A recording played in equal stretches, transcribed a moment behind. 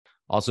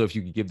Also, if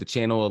you could give the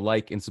channel a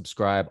like and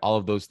subscribe, all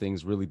of those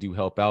things really do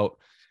help out.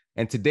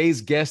 And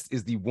today's guest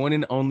is the one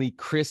and only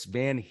Chris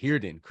Van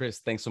Heerden. Chris,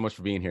 thanks so much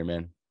for being here,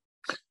 man.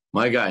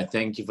 My guy,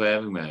 thank you for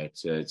having me.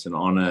 It's an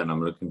honor, and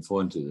I'm looking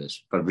forward to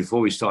this. But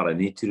before we start, I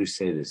need to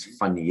say this: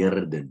 Van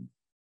Heerden.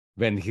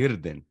 Van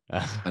Heerden.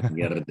 Van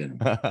Heerden.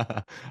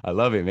 I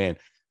love it, man.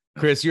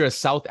 Chris, you're a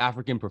South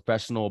African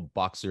professional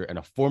boxer and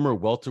a former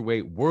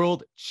welterweight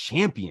world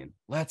champion.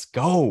 Let's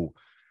go.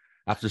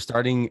 After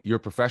starting your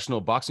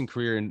professional boxing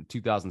career in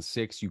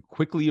 2006, you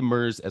quickly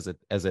emerged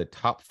as a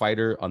top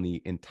fighter on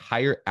the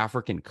entire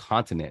African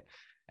continent.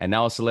 And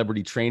now a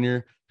celebrity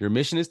trainer. Your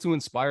mission is to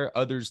inspire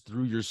others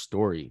through your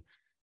story.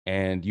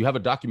 And you have a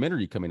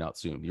documentary coming out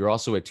soon. You're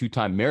also a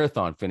two-time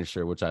marathon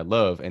finisher, which I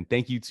love. And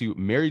thank you to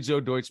Mary Jo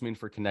Deutschman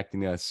for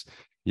connecting us.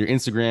 Your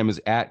Instagram is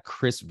at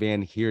Chris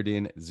Van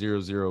Heerden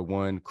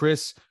 001.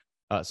 Chris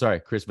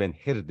Van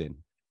Heerden.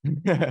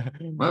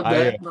 Not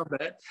bad.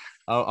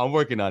 I'm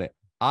working on it.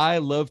 I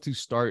love to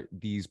start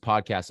these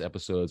podcast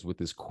episodes with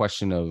this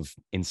question of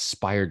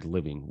inspired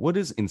living. What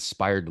does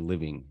inspired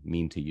living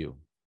mean to you?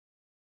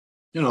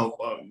 You know,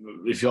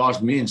 if you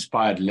ask me,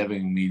 inspired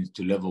living means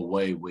to live a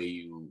way where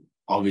you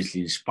obviously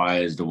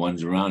inspires the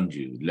ones around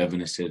you, live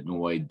in a certain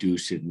way, do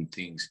certain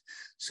things,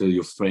 so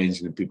your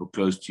friends and the people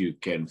close to you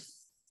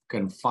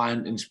can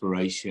find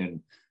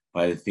inspiration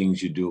by the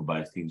things you do, by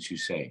the things you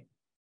say.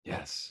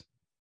 Yes,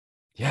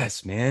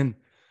 man.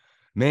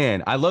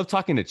 Man, I love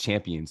talking to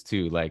champions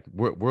too, like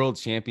world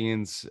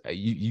champions.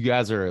 You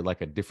guys are like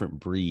a different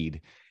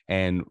breed,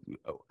 and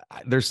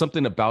there's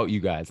something about you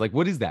guys. Like,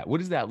 what is that?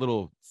 What is that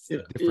little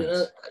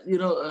difference?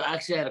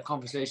 Actually, I had a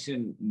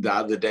conversation the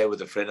other day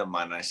with a friend of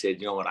mine. I said,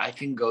 you know what, I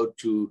can go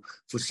to,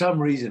 for some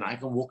reason, I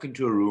can walk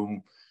into a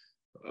room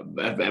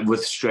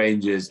with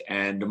strangers,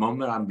 and the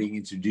moment I'm being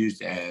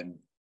introduced and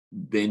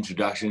the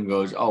introduction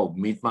goes, oh,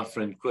 meet my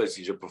friend Chris,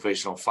 he's a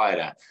professional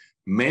fighter.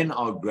 Men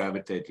are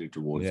gravitated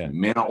towards me.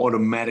 Men are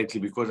automatically,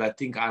 because I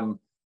think I'm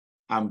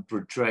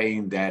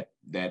portraying that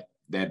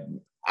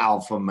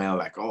alpha male,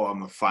 like, oh,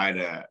 I'm a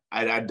fighter.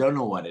 I don't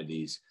know what it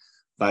is,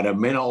 but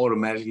men are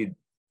automatically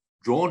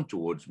drawn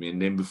towards me.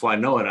 And then before I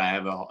know it, I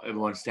have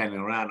everyone standing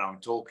around, I'm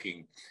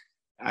talking.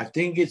 I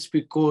think it's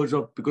because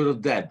of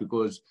that,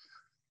 because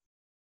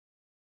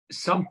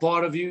some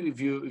part of you, if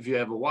you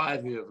have a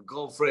wife, you have a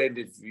girlfriend,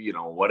 if you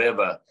know,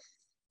 whatever,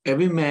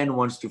 every man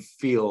wants to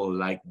feel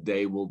like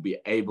they will be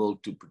able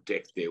to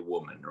protect their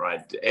woman,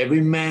 right?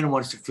 Every man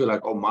wants to feel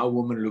like, oh, my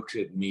woman looks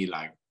at me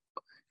like,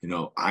 you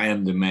know, I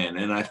am the man.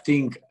 And I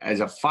think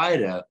as a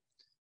fighter,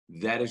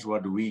 that is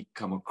what we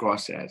come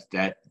across as,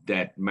 that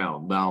male.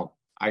 Now,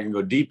 I can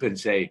go deep and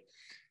say,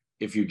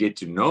 if you get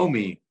to know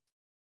me,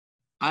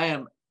 I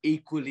am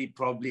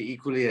probably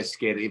equally as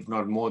scared, if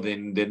not more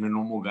than a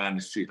normal guy on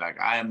the street. Like,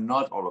 I am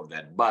not all of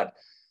that, but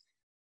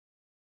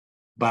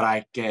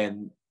I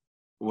can,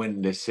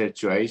 when the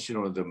situation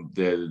or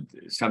the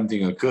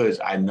something occurs,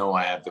 I know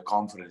I have the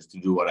confidence to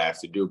do what I have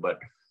to do. But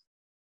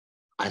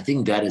I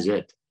think that is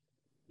it.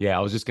 Yeah,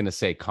 I was just going to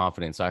say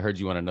confidence. I heard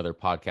you on another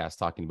podcast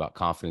talking about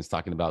confidence,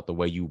 talking about the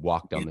way you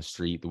walk down the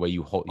street, the way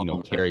you hold,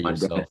 carry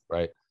yourself,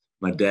 right?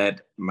 My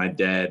dad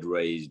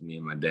raised me,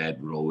 and my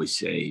dad would always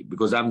say,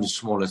 because I'm the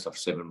smallest of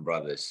 7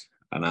 brothers,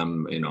 and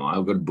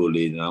I got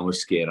bullied and I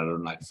was scared. I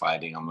don't like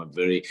fighting.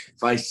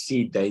 If I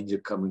see danger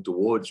coming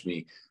towards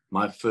me,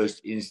 my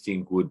first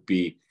instinct would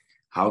be,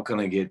 how can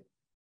I get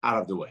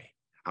out of the way?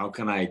 How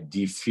can I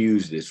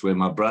defuse this? Where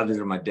my brothers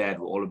and my dad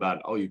were all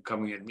about, oh, you're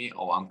coming at me?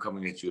 Oh, I'm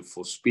coming at you at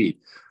full speed.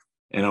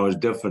 And I was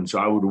different. So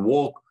I would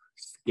walk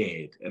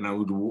scared, and I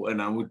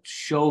would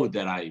show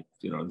that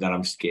that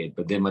I'm scared.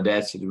 But then my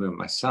dad said to me,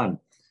 my son,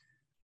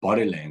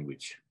 body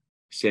language.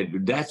 He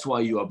said, that's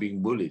why you are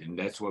being bullied. And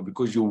that's why,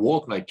 because you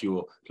walk like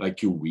you're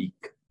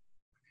weak.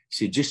 He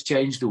said, just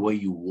change the way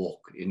you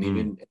walk.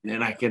 And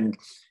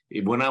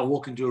when I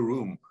walk into a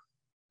room,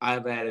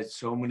 I've had it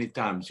so many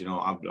times,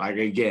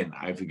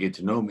 if you get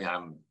to know me,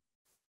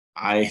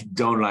 I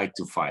don't like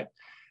to fight.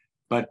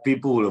 But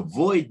people will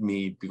avoid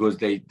me because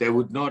they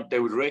would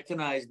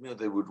recognize me, or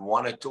they would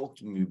want to talk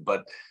to me.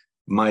 But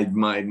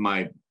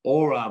my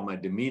aura, my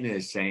demeanor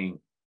is saying,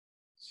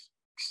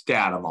 stay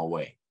out of my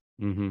way.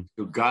 Mm-hmm.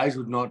 So guys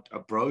would not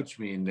approach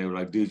me, and they were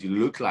like, dude, you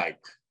look like,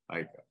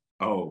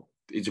 oh,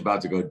 it's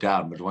about to go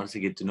down. But once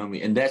they get to know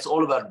me, and that's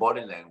all about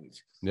body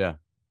language. Yeah.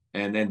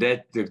 And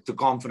that the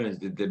confidence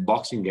that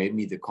boxing gave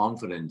me, the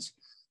confidence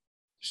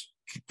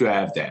to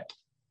have that.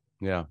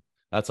 Yeah,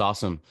 that's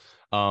awesome.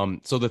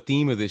 So the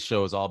theme of this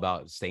show is all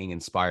about staying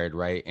inspired,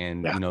 right?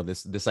 And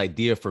this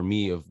idea for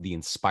me of the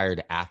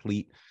inspired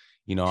athlete,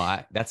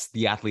 that's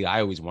the athlete I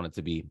always wanted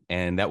to be,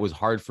 and that was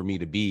hard for me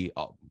to be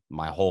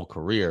my whole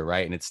career,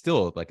 right? And it's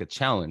still like a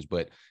challenge,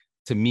 but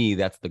to me,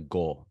 that's the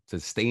goal, to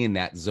stay in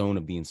that zone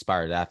of the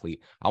inspired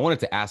athlete. I wanted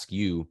to ask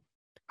you,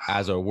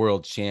 as a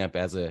world champ,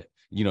 as a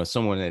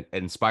someone that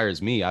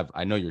inspires me.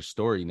 I know your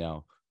story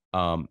now.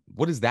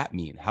 What does that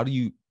mean? How do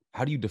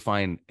you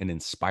define an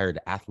inspired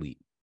athlete?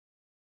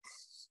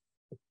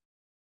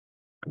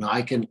 No,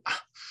 I can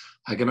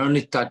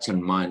only touch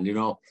on mine.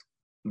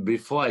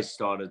 Before I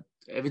started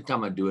every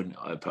time I do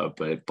a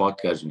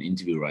podcast, an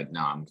interview right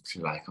now, I'm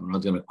like, I'm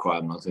not going to cry.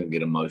 I'm not going to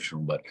get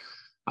emotional, but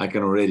I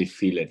can already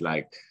feel it.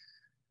 Like,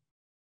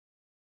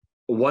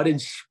 what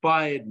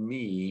inspired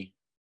me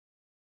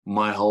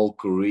my whole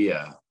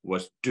career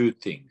was two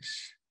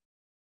things.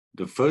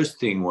 The first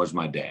thing was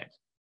my dad.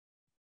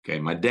 Okay,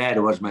 my dad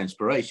was my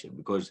inspiration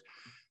because,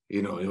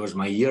 he was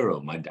my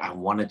hero. I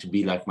wanted to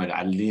be like my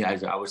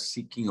dad. I was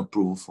seeking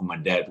approval from my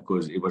dad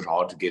because it was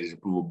hard to get his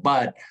approval,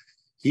 but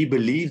he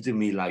believed in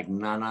me like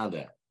none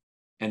other.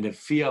 And the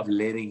fear of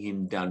letting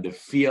him down, the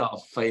fear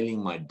of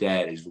failing my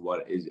dad it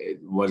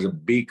was a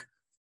big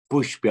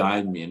push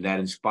behind me, and that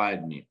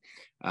inspired me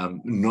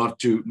not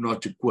to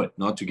quit,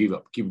 not to give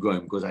up, keep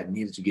going, because I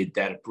needed to get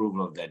that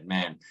approval of that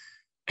man.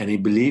 And he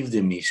believed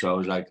in me. So I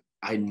was like,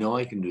 I know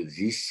I can do this.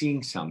 He's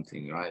seeing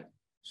something, right?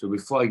 So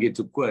before I get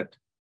to quit,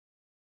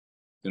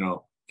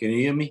 can you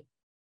hear me?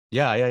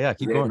 Yeah. Is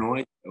Keep there going.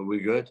 noise? Are we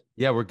good?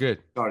 Yeah, we're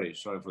good. Sorry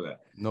for that.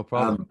 No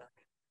problem.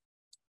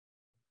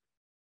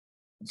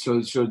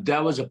 So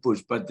that was a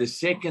push. But the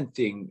second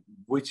thing,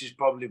 which is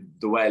probably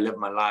the way I live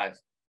my life,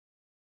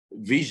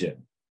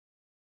 vision.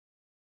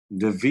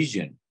 The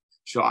vision.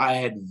 So I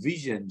had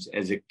visions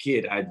as a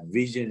kid. I had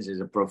visions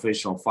as a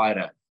professional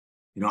fighter.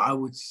 I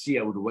would see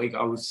for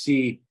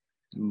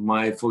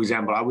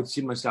example, I would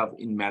see myself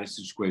in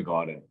Madison Square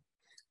Garden,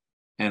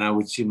 and I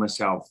would see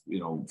myself,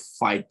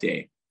 fight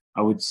there.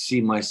 I would see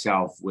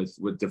myself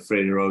with the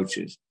Freddie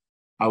Roaches.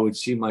 I would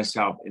see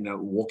myself,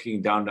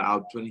 walking down the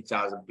aisle,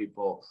 20,000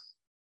 people.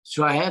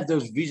 So I have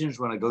those visions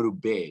when I go to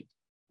bed.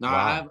 Now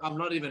Wow.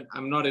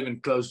 I'm not even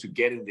close to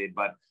getting there,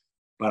 but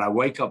I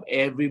wake up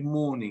every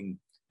morning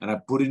and I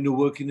put in the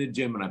work in the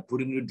gym and I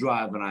put in the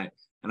drive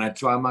and I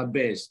try my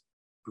best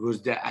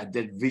because that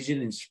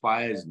vision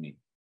inspires me.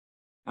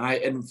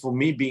 And for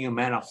me, being a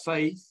man of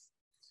faith,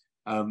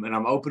 and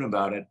I'm open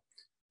about it,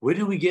 where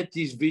do we get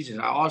these visions?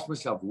 I ask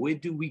myself, where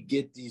do we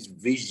get these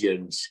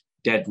visions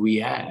that we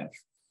have?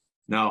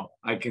 Now,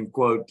 I can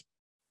quote,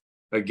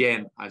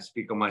 again, I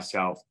speak of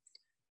myself.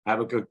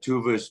 Habakkuk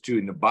 2 verse 2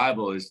 in the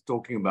Bible is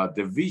talking about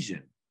the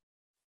vision.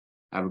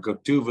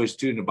 Habakkuk 2 verse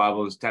 2 in the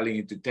Bible is telling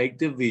you to take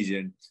the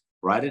vision,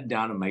 write it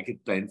down, and make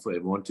it plain for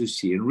everyone to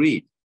see and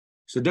read.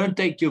 So don't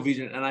take your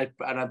vision, and I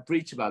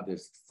preach about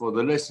this for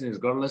the listeners.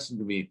 Got to listen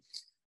to me.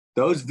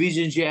 Those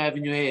visions you have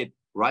in your head,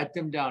 write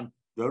them down.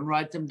 Don't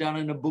write them down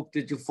in a book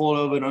that you fall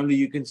over and only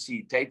you can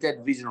see. Take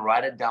that vision,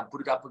 write it down,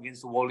 put it up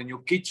against the wall in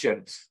your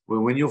kitchen.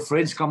 When your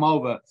friends come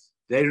over,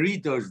 they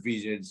read those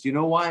visions. You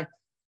know why?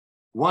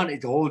 One,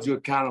 it holds you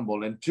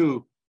accountable. And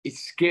two, it's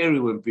scary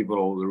when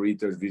people read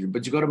those visions.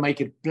 But you got to make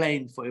it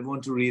plain for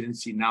everyone to read and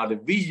see. Now, the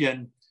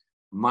vision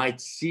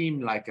might seem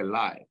like a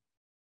lie,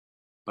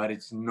 but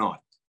it's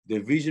not. The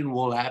vision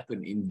will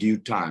happen in due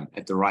time,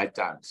 at the right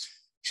time.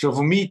 So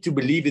for me to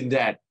believe in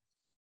that,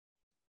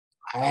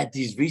 I had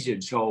these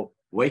visions. So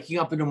waking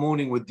up in the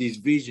morning with these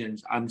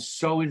visions, I'm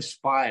so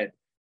inspired.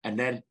 And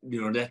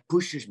that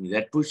pushes me.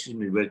 But it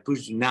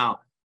pushes me. Now,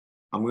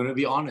 I'm going to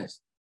be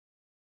honest.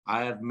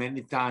 I have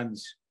many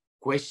times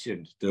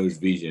questioned those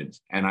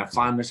visions. And I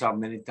find myself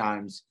many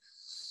times,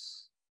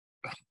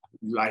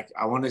 like,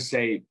 I want to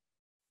say,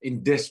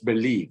 in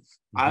disbelief.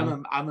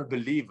 I'm a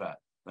believer,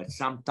 but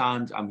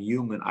sometimes I'm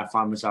human. I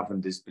find myself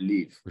in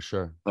disbelief. For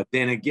sure. But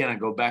then again, I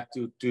go back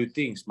to two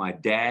things. My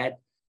dad,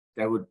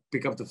 that would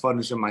pick up the phone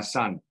and say, my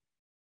son,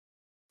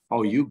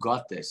 oh, you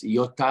got this.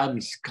 Your time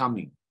is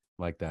coming.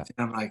 Like that.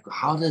 And I'm like,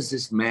 how does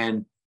this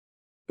man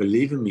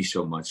believe in me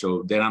so much?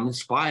 So then I'm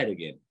inspired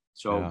again.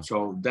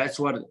 So that's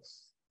what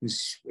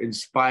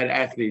inspired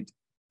athlete.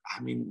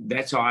 I mean,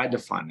 that's how I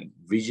define it.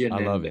 Vision. I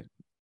love it.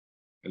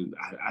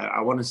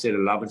 I want to say the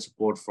love and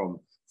support from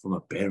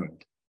a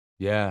parent.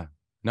 Yeah.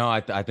 No,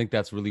 I think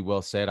that's really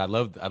well said. I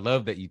love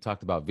that you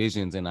talked about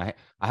visions, and I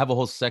have a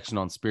whole section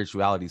on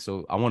spirituality.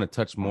 So I want to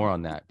touch more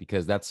on that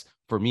because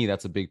for me,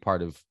 that's a big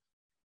part of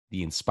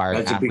the inspired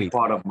That's athlete. a big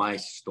part of my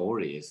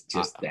story. It's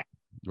just that.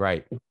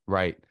 Right.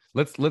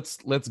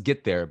 Let's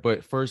get there.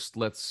 But first,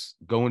 let's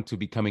go into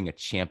becoming a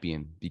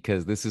champion,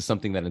 because this is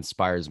something that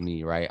inspires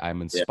me, right?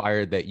 I'm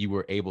inspired that you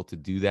were able to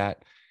do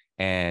that.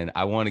 And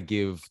I want to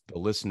give the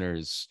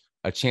listeners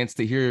a chance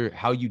to hear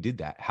how you did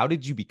that. How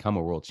did you become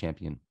a world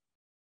champion?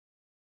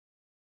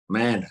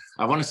 Man,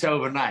 I want to say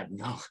overnight.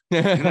 No.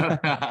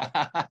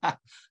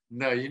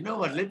 No, you know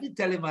what? Let me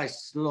tell you my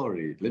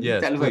story. Let me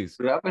tell you please.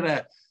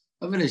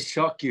 I'm gonna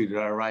shock you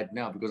right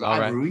now because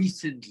I've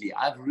recently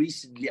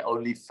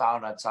only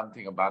found out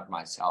something about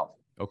myself.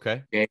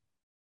 Okay.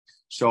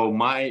 So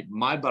my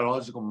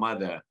biological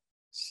mother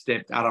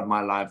stepped out of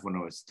my life when I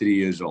was 3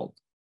 years old.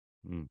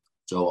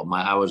 So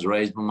I was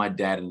raised by my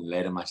dad, and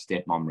later my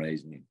stepmom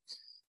raised me.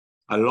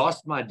 I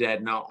lost my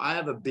dad. Now I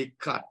have a big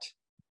cut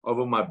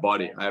over my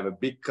body. I have a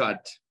big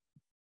cut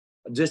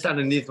just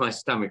underneath my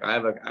stomach. I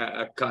have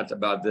a cut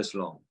about this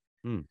long.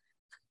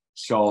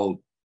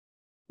 So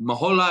my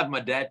whole life, my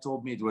dad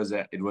told me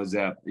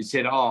he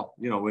said, oh,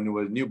 when you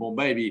were a newborn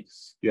baby,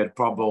 you had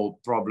problem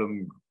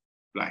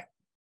like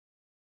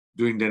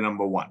doing their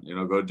number one, you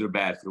know, go to the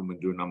bathroom and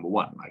do number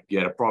one. Like you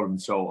had a problem.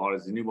 So, or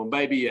as a newborn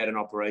baby, you had an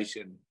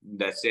operation.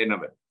 That's the end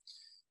of it.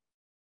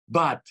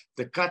 But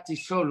the cut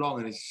is so long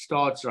and it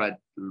starts right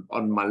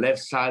on my left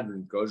side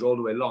and it goes all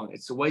the way long.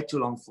 It's way too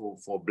long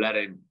for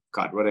bladder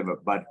cut, whatever.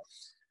 But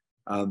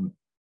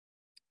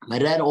my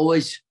dad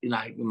always, you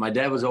know, my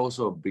dad was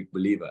also a big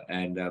believer.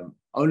 And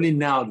only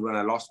now when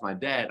I lost my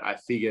dad, I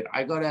figured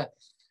I gotta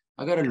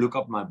look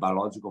up my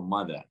biological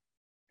mother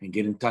and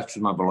get in touch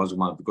with my biological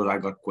mother because I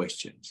got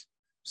questions.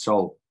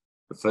 So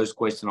the first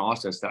question I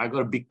asked her is that I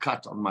got a big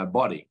cut on my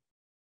body.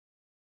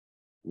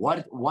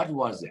 What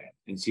was that?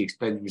 And she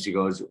explained to me, she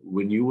goes,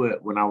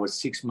 when I was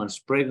 6 months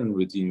pregnant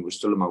with you, you were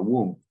still in my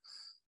womb,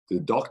 the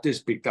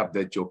doctors picked up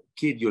that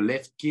your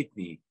left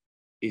kidney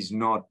is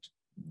not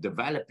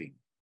developing.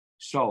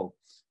 So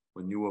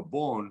when you were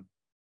born,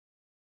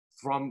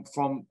 from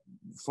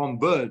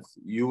birth,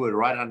 you were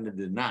right under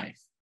the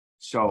knife.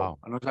 So wow.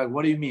 And I was like,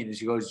 what do you mean? And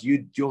she goes, you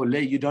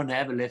don't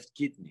have a left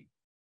kidney.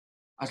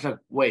 I was like,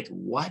 wait,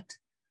 what?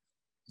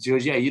 She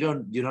goes, yeah, you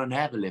don't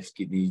have a left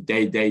kidney.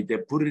 They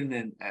put it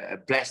in a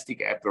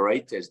plastic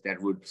apparatus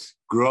that would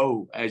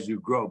grow as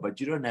you grow, but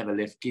you don't have a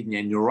left kidney.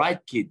 And your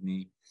right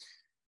kidney,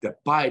 the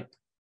pipe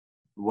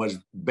was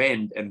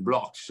bent and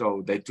blocked.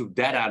 So they took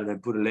that out and they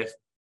put a left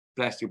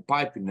plastic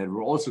pipe in that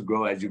will also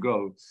grow as you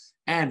grow.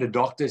 And the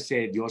doctor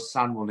said, your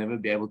son will never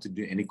be able to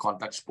do any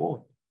contact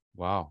sport.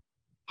 Wow.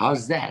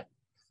 How's that?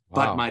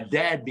 Wow. But my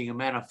dad, being a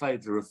man of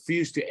faith,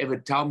 refused to ever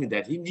tell me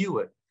that. He knew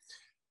it.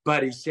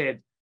 But he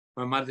said,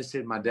 my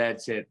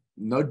dad said,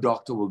 no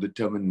doctor will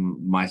determine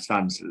my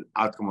son's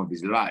outcome of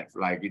his life.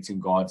 Like it's in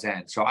God's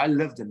hands. So I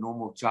lived a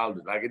normal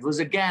childhood. Like it was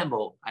a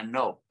gamble. I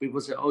know.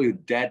 People say, oh, your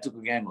dad took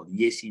a gamble.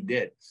 Yes, he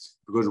did.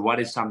 Because what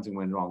if something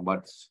went wrong?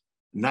 But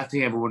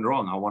nothing ever went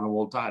wrong. I won a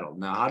world title.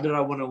 Now, how did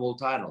I win a world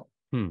title?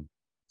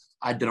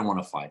 I didn't want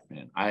to fight,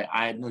 man.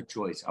 I had no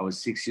choice. I was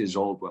 6 years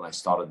old when I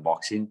started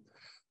boxing.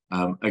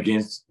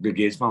 Against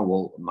my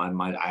will.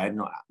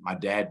 My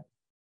dad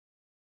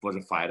was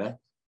a fighter.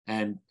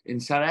 And in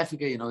South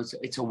Africa, you know,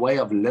 it's a way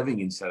of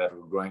living in South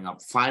Africa, growing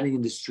up, fighting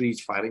in the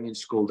streets, fighting in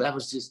school. That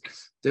was just,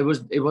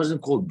 it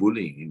wasn't called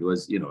bullying. It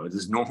was, you know, it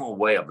was a normal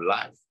way of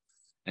life.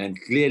 And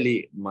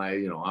clearly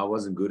I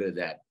wasn't good at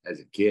that as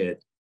a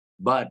kid,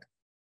 but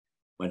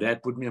my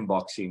dad put me in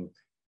boxing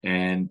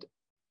and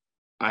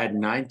I had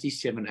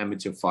 97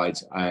 amateur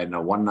fights and I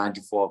won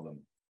 94 of them.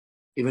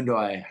 Even though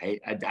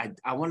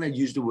I want to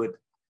use the word,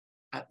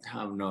 I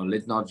don't know,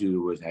 let's not use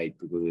the word hate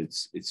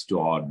because it's too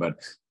hard, but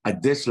I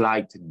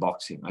disliked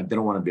boxing. I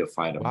didn't want to be a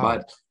fighter. Wow.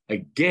 But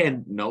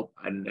again, nope.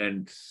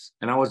 And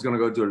I was going to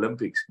go to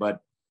Olympics,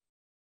 but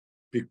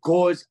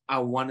because I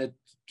wanted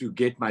to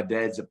get my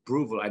dad's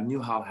approval, I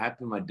knew how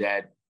happy my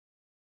dad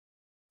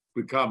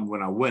become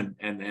when I win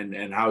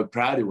and how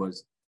proud he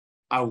was.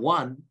 I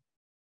won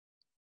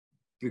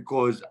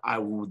because I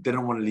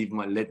didn't want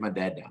to let my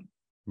dad down.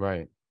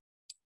 Right.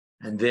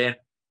 And then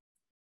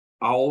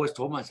I always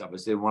told myself, I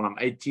said, when I'm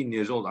 18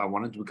 years old, I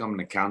wanted to become an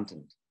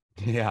accountant.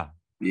 Yeah.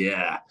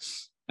 Yeah.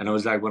 And I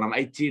was like, when I'm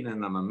 18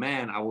 and I'm a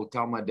man, I will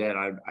tell my dad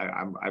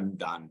I'm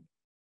done.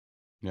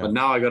 Yeah. But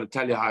now I got to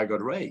tell you how I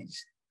got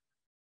raised.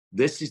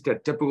 This is the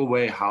typical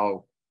way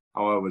how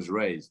I was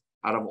raised.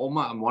 I'm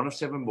one of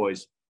 7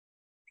 boys.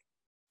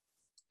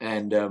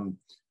 And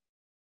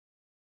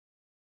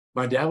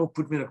my dad would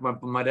put me,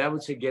 my dad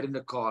would say, get in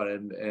the car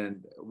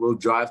and we'll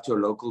drive to a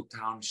local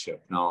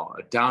township. Now,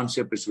 a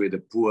township is where the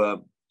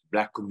poor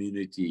Black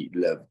community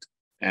lived.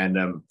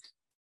 And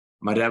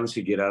my dad would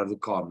say, get out of the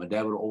car. My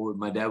dad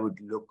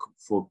would look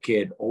for a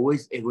kid.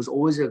 It was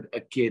always a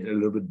kid a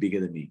little bit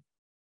bigger than me.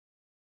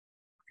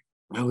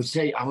 I would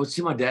see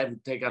my dad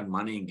would take out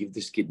money and give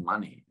this kid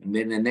money. And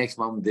then the next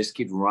moment, this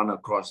kid would run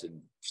across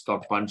and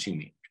start punching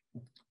me.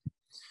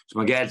 So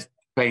my dad's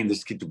paying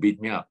this kid to beat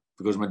me up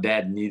because my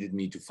dad needed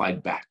me to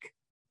fight back.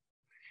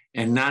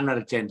 And 9 out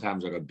of 10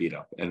 times I got beat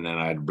up. And then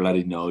I had a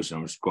bloody nose and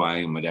I was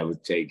crying. And my dad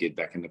would say, get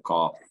back in the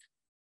car.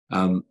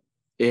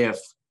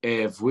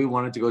 If we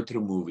wanted to go to the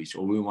movies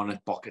or we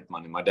wanted pocket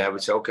money, my dad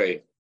would say,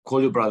 okay,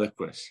 call your brother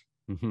Chris.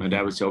 My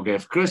dad would say, okay,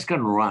 if Chris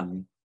can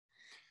run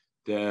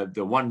the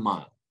 1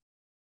 mile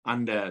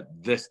under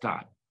this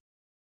time,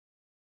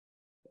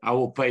 I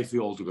will pay for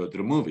you all to go to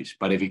the movies.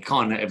 But if he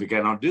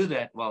cannot do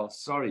that, well,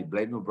 sorry,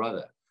 blame your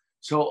brother.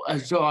 So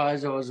as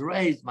I was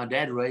raised, my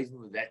dad raised me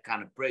with that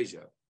kind of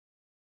pressure.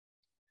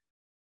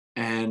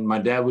 And my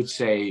dad would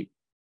say,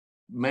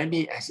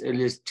 maybe as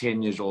early as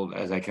 10 years old,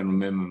 as I can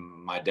remember,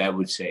 my dad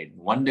would say,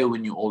 one day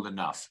when you're old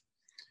enough,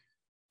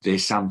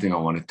 there's something I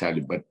want to tell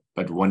you,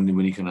 but one day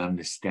when you can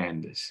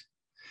understand this.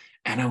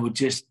 And I would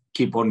just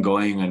keep on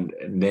going.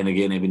 And then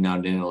again, every now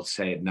and then I'll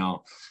say it.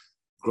 Now,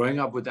 growing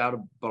up without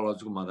a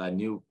biological mother, I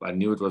knew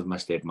it was my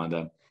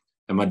stepmother.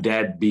 And my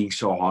dad being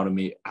so hard on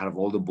me, out of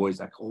all the boys,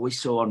 like always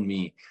so on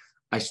me,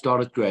 I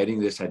started creating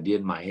this idea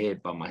in my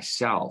head by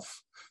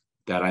myself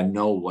that I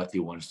know what he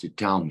wants to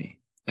tell me.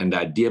 And the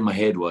idea in my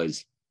head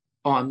was,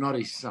 oh, I'm not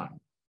his son.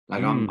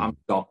 Like I'm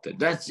adopted.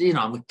 That's,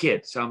 I'm a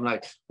kid. So I'm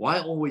like, why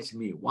always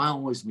me? Why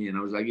always me? And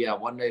I was like, yeah,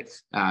 one day,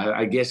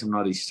 I guess I'm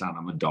not his son.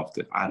 I'm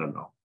adopted. I don't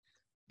know,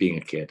 being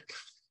a kid.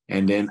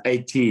 And then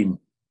 18,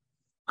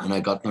 and I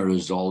got my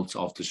results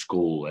after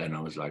school. And I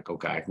was like,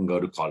 okay, I can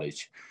go to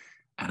college.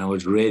 And I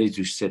was ready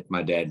to sit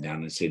my dad down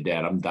and say,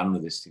 Dad, I'm done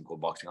with this thing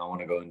called boxing. I want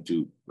to go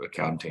into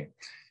accounting.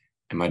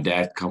 And my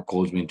dad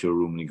calls me into a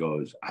room and he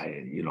goes,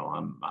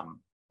 I'm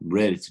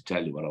ready to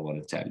tell you what I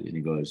want to tell you. And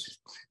he goes,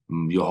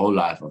 your whole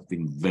life I've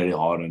been very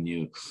hard on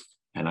you,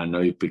 and I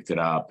know you picked it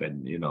up,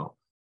 and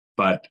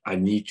but I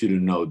need you to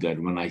know that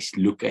when I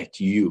look at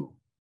you,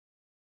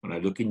 when I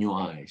look in your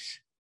eyes,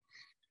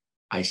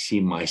 I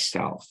see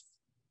myself.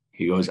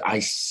 He goes, I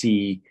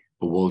see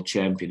a world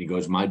champion. He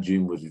goes, my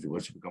dream was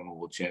to become a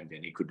world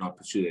champion. He could not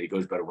pursue that. He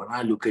goes, but when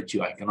I look at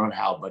you, I cannot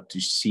help but to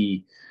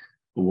see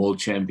a world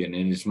champion,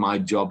 and it's my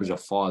job as a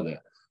father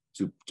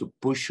to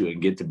push you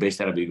and get the best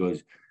out of you. He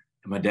goes,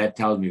 and my dad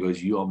tells me, he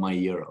goes, you are my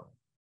hero.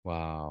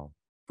 Wow.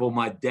 For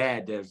my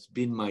dad, that's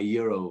been my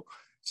hero,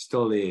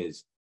 still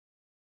is,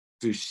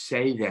 to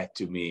say that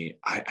to me,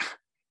 I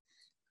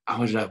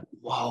was like,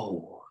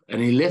 whoa.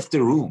 And he left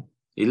the room.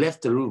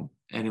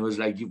 And it was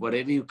like,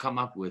 whatever you come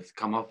up with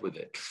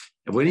it.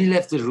 And when he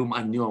left the room,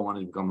 I knew I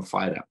wanted to become a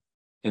fighter.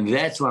 And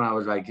that's when I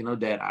was like,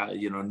 Dad,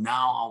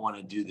 now I want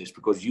to do this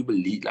because you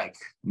believe, like,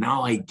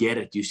 now I get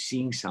it. You're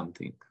seeing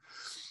something.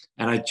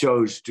 And I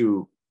chose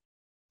to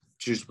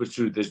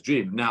pursue this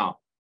dream. Now,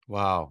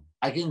 wow.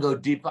 I can go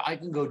deeper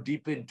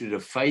into the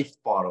faith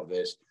part of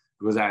this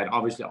because I had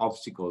obviously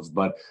obstacles,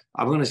 but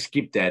I'm going to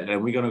skip that.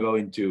 And we're going to go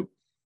into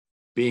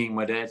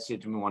my dad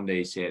said to me one day,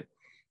 he said,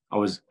 I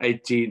was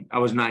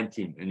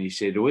 19. And he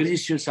said, where do you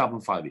see yourself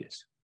in 5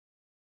 years?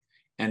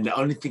 And the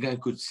only thing I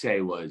could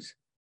say was,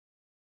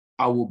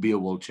 I will be a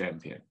world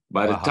champion.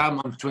 By the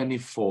time I'm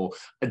 24,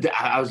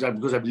 I was like,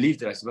 because I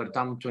believed it, I said, by the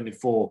time I'm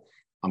 24,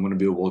 I'm going to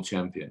be a world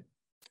champion.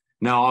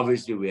 Now,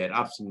 obviously, we had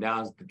ups and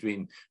downs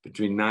between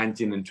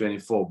 19 and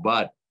 24,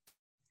 but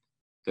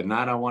the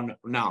night I won.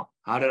 Now,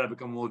 how did I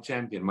become a world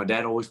champion? My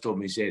dad always told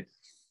me, he said,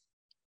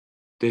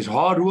 there's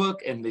hard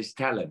work and there's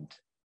talent.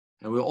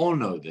 And we all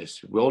know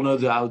this. We all know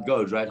how it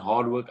goes, right?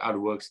 Hard work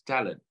outworks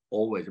talent,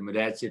 always. And my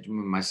dad said to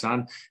me, my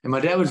son, and my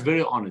dad was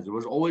very honest. It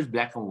was always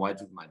black and white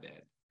with my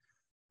dad.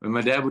 When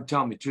my dad would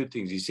tell me two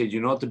things, he said,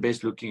 you're not the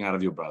best looking out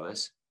of your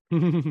brothers.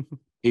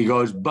 He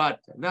goes,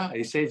 but, no,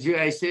 he said,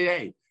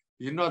 hey,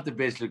 you're not the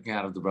best looking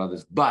out of the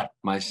brothers, but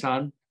my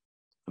son,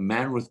 a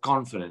man with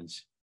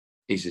confidence,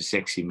 is a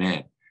sexy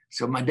man.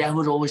 So my dad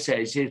would always say,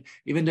 he said,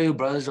 even though your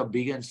brothers are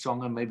bigger and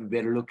stronger, maybe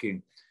better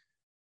looking,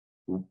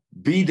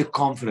 be the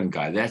confident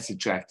guy. That's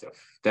attractive.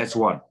 That's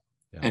one.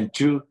 Yeah. And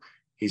two,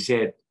 he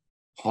said,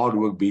 hard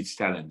work beats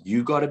talent.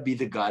 You got to be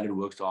the guy that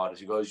works the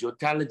hardest. He goes, your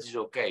talent is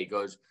okay. He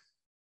goes,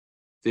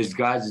 there's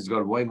guys that's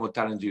got way more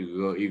talent than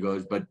you. He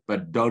goes, but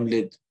don't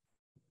let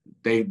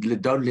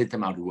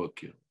them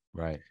outwork you.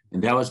 Right.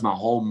 And that was my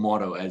whole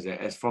motto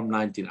as from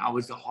 19. I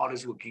was the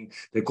hardest working.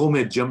 They call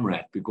me a gym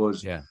rat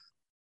because,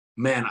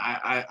 man,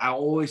 I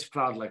always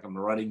felt like I'm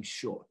running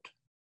short.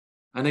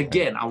 And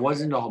again, I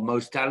wasn't the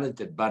most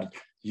talented, but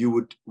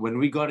when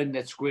we got in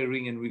that square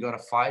ring and we got a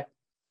fight,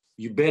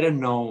 you better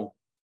know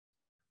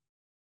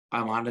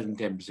I'm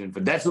 110%.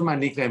 But that's where my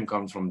nickname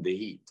comes from, the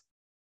Heat.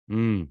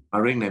 My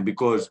ring name,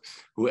 because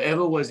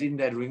whoever was in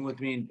that ring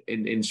with me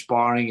in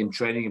sparring and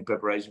training and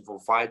preparation for a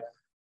fight,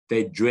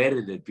 they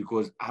dreaded it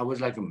because I was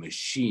like a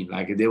machine.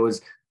 Like there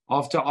was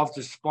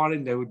after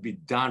sparring, they would be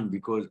done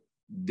because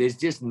there's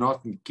just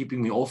not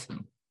keeping me off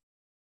them.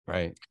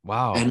 Right.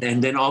 Wow. And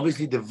then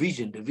obviously the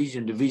vision.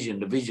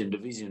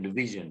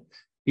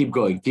 Keep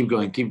going.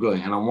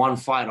 And I won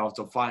fight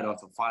after fight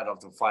after fight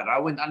after fight. I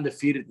went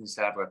undefeated in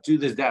South Africa. To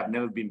this day, I've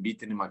never been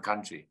beaten in my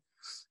country.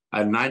 I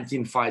had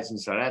 19 fights in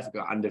South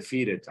Africa,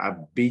 undefeated.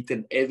 I've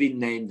beaten every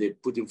name they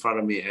put in front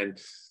of me, and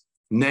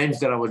names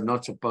that I was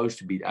not supposed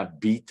to beat, I've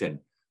beaten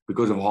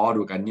because of hard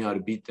work. I knew how to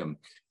beat them.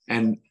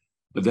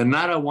 But the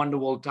night I won the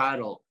world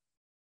title,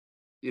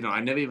 I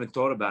never even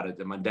thought about it.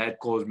 And my dad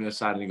calls me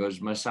aside and he goes,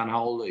 my son,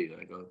 how old are you?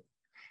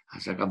 I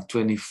was like, I'm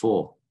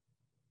 24.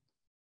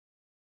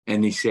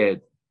 And he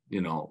said,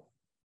 you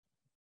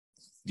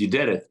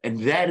did it.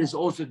 And that is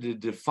also the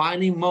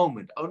defining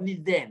moment. Only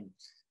then,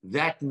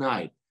 that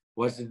night,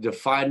 was the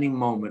defining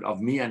moment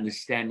of me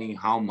understanding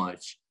how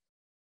much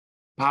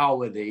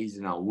power there is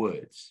in our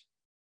words.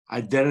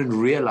 I didn't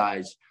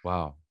realize,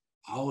 wow,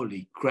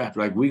 holy crap,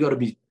 like we got to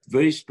be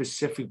very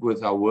specific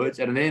with our words.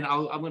 And then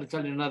I'm going to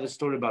tell you another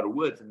story about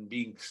words and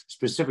being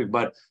specific,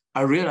 but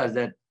I realized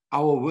that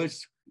our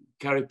words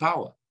carry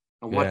power.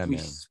 And what we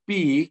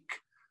speak,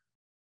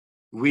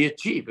 we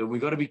achieve. And we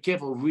got to be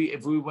careful.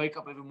 If we wake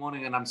up every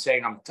morning and I'm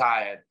saying I'm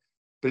tired,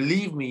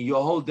 believe me,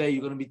 your whole day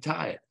you're going to be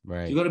tired.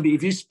 Right. You're going to be,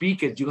 if you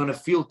speak it, you're going to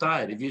feel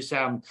tired. If you say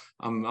I'm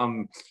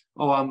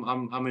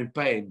in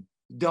pain,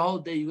 the whole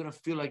day you're going to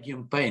feel like you're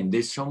in pain.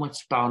 There's so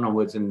much power in our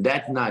words. And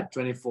that night,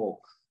 24,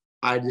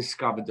 I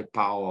discovered the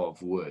power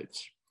of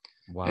words.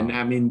 Wow. And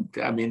I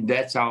mean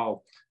that's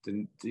how.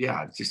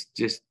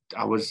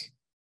 I was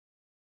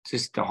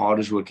just the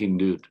hardest working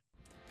dude.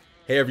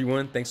 Hey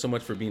everyone, thanks so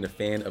much for being a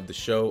fan of the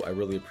show. I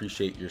really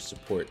appreciate your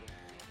support.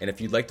 And if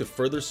you'd like to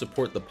further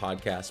support the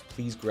podcast,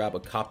 please grab a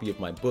copy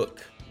of my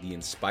book, The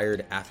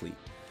Inspired Athlete.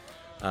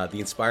 The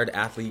Inspired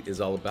Athlete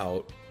is all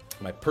about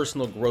my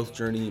personal growth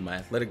journey, my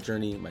athletic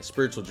journey, my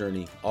spiritual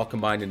journey, all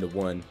combined into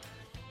one.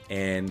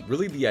 And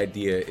really the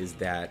idea is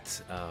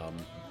that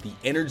the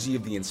energy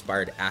of the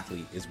inspired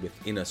athlete is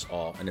within us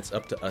all, and it's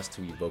up to us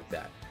to evoke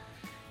that.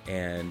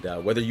 And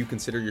whether you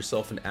consider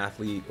yourself an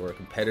athlete or a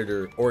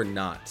competitor or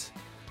not,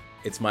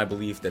 it's my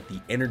belief that the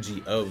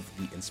energy of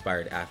the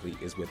inspired athlete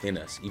is within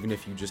us. Even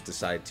if you just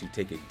decide to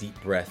take a deep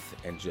breath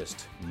and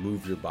just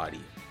move your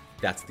body,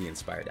 that's the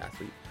inspired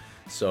athlete.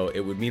 So it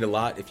would mean a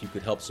lot if you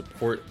could help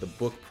support the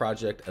book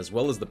project as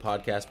well as the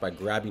podcast by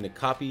grabbing a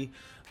copy.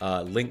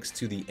 Links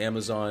to the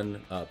Amazon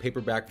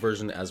paperback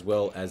version as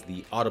well as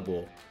the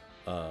Audible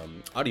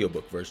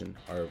audiobook version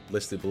are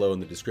listed below in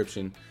the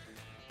description.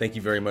 Thank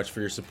you very much for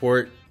your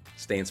support.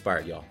 Stay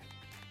inspired, y'all.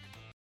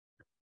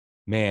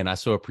 Man, I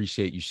so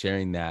appreciate you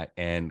sharing that.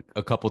 And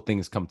a couple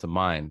things come to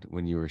mind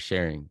when you were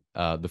sharing.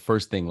 The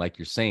first thing, like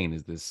you're saying,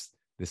 is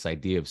this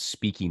idea of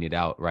speaking it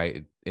out,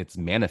 right? It's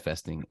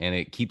manifesting, and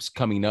it keeps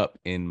coming up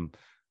in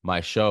my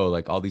show,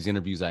 like all these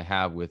interviews I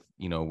have with,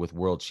 with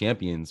world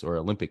champions or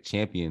Olympic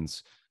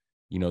champions.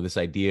 This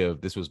idea of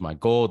this was my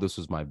goal, this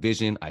was my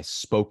vision. I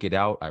spoke it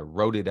out, I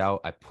wrote it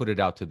out, I put it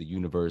out to the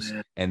universe,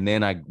 and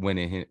then I went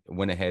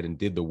ahead and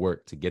did the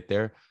work to get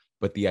there.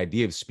 But the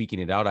idea of speaking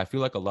it out, I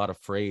feel like a lot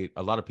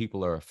of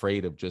people are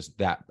afraid of just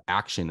that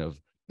action of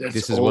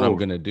this is what I'm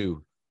gonna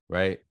do,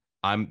 right?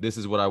 This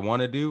is what I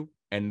want to do,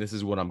 and this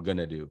is what I'm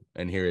gonna do,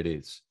 and here it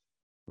is,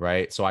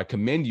 right? So I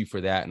commend you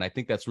for that, and I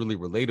think that's really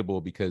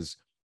relatable because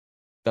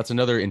that's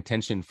another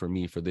intention for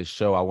me for this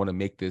show. I want to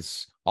make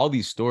all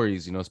these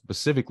stories,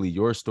 specifically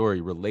your story,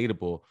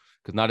 relatable,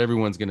 because not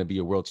everyone's going to be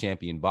a world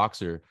champion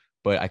boxer,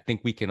 but I think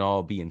we can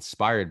all be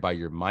inspired by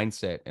your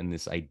mindset and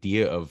this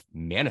idea of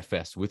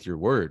manifest with your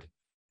word.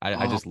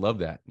 I just love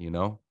that,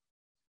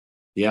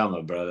 Yeah,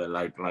 my brother.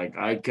 Like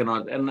I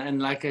cannot,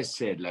 and like I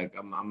said, like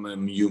I'm a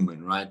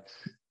human, right?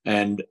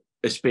 And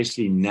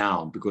especially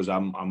now because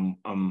I'm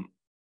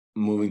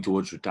moving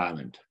towards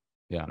retirement.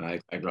 Yeah.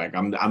 Right.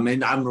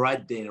 I'm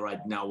right there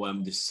right now where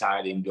I'm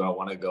deciding, do I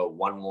want to go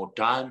one more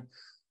time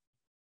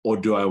or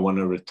do I want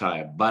to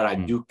retire? But I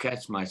do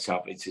catch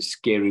myself. It's a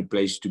scary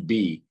place to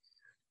be.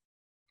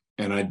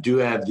 And I do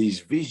have these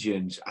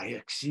visions.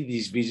 I see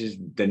these visions,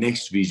 the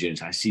next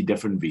visions. I see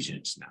different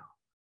visions now.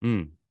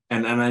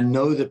 And I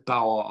know the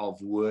power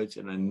of words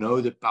and I know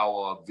the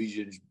power of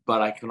visions,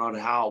 but I cannot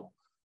help.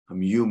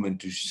 I'm human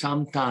to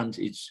sometimes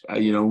it's,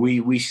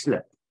 we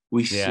slip.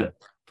 We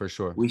slip. For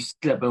sure. We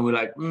slip and we're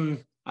like,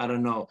 I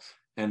don't know.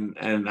 And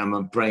I'm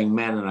a praying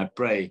man and I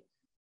pray.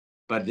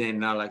 But then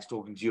now, like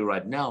talking to you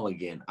right now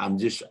again, I'm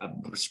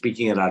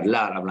speaking it out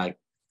loud. I'm like,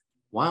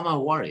 why am I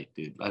worried,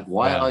 dude? Like,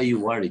 why are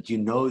you worried?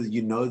 You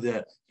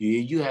that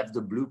you have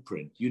the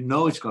blueprint.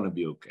 It's going to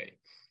be okay.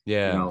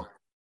 Yeah.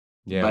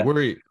 Yeah. But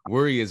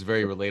worry is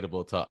very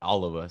relatable to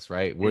all of us,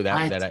 right? We're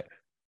I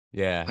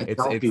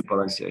tell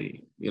people, I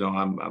say,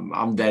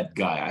 I'm that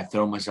guy. I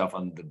throw myself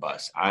under the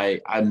bus. I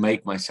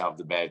make myself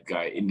the bad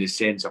guy in the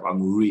sense of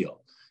I'm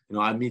real.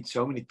 I meet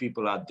so many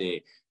people out there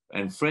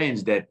and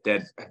friends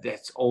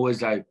that's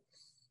always like,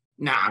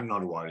 nah, I'm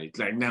not worried.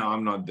 Like, no,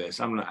 I'm not this.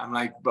 I'm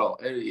like, bro,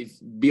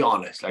 be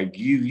honest. Like,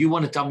 you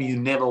want to tell me you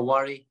never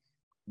worry?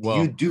 Well,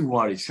 you do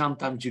worry.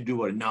 Sometimes you do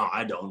worry. No,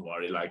 I don't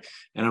worry. Like,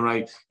 and I'm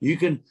like,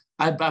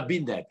 I've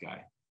been that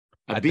guy.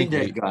 I've been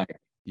that guy.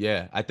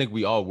 Yeah, I think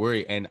we all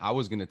worry. And I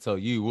was going to tell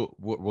you,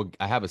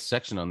 I have a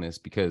section on this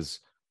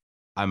because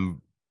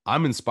I'm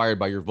inspired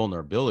by your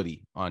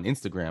vulnerability on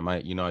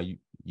Instagram.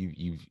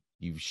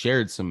 You've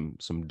shared some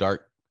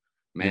dark.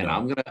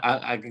 Man,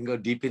 I can go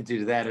deep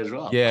into that as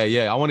well.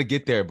 Yeah. I want to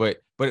get there,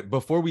 but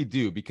before we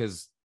do,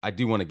 because I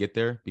do want to get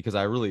there because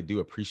I really do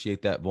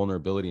appreciate that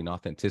vulnerability and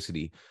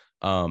authenticity.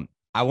 I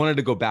wanted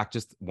to go back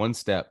just one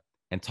step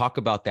and talk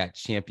about that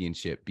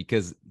championship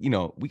because,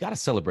 we got to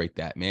celebrate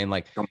that, man.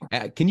 Like,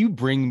 can you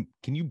bring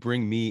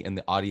me and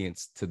the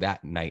audience to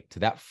that night, to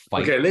that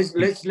fight? Okay,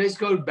 let's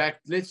go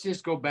back. Let's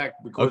just go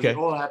back because it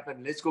all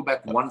happened. Let's go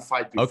back one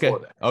fight before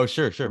that. Oh,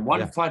 sure.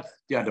 Fight.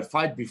 Yeah, the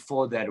fight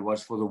before that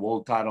was for the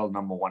world title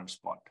 #1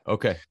 spot.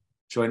 Okay.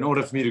 So in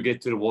order for me to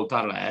get to the world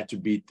title, I had to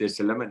beat this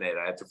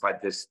eliminator. I had to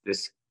fight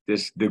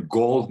the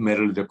gold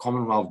medal, the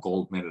Commonwealth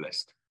gold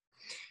medalist.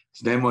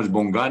 His name was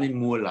Bongani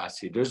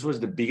Mualasi. This was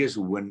the biggest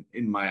win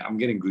I'm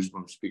getting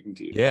goosebumps speaking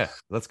to you. Yeah,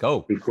 let's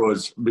go.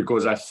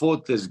 Because I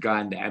fought this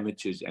guy in the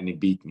amateurs and he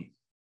beat me.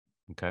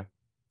 Okay.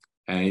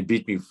 And he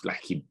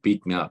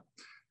beat me up.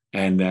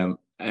 And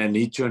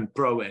he turned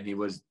pro and he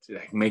was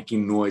like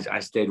making noise.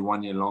 I stayed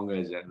 1 year longer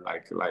as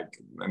like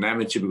an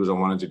amateur because I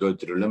wanted to go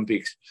to the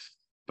Olympics.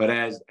 But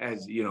as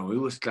he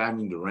was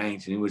climbing the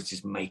ranks and he was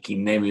just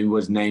making name. He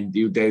was named.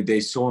 They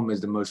saw him as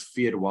the most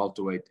feared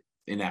welterweight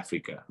in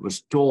Africa. He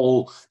was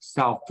tall,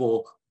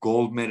 southpaw,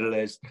 gold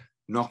medalist,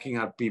 knocking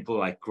out people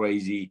like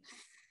crazy.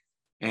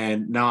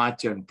 And now I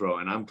turned pro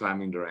and I'm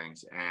climbing the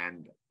ranks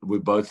and we're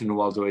both in the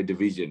welterweight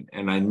division.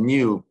 And I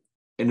knew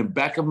in the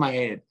back of my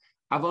head,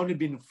 I've only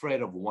been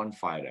afraid of one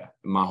fighter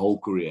in my whole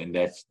career, and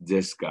that's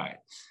this guy.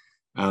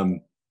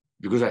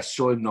 Because I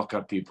saw him knock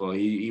out people.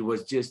 He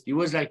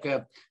was like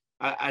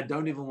I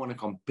don't even want to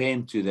compare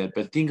him to that,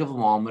 but think of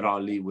Muhammad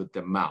Ali with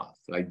the mouth.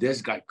 Like,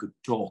 this guy could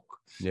talk,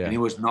 and he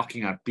was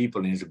knocking out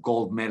people, and he's a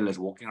gold medalist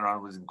walking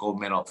around with a gold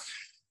medal.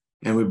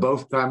 And we're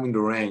both climbing the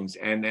ranks.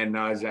 And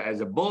as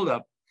a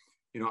build-up,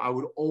 I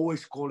would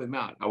always call him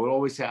out. I would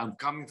always say, I'm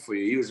coming for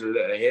you. He was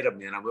ahead of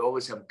me, and I would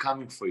always say, I'm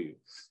coming for you.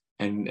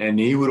 And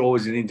he would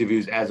always, in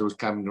interviews as I was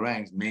climbing the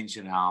ranks,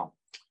 mention how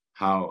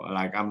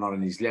like, I'm not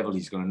on his level.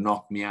 He's going to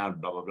knock me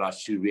out, blah, blah, blah.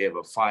 Should we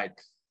ever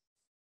fight?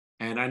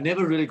 And I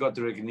never really got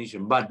the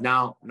recognition. But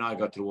now I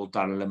got the world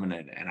title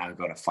eliminator, and I've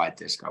got to fight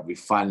this guy. We're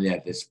finally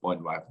at this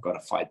point where I've got to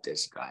fight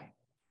this guy.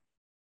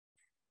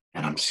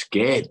 And I'm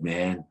scared,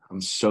 man.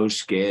 I'm so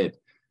scared.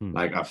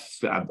 Like,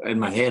 in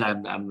my head,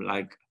 I'm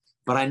like,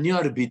 but I knew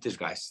how to beat this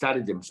guy. I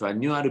studied him, so I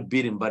knew how to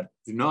beat him. But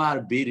to know how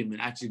to beat him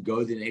and actually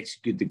go there and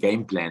execute the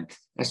game plan,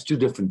 that's two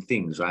different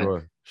things, right?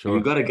 Sure.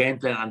 You've got a game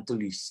plan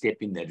until you step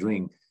in that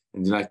ring.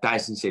 And like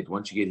Tyson said,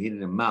 once you get hit in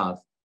the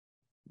mouth,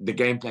 the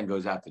game plan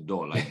goes out the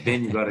door. Like,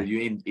 then you got to,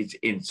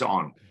 it's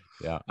on.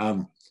 Yeah.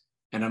 And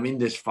I'm in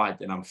this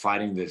fight, and I'm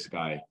fighting this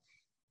guy,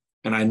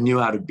 and I knew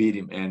how to beat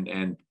him,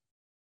 and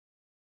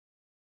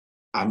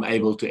I'm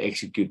able to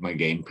execute my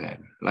game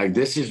plan. Like,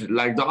 this is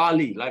like the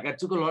Ali. Like, I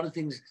took a lot of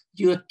things.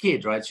 You're a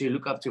kid, right? So you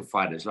look up to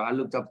fighters. So I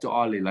looked up to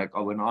Ali. Like,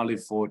 when Ali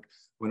fought,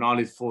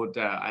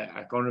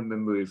 I can't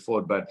remember who he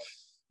fought, but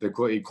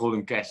he called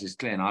him Cassius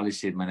Clay. And Ali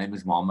said, my name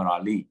is Muhammad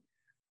Ali.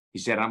 He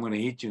said, I'm going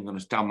to hit you. I'm going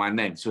to spell my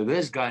name. So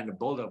this guy in the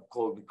build-up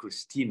called me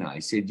Christina. He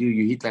said,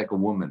 you hit like a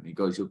woman. He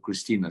goes, you're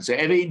Christina. So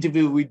every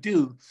interview we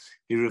do,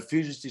 he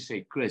refuses to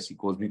say Chris. He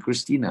calls me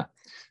Christina.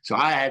 So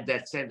I had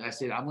that same. I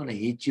said, I'm going to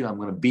hit you. I'm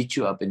going to beat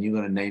you up, and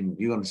you're going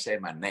to say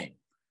my name.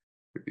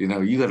 You're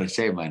going to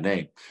say my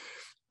name.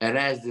 And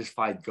as this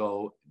fight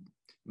go,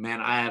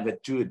 man, I have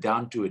it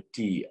down to a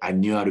T. I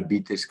knew how to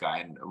beat this guy.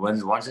 And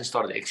once I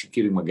started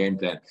executing my game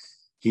plan,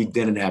 he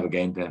didn't have a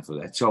game plan for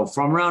that. So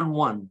from round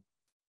 1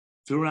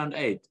 to round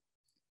 8,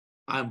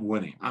 I'm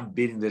winning. I'm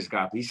beating this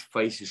guy up. His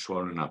face is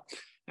swollen up.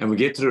 And we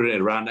get to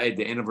round 8,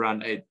 the end of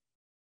round 8,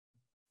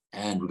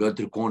 and we go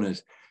to the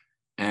corners,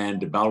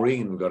 and the bell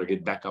ring, and we've got to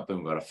get back up, and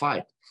we've got to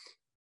fight.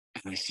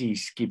 And I see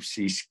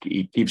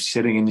he keeps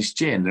sitting in his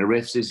chair, and the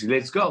ref says,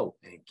 let's go.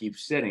 And he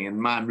keeps sitting.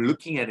 And I'm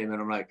looking at him,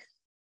 and I'm like,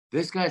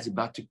 this guy's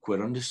about to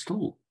quit on the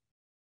stool.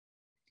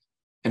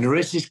 And the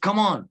ref says, come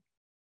on.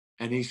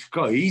 And his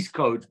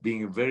coach,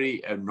 being a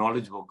very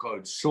knowledgeable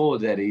coach, saw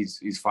that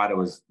his fighter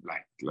was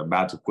like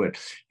about to quit.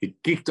 He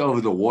kicked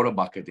over the water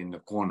bucket in the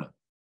corner.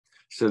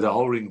 So the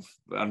whole ring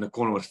on the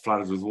corner was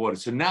flooded with water.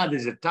 So now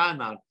there's a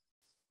timeout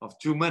of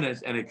 2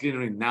 minutes and a clean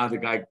ring. Now the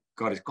guy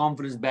got his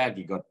confidence back.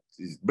 He got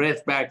his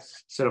breath back.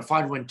 So the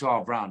fight went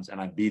 12 rounds,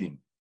 and I beat him.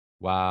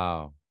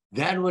 Wow.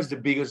 That was the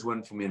biggest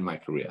win for me in my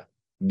career,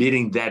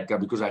 beating that guy,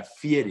 because I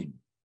feared him.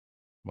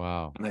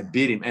 Wow. And I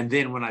beat him. And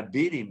then when I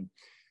beat him,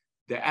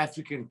 the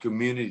African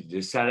community,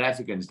 the South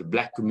Africans, the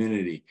Black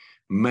community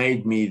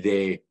made me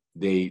their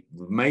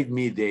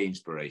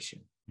inspiration.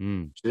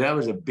 So that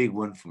was a big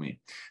win for me.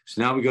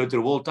 So now we go to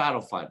the world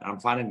title fight. I'm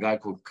fighting a guy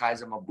called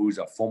Kaiser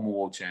Mabuza, former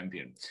world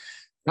champion.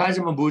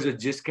 Kaiser Mabuza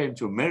just came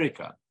to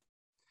America,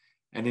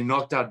 and he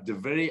knocked out the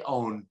very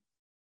own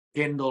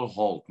Kendall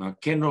Holt. Now,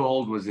 Kendall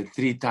Holt was a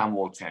three-time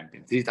world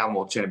champion.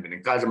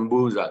 And Kaiser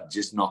Mabuza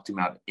just knocked him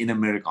out in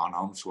America on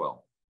home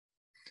soil.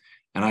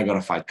 And I got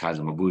to fight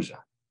Kaiser Mabuza.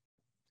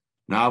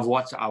 Now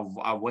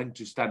I went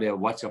to study, I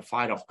watched a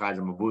fight of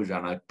Kaiser Mabuza,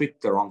 and I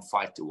picked the wrong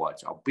fight to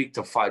watch. I picked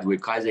a fight where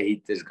Kaiser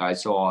hit this guy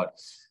so hard.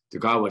 The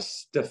guy was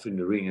stiff in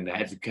the ring, and they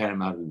had to carry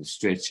him out with a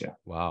stretcher.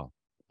 Wow.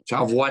 So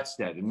I've watched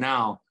that. And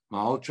now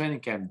my whole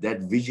training camp, that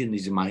vision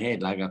is in my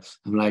head. Like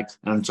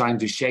I'm trying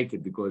to shake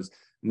it, because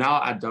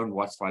now I don't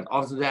watch fights.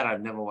 After that,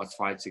 I've never watched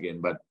fights again,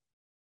 but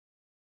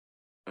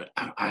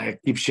I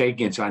keep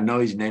shaking it. So I know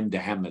his name, The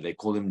Hammer. They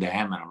call him The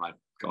Hammer. I'm like,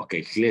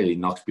 okay, clearly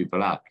knocks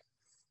people out.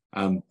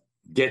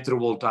 Get to the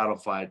world title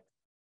fight.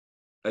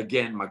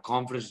 Again, my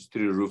confidence is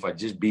through the roof. I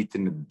just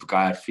beaten the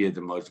guy I feared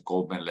the most, the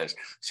gold medalist.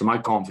 So my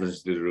confidence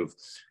is through the roof.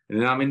 And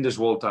then I'm in this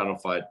world title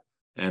fight,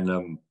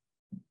 and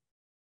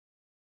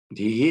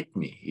he hit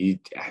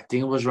me. I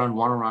think it was round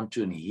 1 or round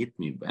 2, and he hit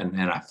me, and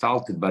I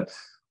felt it. But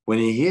when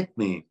he hit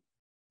me,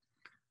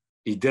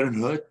 he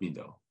didn't hurt me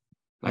though.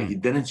 Like he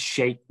didn't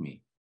shake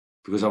me,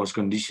 because I was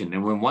conditioned.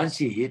 And once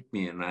he hit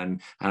me,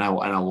 and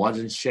I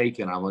wasn't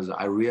shaken,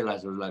 I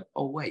realized, I was like,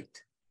 oh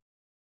wait,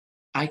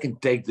 I can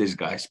take this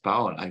guy's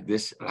power like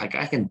this. Like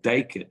I can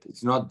take it.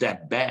 It's not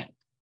that bad.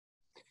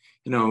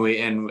 We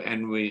had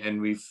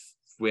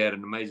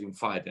an amazing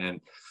fight. And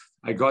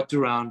I got to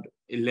round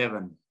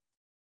 11,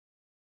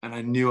 and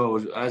I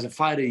knew as a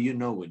fighter,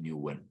 when you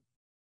win.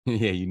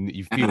 Yeah,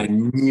 you feel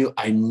and it.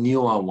 I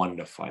knew I won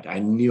the fight. I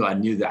knew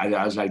that.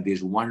 I was like,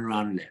 there's 1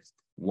 round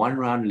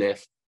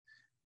left,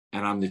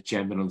 and I'm the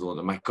champion of the world.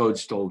 And my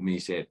coach told me, he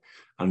said,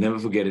 I'll never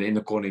forget it. In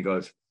the corner, he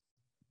goes,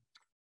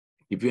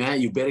 you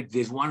better,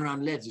 there's 1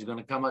 round left. He's going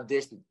to come out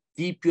desperate.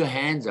 keep your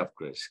hands up,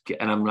 Chris.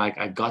 And I'm like,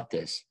 I got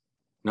this.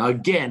 Now,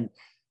 again,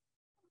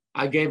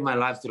 I gave my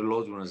life to the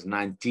Lord when I was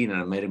 19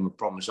 and I made him a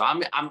promise. So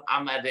I'm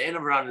at the end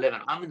of round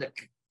 11.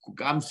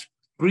 I'm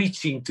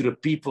preaching to the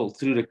people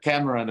through the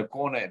camera in the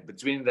corner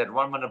between that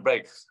 1 minute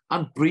break.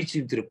 I'm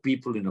preaching to the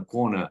people in the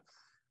corner.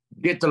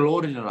 Get the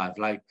Lord in your life.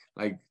 Like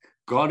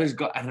God has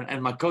got,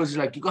 and my coach is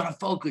like, you got to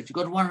focus. You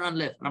got 1 round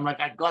left. And I'm like,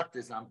 I got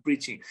this. I'm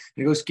preaching. And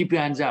he goes, keep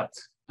your hands up.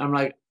 I'm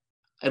like,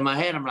 in my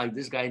head, I'm like,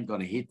 this guy ain't going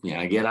to hit me. And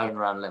I get out in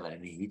round 11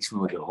 and he hits me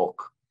with a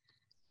hook.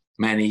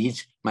 Man,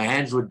 my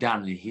hands were down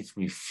and he hits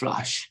me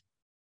flush.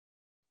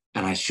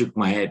 And I shook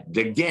my head.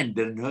 Again,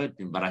 didn't hurt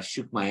him, but I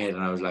shook my head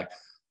and I was like,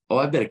 oh,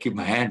 I better keep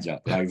my hands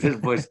up. Like, this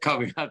boy's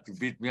coming out to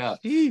beat me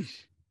up. Sheesh.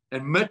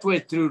 And midway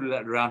through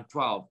that round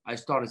 12, I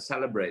started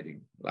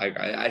celebrating. Like,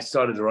 I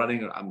started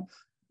running. I'm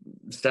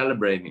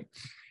celebrating.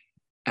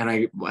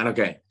 And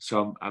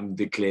so I'm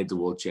declared the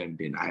world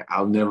champion.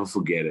 I'll never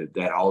forget it.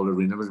 That whole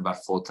arena, there was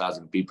about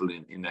 4,000 people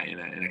in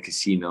a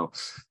casino.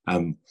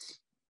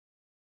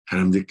 And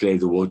I'm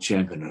declared the world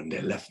champion, and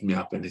they left me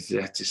up, and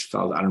that just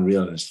felt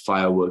unreal, and it's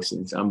fireworks,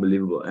 and it's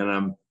unbelievable.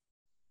 And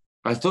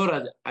I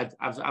thought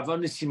I've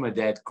only seen my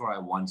dad cry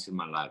once in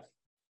my life,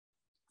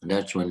 and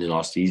that's when he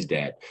lost his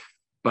dad.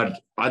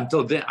 But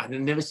until then, I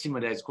never seen my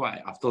dad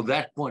cry. After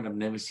that point, I've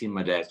never seen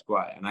my dad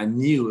cry, and I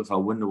knew if I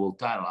win the world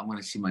title, I'm going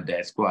to see my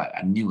dad cry.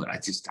 I knew it. I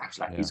was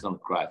like, he's going to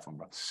cry from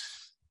me.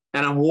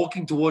 And I'm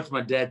walking towards my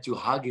dad to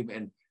hug him,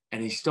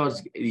 and he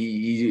starts.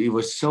 He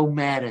was so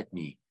mad at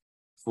me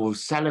for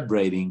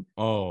celebrating.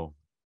 Oh.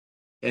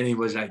 And he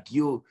was like,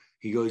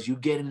 he goes, you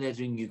get in that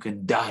ring, you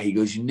can die. He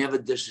goes, you never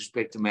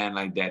disrespect a man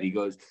like that. He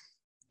goes,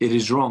 it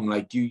is wrong.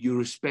 Like, you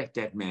respect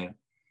that man.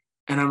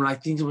 And I'm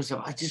like thinking to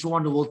myself, I just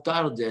won the world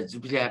title,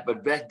 Dad.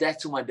 But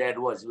that's who my dad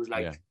was. He was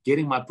like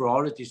getting my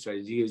priorities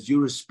straight. He goes, you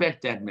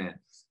respect that man.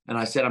 And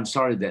I said, I'm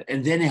sorry, Dad.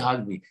 And then he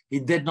hugged me. He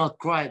did not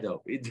cry,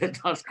 though. He did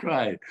not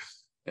cry.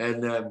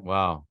 And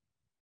wow.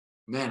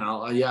 Man,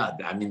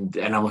 I mean,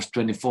 and I was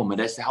 24. Man,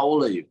 how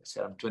old are you? I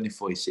said, I'm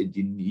 24. He said,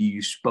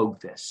 you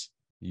spoke this.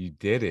 You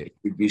did it.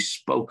 You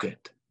spoke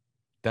it.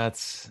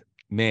 That's,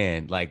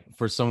 man, like,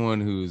 for someone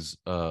who's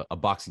a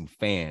boxing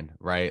fan,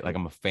 right? Like,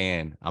 I'm a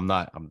fan. I'm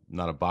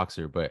not a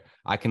boxer, but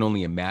I can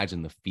only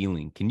imagine the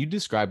feeling. Can you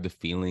describe the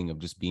feeling of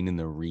just being in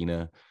the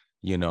arena,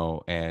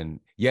 and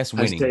yes,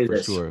 winning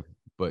for sure.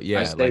 But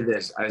yeah,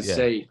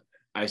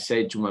 I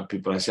say to my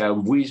people, I say, I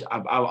wish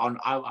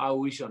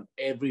on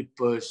every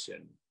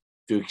person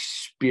to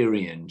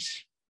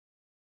experience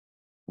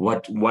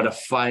what a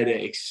fighter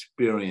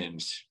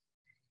experienced.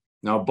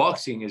 Now,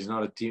 boxing is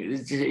not a team.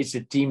 It's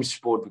a team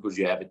sport because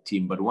you have a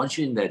team. But once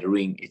you're in that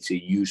ring, it's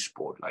a you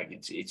sport. Like,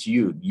 it's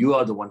you. You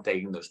are the one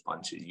taking those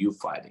punches. You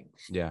fighting.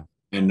 Yeah.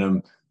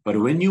 And but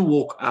when you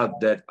walk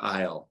out that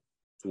aisle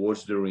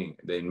towards the ring,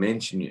 they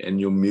mention you, and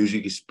your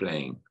music is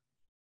playing.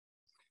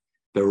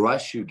 The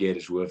rush you get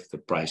is worth the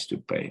price to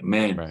pay,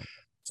 man. Right.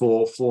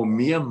 For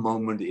me, a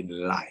moment in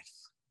life.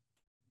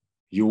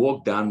 You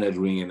walk down that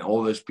ring, and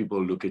all those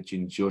people look at you,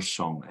 and it's your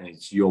song, and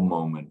it's your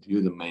moment.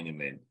 You're the main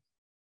event.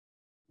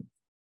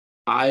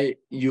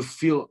 You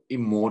feel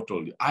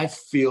immortal. I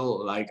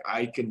feel like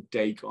I can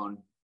take on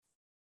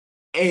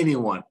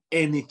anyone,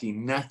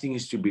 anything. Nothing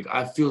is too big.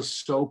 I feel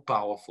so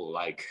powerful.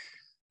 Like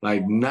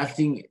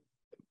nothing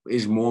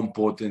is more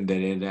important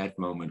than in that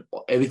moment.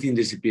 Everything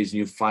disappears, and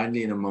you're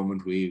finally in a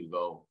moment where you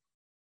go,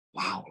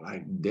 wow,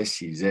 like,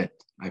 this is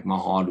it. Like, my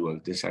hard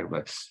work, this,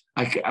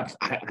 I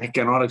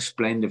cannot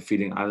explain the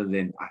feeling other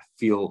than I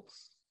feel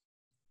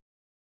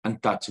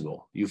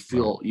untouchable. You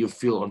feel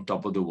on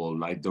top of the world.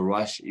 Like, the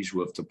rush is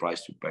worth the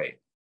price to pay.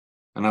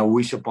 And I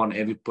wish upon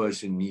every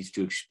person needs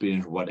to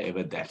experience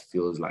whatever that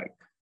feels like.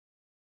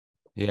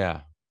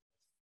 Yeah.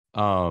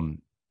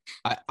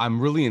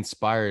 I'm really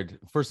inspired.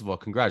 First of all,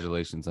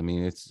 congratulations. I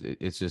mean,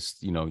 it's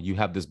just, you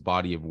have this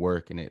body of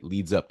work, and it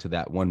leads up to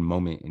that one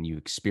moment, and you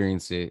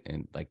experience it.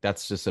 And, like,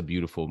 that's just a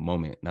beautiful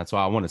moment. And that's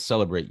why I want to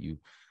celebrate you.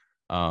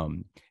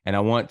 And I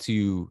want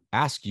to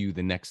ask you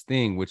the next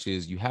thing, which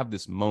is, you have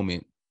this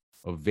moment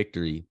of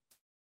victory.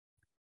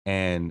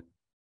 And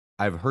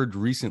I've heard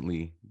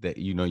recently that,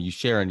 you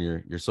share on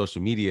your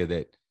social media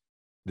that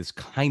this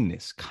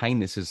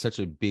kindness is such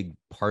a big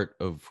part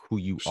of who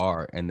you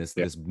are, and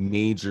this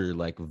major,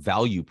 like,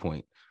 value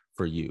point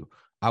for you.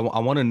 I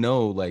want to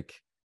know,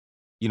 like,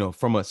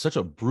 from such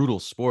a brutal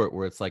sport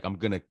where it's like, I'm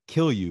gonna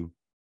kill you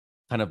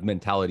kind of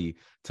mentality,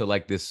 to,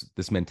 like, this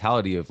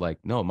mentality of, like,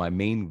 no, my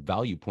main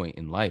value point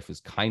in life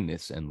is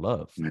kindness and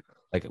love.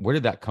 Like, where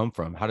did that come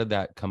from? How did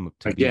that come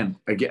to be?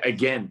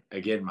 Again,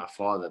 my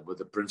father, with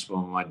the principle.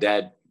 My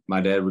dad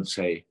would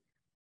say,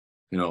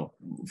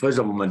 first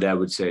of all,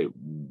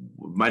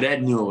 my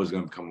dad knew I was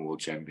going to become a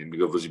world champion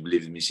because he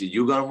believed in me. He said,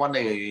 one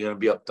day you're going to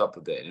be up top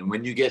of that. And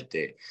when you get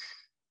there,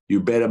 you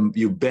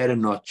better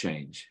not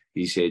change.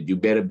 He said, you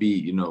better be,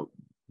 you're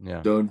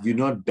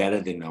not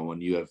better than no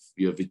one. You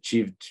have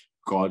achieved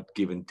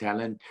God-given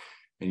talent,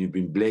 and you've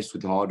been blessed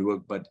with hard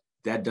work, but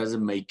that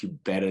doesn't make you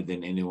better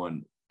than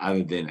anyone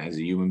other than as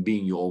a human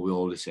being. We're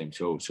all the same.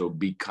 So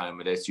be kind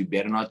with us. You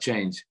better not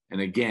change.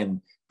 And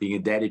again, being a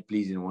daddy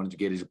pleaser and wanted to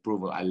get his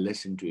approval, I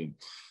listened to him.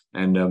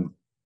 And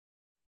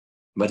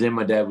but then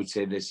my dad would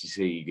say this.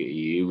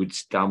 He would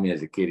tell me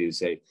as a kid, he would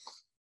say,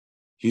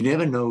 "You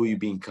never know who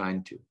you're being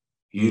kind to.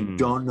 You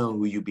don't know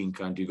who you're being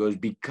kind to." He goes,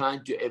 "Be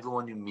kind to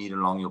everyone you meet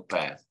along your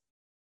path,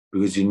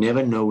 because you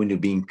never know when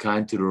you're being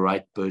kind to the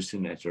right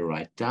person at the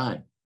right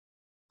time.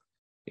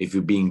 If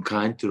you're being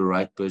kind to the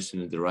right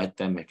person at the right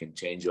time, it can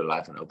change your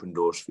life and open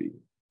doors for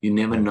you. You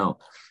never know.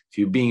 If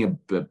you're being a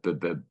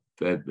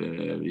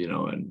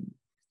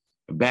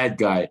bad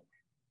guy,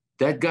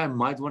 that guy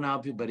might want to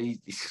help you, but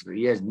he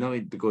has no,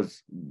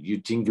 because you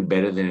think you're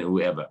better than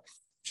whoever."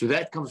 So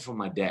that comes from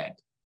my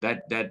dad.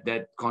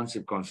 That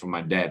concept comes from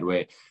my dad,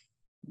 where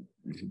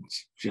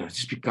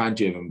just be kind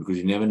to everyone, because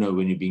you never know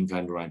when you're being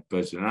kind to the right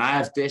person. And I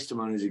have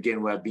testimonies again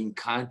where I've been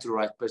kind to the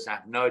right person. I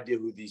have no idea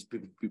who these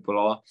people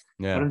are,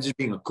 but I'm just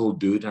being a cool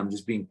dude. I'm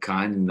just being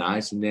kind and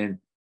nice, and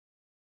then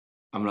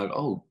I'm like,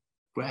 oh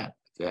crap,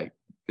 like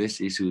this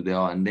is who they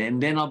are. And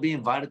then I'll be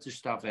invited to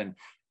stuff, and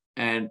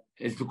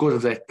it's because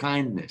of that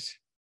kindness.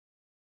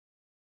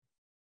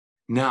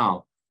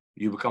 Now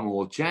you become a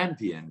world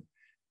champion.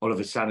 All of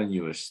a sudden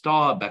you're a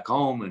star back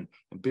home, and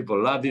people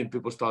love you, and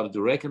people started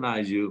to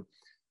recognize you.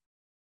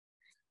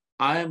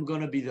 I'm going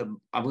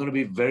to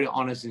be very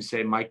honest and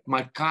say my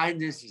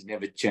kindness has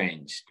never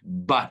changed.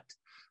 But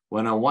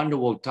when I won the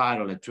world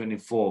title at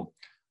 24,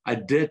 I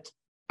did,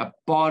 a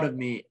part of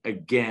me,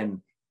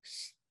 again,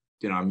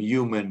 I'm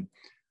human.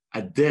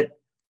 I did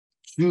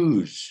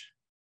choose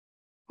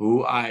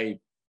who I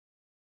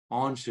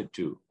answer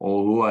to,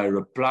 or who I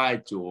reply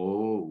to,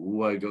 or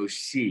who I go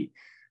see,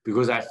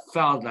 because I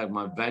felt like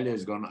my value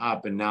has gone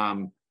up, and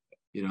now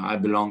I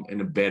belong in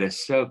a better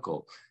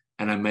circle.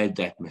 And I made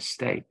that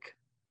mistake.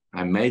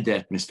 I made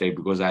that mistake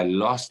because I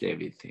lost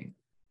everything.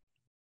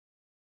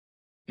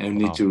 And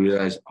need to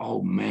realize,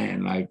 oh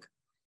man, like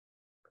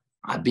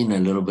I've been a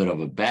little bit of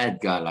a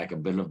bad guy, like a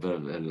bit of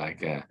to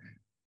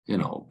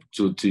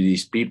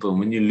these people.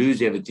 When you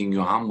lose everything,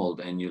 you're humbled,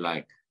 and you're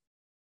like,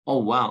 oh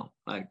wow,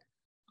 like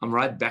I'm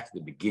right back at the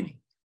beginning.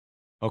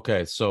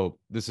 Okay, so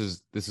this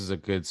is a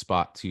good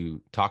spot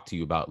to talk to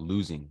you about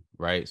losing,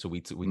 right? So we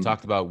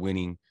talked about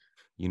winning.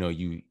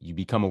 You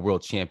become a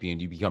world champion,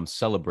 you become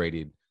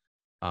celebrated.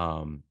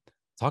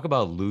 Talk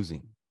about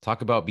losing.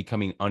 Talk about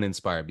becoming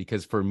uninspired,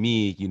 because for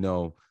me,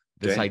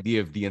 this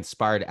idea of the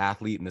inspired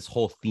athlete and this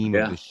whole theme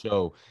of the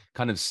show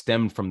kind of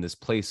stemmed from this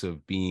place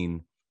of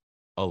being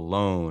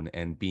alone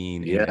and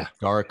being in a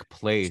dark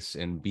place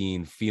and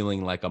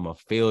feeling like I'm a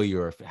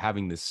failure, or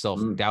having this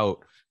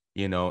self-doubt,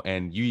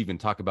 and you even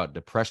talk about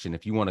depression.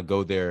 If you want to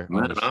go there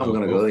on the show, I'm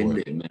going to go in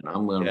there, man.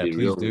 I'm going to be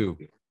real. Please do.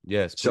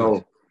 Yes,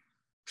 please.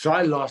 So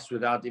I lost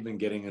without even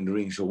getting in the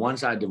ring. So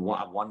once I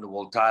won the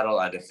world title,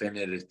 I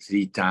defended it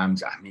 3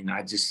 times. I mean,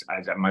 my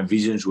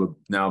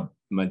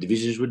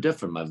divisions were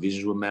different. My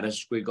visions were Madison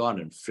Square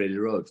Garden, Freddie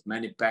Rhodes,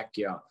 Manny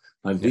Pacquiao.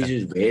 My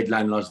visions were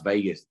headline Las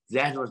Vegas.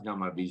 That was not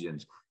my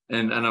visions.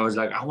 And I was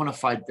like, I want to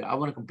fight. I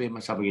want to compare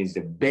myself against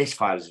the best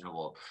fighters in the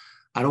world.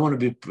 I don't want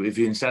to be, if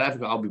you're in South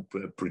Africa, I'll be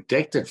a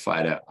protected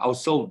fighter. I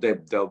was told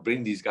that they'll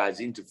bring these guys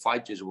in to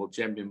fight you as a world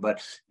champion,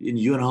 but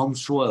you're on home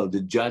soil.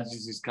 The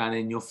judges is kind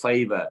of in your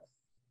favor.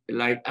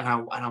 And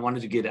I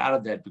wanted to get out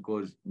of that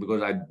because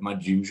my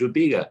dreams were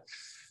bigger.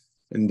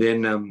 And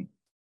then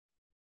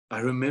I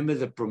remember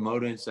the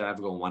promoter in South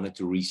Africa wanted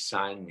to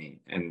re-sign me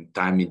and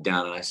tie me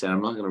down. And I said,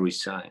 I'm not going to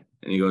resign.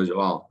 And he goes,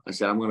 well, I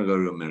said, I'm going to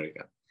go to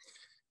America.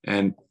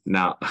 And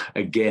now,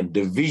 again,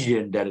 the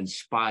vision that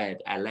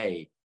inspired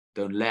LA,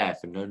 don't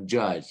laugh and don't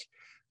judge.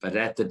 But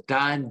at the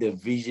time, the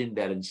vision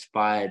that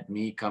inspired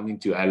me coming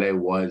to LA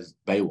was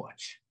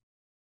Baywatch.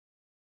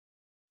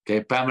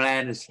 Okay, Pamela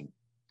Anderson,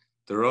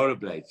 the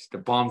rollerblades, the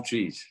palm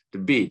trees, the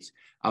beach.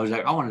 I was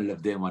like, I want to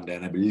live there one day,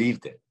 and I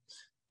believed it.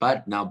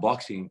 But now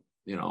boxing,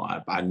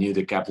 I knew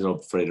the capital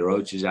of Freddie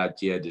Roach is out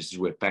here. This is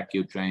where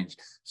Pacquiao trains.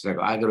 It's like,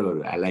 I got to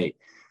go to LA.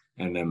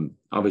 And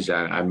obviously,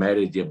 I made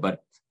it here.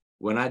 But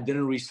when I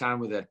didn't re-sign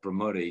with that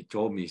promoter, he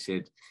told me, he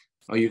said,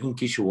 oh, you can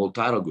kiss your world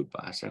title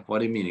goodbye. I said, what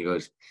do you mean? He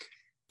goes,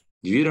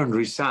 if you don't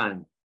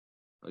resign,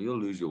 you'll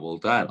lose your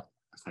world title.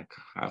 I was like,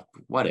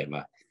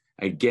 whatever.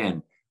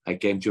 Again, I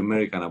came to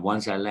America, and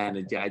once I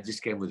landed, I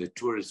just came with a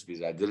tourist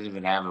visa. I didn't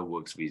even have a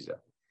works visa.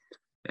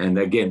 And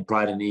again,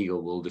 pride and ego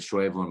will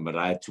destroy everyone, but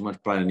I had too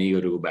much pride and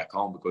ego to go back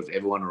home because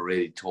everyone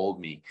already told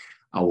me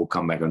I will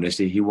come back home. They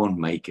say he won't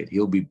make it.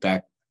 He'll be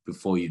back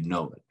before you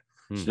know it.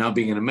 So now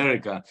being in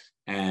America,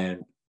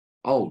 and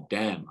oh,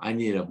 damn, I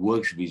need a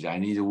works visa. I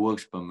need a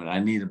works permit. I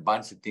need a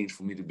bunch of things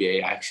for me to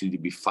be actually to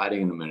be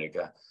fighting in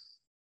America.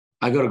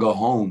 I got to go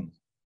home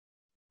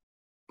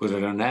because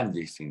I don't have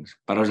these things.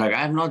 But I was like,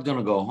 I'm not going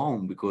to go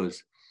home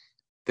because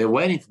they're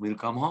waiting for me to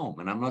come home,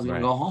 and I'm not going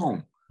to go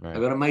home. Right. I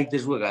got to make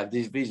this work. I have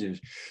these visions.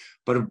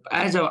 But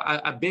as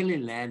I barely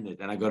landed,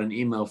 and I got an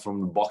email from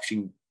the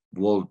boxing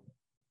world,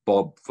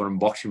 from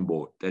boxing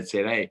board that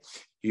said, hey,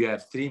 you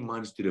have 3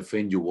 months to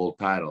defend your world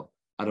title.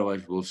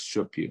 Otherwise, we'll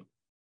strip you.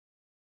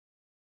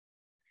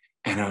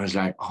 And I was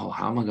like, oh,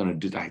 how am I going to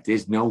do that?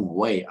 There's no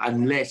way,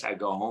 unless I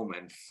go home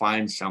and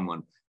find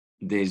someone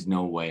there's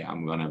no way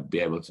I'm going to be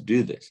able to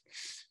do this.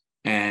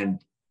 And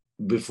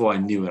before I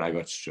knew it, I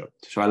got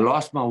stripped. So I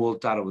lost my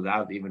world title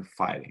without even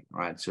fighting,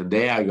 right? So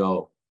there I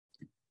go.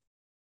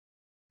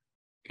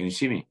 Can you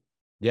see me?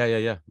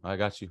 Yeah. I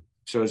got you.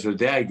 So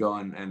there I go,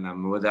 and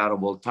I'm without a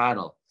world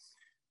title.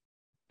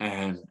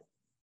 And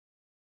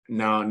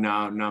now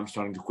I'm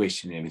starting to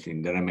question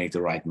everything. Did I make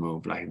the right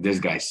move? Like, this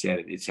guy said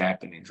it, it's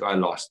happening. So I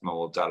lost my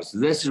world title. So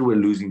this is where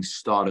losing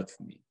started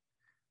for me.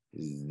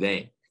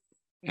 There.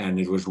 And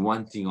it was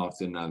one thing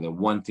after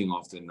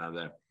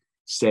another,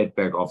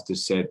 setback after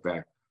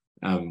setback.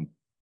 I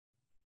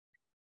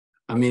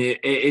mean,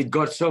 it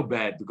got so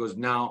bad because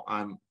now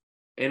I'm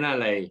in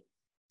LA.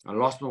 I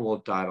lost my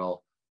world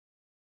title.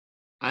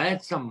 I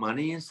had some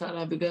money in South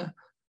Africa.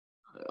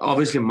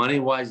 Obviously,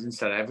 money-wise in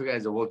South Africa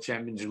as a world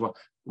champion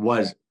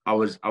I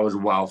was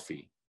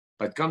wealthy.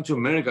 But come to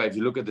America, if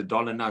you look at the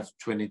dollar now, it's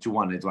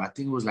 20-1. I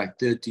think it was like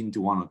 13-1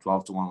 or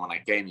 12-1 when I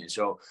came here.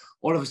 So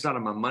all of a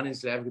sudden, my money in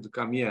South Africa to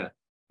come here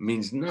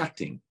means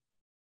nothing.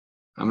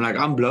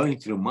 I'm blowing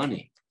through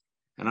money,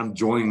 and I'm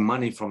drawing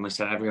money from a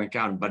South African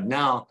account. But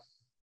now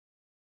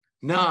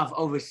I've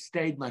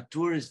overstayed my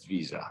tourist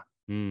visa.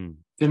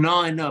 So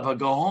now I know if I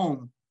go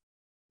home,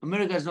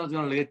 America's not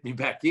going to let me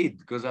back in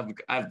because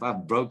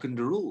I've broken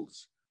the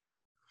rules.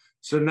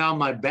 So now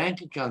my bank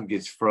account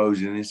gets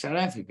frozen in South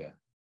Africa.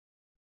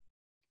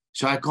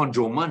 So I can't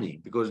draw money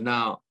because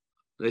now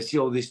they see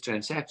all these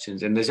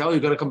transactions and they say, oh, you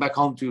got to come back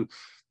home to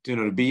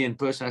be in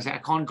person. I say, I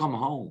can't come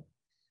home.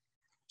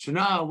 So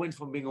now I went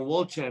from being a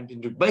world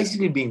champion to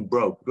basically being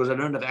broke because I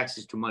don't have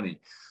access to money.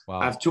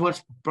 Wow. I have too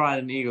much pride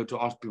and ego to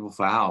ask people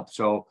for help.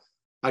 So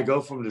I go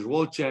from this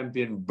world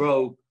champion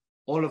broke.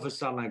 All of a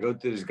sudden, I go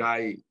to this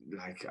guy,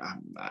 like,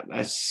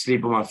 I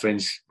sleep with my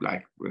friends,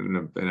 like,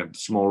 in a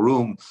small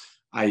room.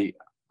 I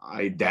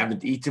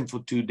haven't eaten for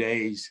 2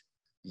 days.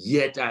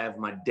 Yet I have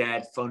my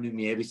dad phoning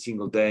me every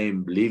single day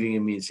and believing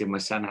in me and saying, my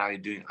son, how are you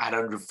doing?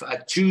 I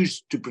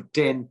choose to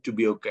pretend to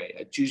be okay.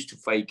 I choose to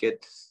fake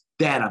it.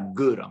 Dad, I'm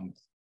good.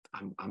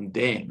 I'm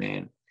there,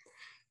 man.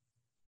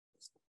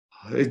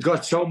 It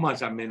got so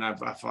much. I mean,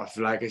 I've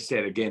like I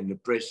said, again,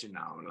 depression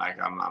now. Like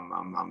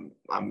I'm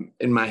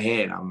in my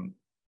head. I'm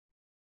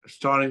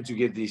starting to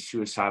get these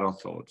suicidal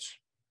thoughts.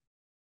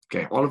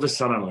 Okay, all of a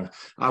sudden,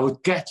 I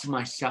would catch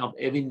myself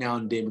every now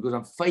and then because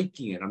I'm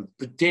faking it. I'm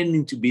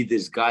pretending to be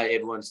this guy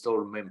everyone still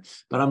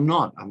remembers, but I'm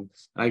not. I'm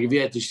like, if you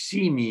had to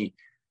see me,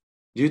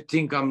 you'd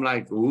think I'm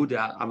like,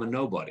 I'm a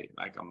nobody.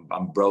 Like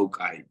I'm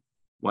broke.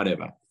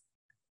 Whatever.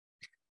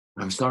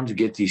 I'm starting to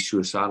get these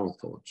suicidal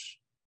thoughts.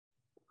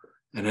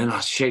 And then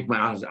I shake my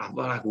eyes. I'm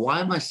like,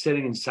 why am I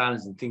sitting in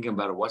silence and thinking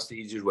about it? What's the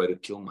easiest way to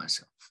kill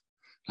myself?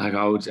 Like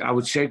I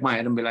would shake my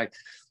head and be like,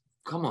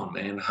 come on,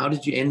 man. How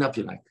did you end up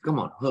here? Like, come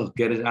on,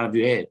 get it out of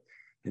your head.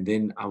 And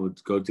then I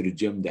would go to the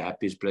gym, the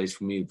happiest place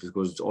for me,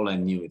 because it's all I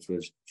knew. It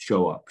was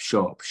show up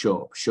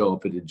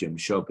at the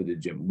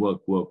gym,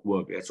 work.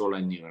 That's all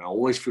I knew. And I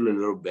always feel a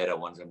little better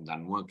once I'm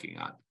done working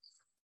out.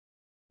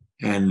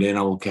 And then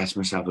I will catch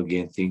myself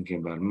again thinking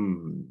about,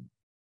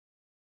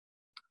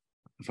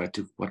 if I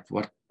took,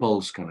 what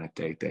pills can I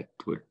take that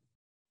would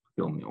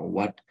kill me? Or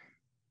what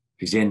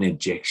is there an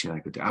injection I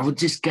could do? I would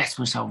just catch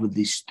myself with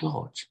these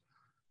thoughts.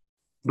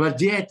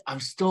 But yet, I'm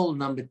still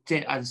number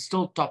 10. I'm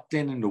still top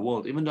 10 in the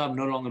world, even though I'm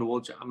no longer the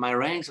world champion. My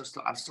ranks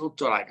are still,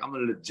 I'm a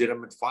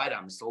legitimate fighter.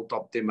 I'm still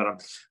top 10, but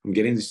I'm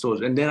getting these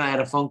thoughts. And then I had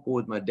a phone call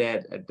with my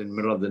dad at the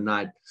middle of the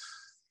night.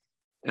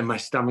 And my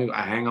stomach,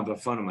 I hang up the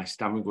phone and my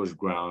stomach was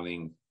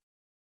growling.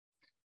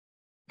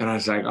 And I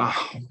was like,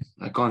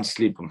 I can't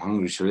sleep. I'm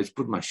hungry. So let's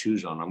put my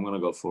shoes on. I'm going to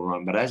go for a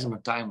run. But as I'm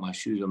tying my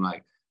shoes, I'm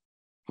like,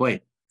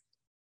 wait,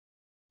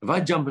 if I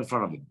jump in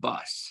front of a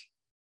bus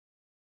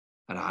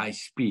at a high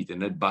speed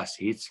and that bus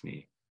hits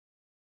me,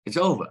 it's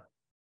over.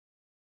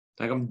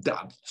 Like I'm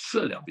done.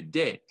 Surely I'll be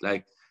dead.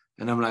 Like,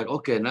 and I'm like,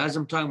 okay. And as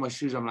I'm tying my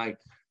shoes, I'm like,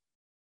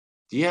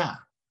 yeah,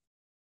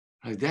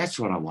 like that's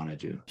what I want to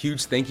do.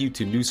 Huge thank you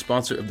to new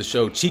sponsor of the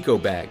show, Chico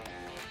Bag.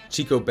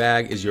 Chico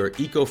Bag is your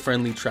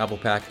eco-friendly travel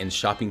pack and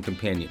shopping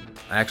companion.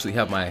 I actually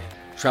have my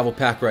travel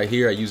pack right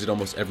here. I use it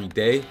almost every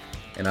day,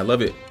 and I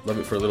love it. Love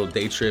it for little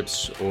day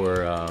trips or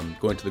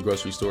going to the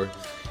grocery store.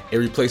 It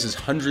replaces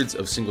hundreds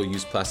of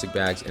single-use plastic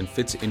bags and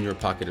fits in your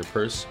pocket or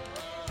purse.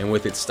 And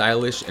with its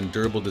stylish and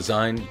durable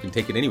design, you can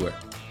take it anywhere.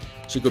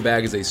 Chico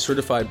Bag is a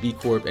certified B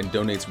Corp and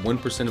donates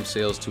 1% of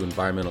sales to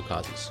environmental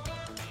causes.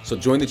 So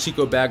join the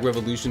Chico Bag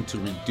revolution to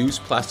reduce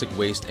plastic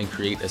waste and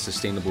create a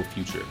sustainable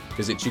future.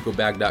 Visit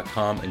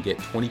chicobag.com and get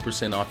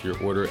 20% off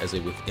your order as a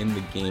Within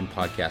the Game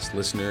podcast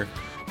listener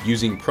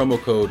using promo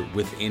code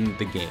Within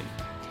the Game.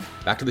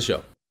 Back to the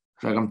show.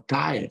 Like I'm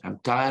tired. I'm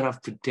tired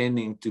of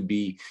pretending to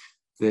be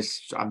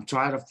this. I'm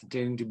tired of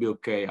pretending to be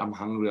okay. I'm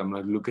hungry. I'm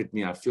like, look at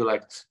me. I feel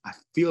like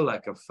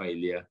a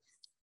failure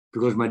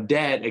because my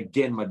dad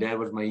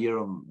was my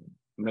hero.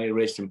 May he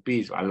rest in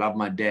peace. I love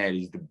my dad.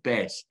 He's the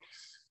best.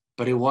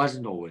 But he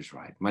wasn't always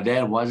right. My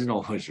dad wasn't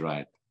always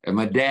right. And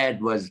my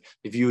dad was,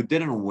 if you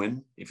didn't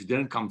win, if you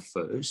didn't come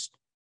first,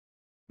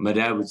 my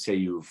dad would say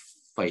you're a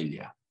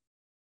failure.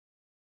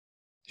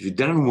 If you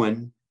didn't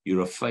win,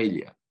 you're a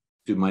failure.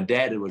 to my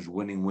dad, it was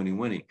winning, winning,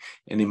 winning.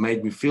 And it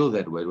made me feel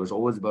that way. It was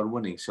always about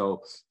winning.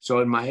 So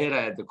in my head,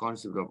 I had the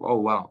concept of, oh,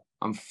 wow,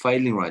 I'm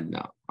failing right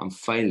now. I'm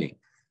failing.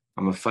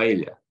 I'm a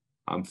failure.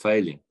 I'm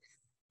failing.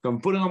 So I'm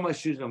putting on my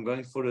shoes. I'm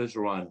going for this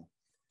run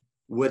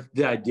with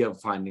the idea of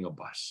finding a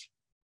bus.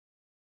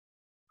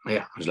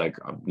 Yeah, I was like,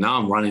 now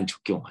I'm running to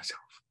kill myself.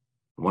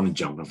 I want to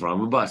jump in front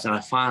of a bus. And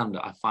I find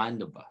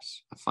the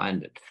bus. I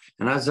find it.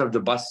 And as the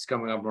bus is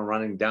coming up and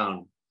running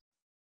down,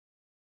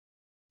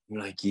 I'm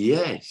like,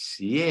 yes.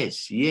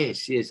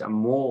 I'm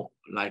more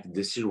like,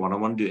 this is what I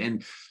want to do.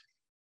 And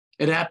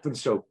it happened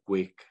so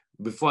quick.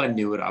 Before I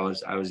knew it, I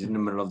was in the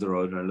middle of the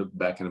road, and I looked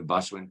back and the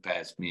bus went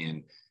past me,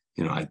 and,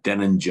 you know, I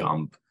didn't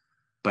jump,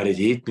 but it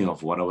hit me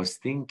of what I was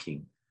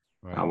thinking.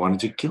 Right. I wanted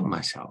to kill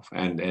myself.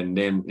 And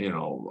then, you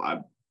know,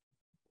 I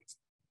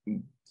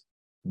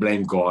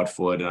blamed God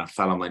for it, and I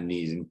fell on my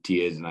knees in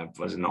tears, and I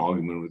was in an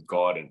argument with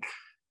God,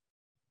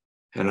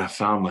 and I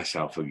found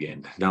myself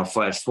again. Now,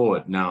 fast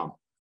forward, now,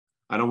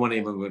 I don't want to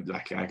even go,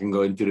 like, I can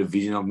go into the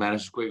vision of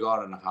Madison Square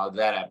Garden and how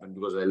that happened,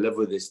 because I live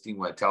with this thing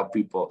where I tell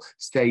people,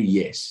 say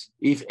yes.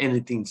 If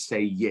anything,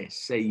 say yes,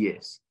 say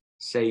yes,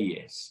 say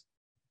yes.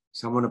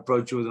 Someone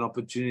approach you with an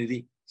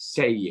opportunity,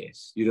 say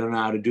yes. You don't know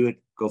how to do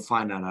it, go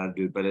find out how to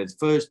do it. But at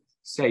first,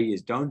 say yes.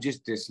 Don't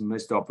just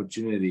dismiss the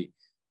opportunity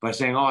by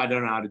saying, oh, I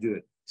don't know how to do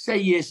it. Say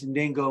yes, and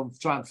then go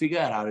try and figure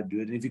out how to do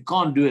it. And if you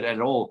can't do it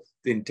at all,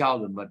 then tell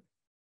them, but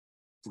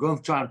go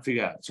and try and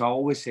figure out. So I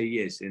always say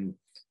yes. And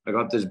I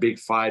got this big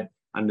fight,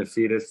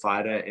 undefeated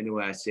fighter.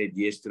 Anyway, I said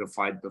yes to the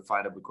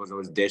fighter because I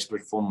was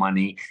desperate for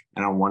money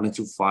and I wanted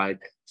to fight.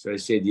 So I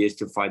said yes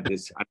to fight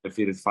this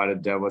undefeated fighter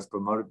that was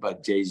promoted by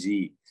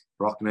Jay-Z,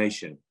 Rock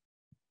Nation.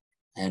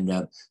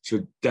 And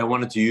so they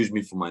wanted to use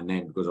me for my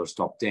name because I was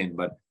top 10.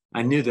 But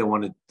I knew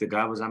the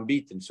guy was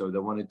unbeaten. So they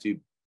wanted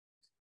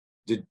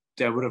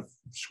they would have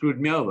screwed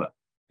me over,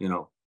 you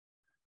know.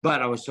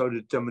 But I was so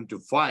determined to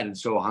fight and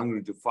so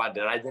hungry to fight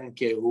that I didn't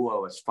care who I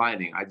was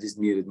fighting. I just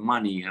needed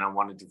money and I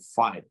wanted to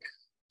fight.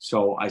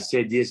 So I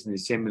said yes, and they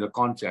sent me the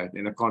contract,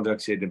 and the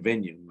contract said the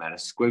venue,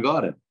 Madison Square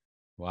Garden.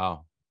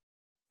 Wow.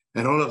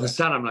 And all of a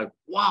sudden, I'm like,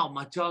 wow,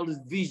 my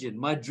childhood vision,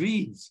 my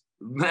dreams,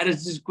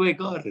 Madison Square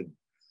Garden.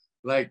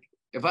 Like,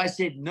 if I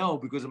said no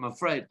because I'm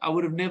afraid, I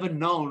would have never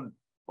known,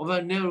 or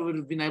I never would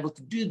have been able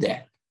to do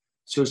that.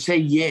 So say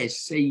yes,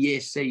 say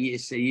yes, say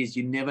yes, say yes.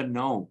 You never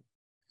know.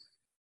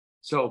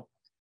 So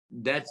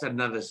that's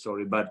another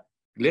story. But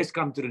let's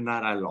come to the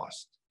night I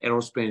lost.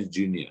 Errol Spence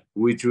Jr.,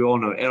 which we all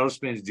know. Errol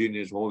Spence Jr.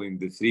 is holding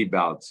the 3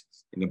 belts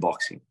in the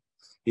boxing.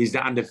 He's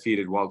the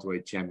undefeated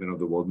welterweight champion of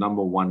the world,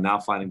 #1, now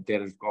fighting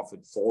Terence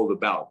Crawford for all the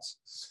belts.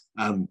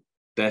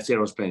 That's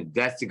Errol Spence.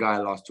 That's the guy I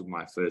lost to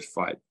my first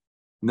fight.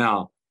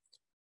 Now,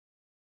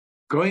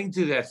 going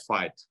to that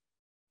fight,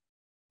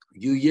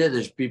 you hear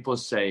this, people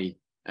say,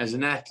 as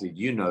an athlete,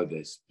 you know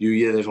this, you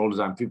hear this all the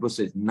time. People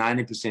say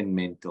 90%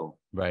 mental,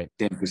 right?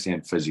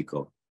 10%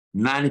 physical.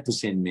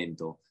 90%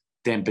 mental,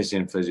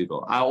 10%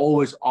 physical. I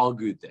always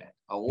argued that.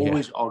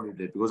 Argued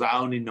it because I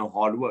only know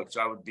hard work.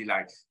 So I would be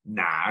like,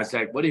 nah. I was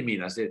like, what do you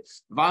mean? I said,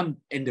 if I'm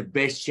in the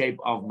best shape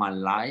of my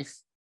life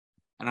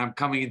and I'm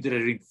coming into the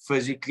ring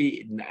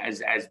physically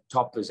as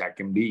top as I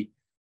can be,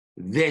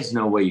 there's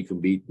no way you can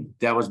beat me.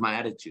 That was my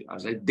attitude. I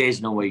was like, there's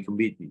no way you can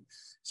beat me.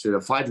 So the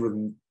fight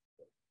with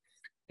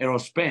Errol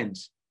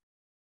Spence,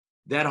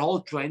 that whole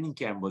training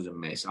camp was a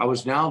mess. I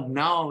was now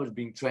I was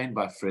being trained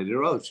by Freddie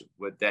Roach.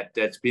 But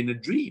that's been a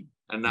dream.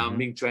 And now I'm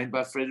being trained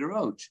by Freddie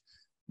Roach.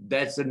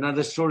 That's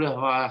another story of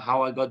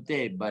how I got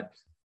there. But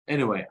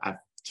anyway,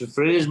 so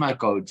Freddie is my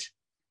coach.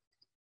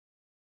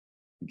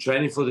 I'm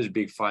training for this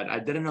big fight. I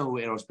didn't know who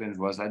Errol Spence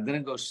was. I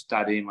didn't go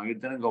study him. I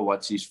didn't go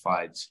watch his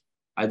fights.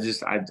 I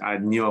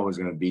knew I was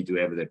going to beat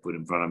whoever they put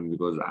in front of me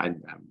because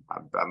I'm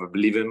a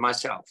believer in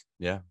myself.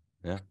 Yeah.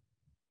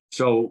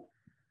 So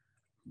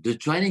the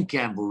training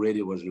camp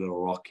already was a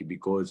little rocky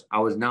because I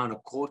was now in a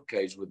court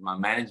case with my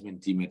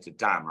management team at the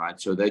time, right?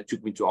 So they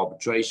took me to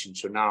arbitration.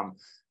 So now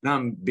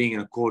I'm being in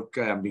a court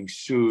case. I'm being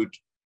sued.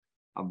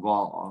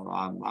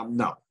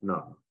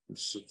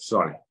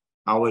 Sorry.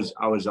 I was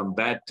on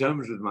bad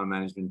terms with my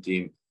management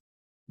team.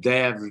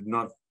 They've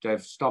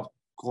stopped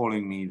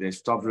calling me. They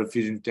stopped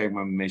refusing to take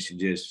my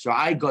messages. So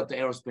I got the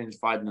Errol Spence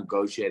fight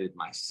negotiated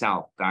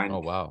myself. Oh,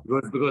 wow.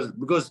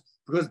 Because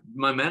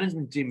my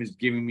management team is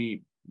giving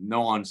me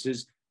no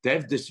answers.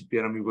 They've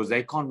disappeared on me because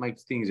they can't make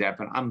things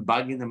happen. I'm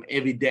bugging them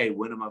every day.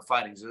 When am I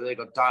fighting? So they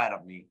got tired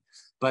of me.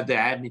 But they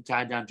had me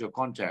tied down to a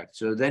contract.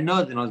 So they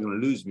know they're not going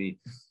to lose me.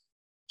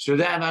 So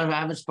I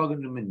haven't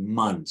spoken to them in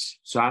months.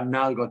 So I've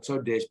now got so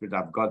desperate.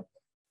 I've got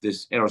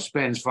this Errol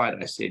Spence fight.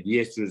 I said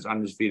yes to this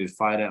undisputed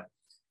fighter.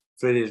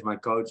 Freddie is my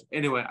coach.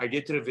 Anyway, I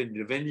get to the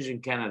venue. The venue's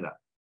in Canada.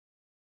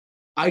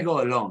 I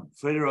go alone.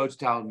 Freddie Roach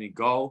tells me,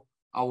 go.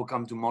 I will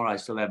come tomorrow. I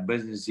still have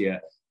business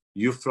here.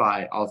 You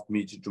fly. I'll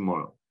meet you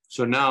tomorrow.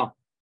 So now,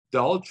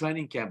 the whole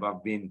training camp,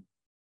 I've been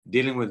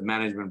dealing with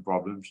management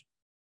problems.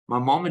 My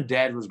mom and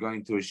dad was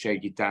going through a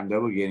shaky time. They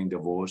were getting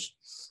divorced.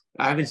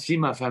 I haven't seen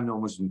my family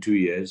almost in 2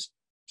 years.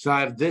 So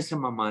I have this in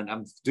my mind.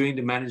 I'm doing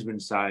the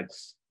management side.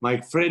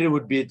 Mike Freddie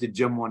would be at the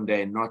gym one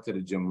day, not at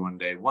the gym one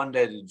day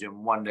at the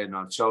gym, one day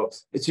not. So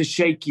it's a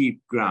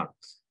shaky ground.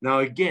 Now,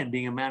 again,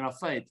 being a man of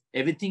faith,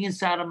 everything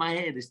inside of my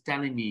head is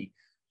telling me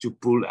to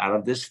pull out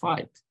of this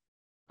fight.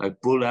 Like,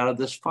 pull out of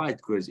this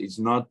fight, Chris. It's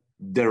not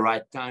the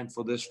right time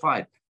for this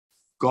fight.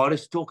 God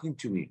is talking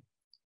to me.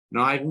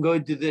 Now, I can go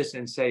into this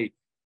and say,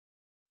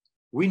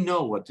 we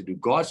know what to do.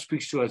 God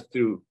speaks to us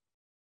through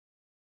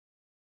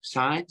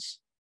signs,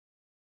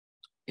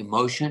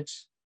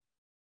 emotions,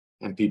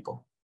 and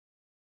people.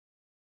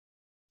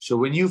 So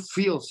when you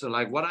feel, so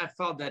like what I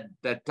felt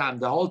that time,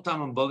 the whole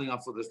time I'm building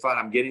up for this fight,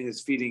 I'm getting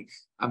this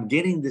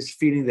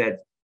feeling that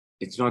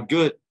it's not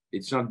good.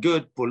 It's not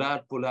good. Pull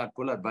out, pull out,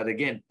 pull out. But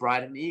again,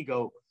 pride and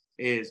ego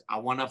is I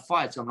want to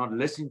fight. So I'm not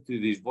listening to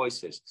these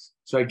voices.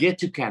 So I get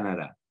to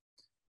Canada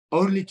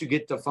only to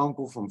get the phone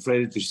call from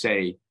Freddie to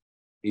say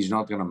he's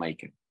not going to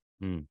make it.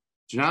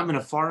 So now I'm in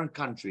a foreign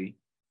country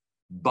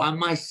by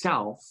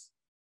myself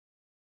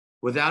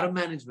without a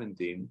management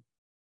team.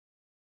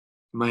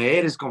 My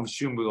head is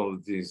consumed with all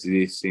of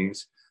these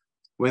things.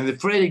 When the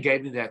Freddie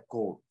gave me that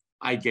call,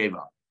 I gave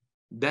up.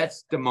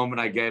 That's the moment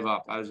I gave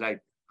up. I was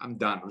like, I'm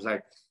done. I was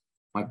like,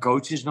 my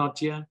coach is not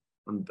here.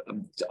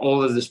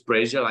 All of this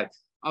pressure, like,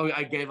 oh,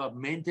 I gave up.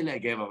 Mentally, I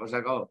gave up. I was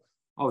like,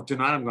 oh,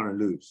 tonight I'm going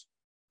to lose.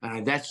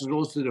 And that's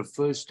also the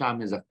first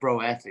time as a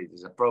pro athlete,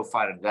 as a pro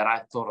fighter, that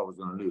I thought I was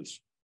going to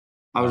lose.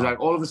 I was like,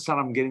 all of a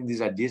sudden, I'm getting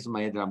these ideas in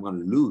my head that I'm going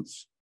to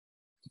lose.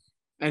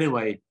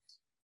 Anyway,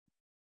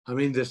 I'm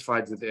in this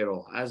fight with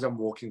Errol. As I'm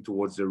walking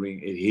towards the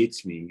ring, it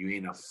hits me. You're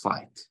in a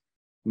fight.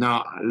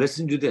 Now,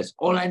 listen to this.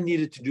 All I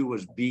needed to do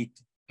was beat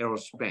Errol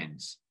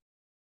Spence.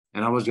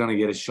 And I was going to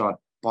get a shot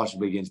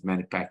possibly against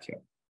Manny Pacquiao.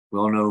 We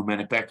all know who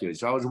Manny Pacquiao is.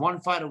 So I was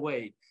one fight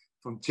away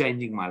from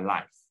changing my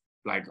life,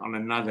 like on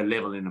another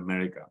level in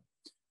America.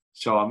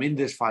 So I'm in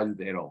this fight with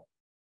Errol.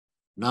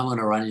 Now I'm going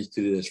to run you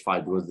through this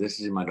fight because this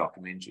is in my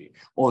documentary.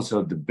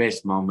 Also, the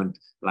best moment,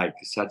 like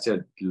such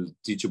a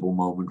teachable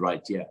moment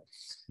right here.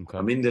 Okay.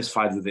 I'm in this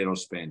fight with Errol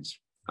Spence.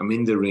 I'm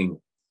in the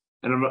ring.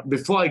 And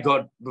before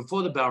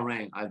the bell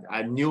rang,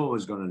 I knew I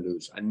was going to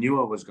lose. I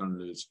knew I was going to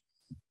lose.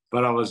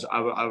 But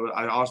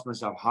I asked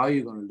myself, how are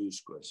you going to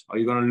lose, Chris? Are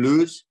you going to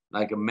lose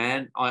like a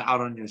man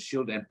out on your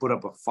shield and put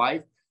up a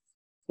fight?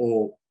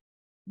 Or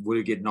will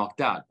you get knocked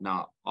out?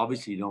 Now,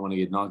 obviously, you don't want to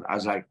get knocked out. I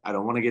was like, I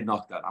don't want to get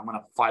knocked out. I'm going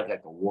to fight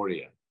like a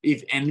warrior.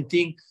 If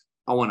anything,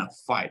 I want to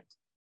fight.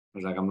 I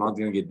was like, I'm not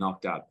going to get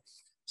knocked out.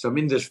 So I'm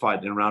in this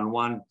fight. In round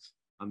one,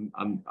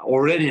 I'm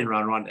already in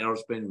round one. Errol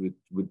Spence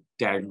would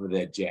tag me with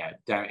that jab.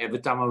 Every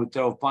time I would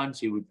throw a punch,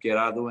 he would get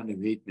out of the way and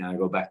he'd hit me. I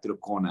go back to the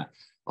corner.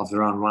 After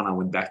round one, I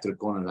went back to the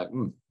corner. Like,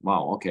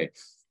 wow, okay.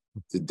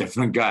 It's a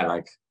different guy.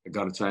 Like, I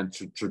got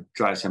to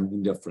try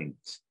something different.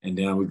 And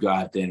then I would go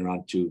out there in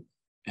round two.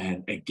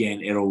 And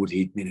again, Errol would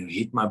hit me and he would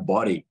hit my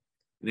body.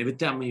 And every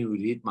time he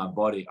would hit my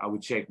body, I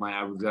would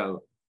I would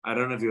go, I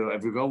don't know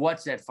if you go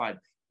watch that fight,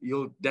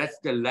 that's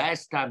the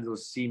last time you'll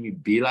see me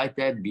be like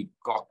that, be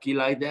cocky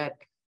like that.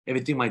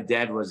 Everything my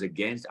dad was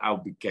against, I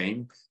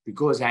became,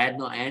 because I had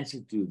no answer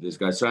to this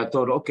guy. So I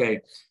thought,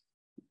 okay,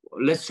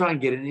 let's try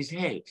and get in his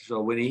head.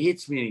 So when he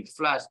hits me and he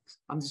flashes,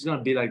 I'm just going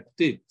to be like,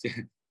 dude,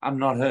 I'm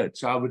not hurt.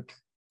 So I would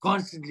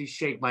constantly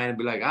shake my hand and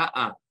be like,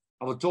 I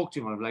would talk to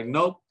him. I'd be like,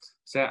 nope.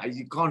 So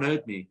you can't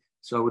hurt me.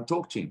 So I would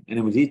talk to him and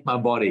he would hit my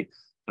body.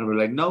 And I would be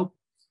like, nope.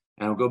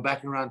 And I would go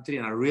back in round three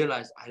and I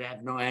realized I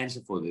had no answer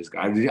for this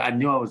guy. I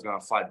knew I was going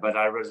to fight, but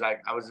I was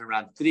in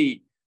round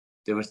three.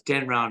 There was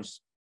 10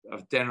 rounds.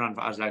 Of 10 rounds,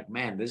 I was like,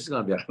 man, this is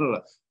going to be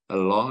a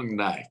long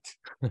night.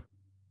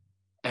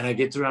 And I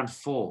get to round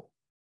four.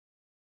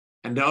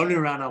 And the only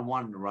round I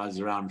won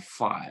was round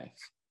five.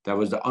 That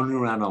was the only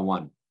round I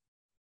won.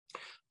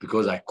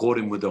 Because I caught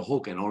him with a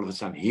hook and all of a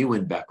sudden he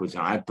went backwards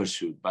and I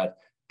pursued. But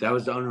that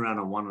was the only round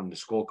I won on the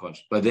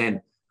scorecards. But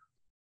then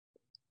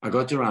I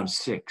got to round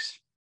six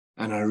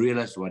and I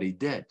realized what he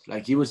did.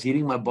 Like, he was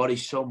hitting my body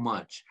so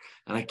much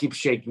and I keep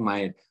shaking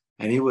my head.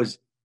 And he was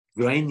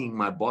draining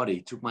my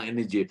body, took my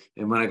energy.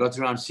 And when I got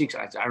to round six,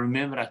 I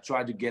remember I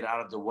tried to get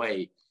out of the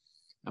way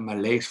and my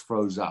legs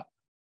froze up.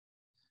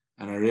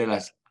 And I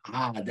realized,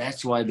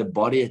 that's why the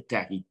body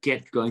attack, he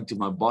kept going to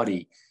my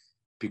body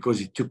because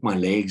he took my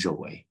legs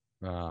away.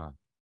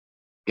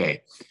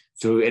 Okay.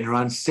 So in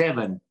round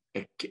seven,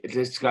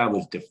 this guy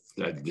was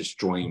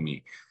destroying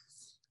me.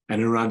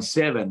 And in round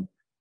seven,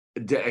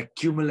 the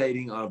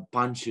accumulating of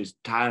punches,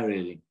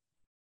 tiring,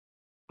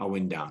 I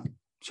went down.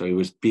 So he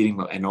was beating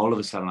me, and all of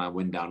a sudden I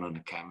went down on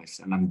the canvas,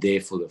 and I'm there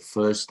for the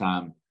first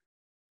time.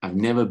 I've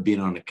never been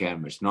on a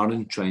canvas, not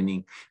in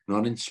training,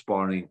 not in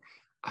sparring.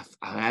 I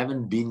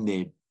haven't been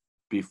there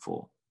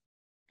before.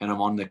 And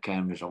I'm on the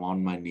canvas, I'm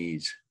on my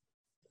knees.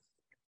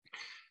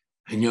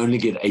 And you only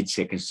get 8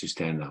 seconds to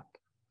stand up.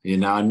 You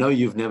know, I know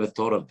you've never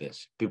thought of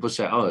this. People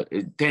say,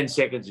 10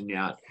 seconds and you're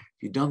out.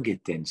 You don't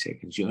get 10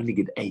 seconds, you only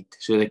get 8.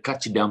 So they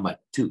cut you down by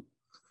 2.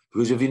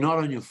 Because if you're not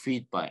on your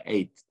feet by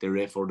 8, the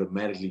ref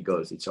automatically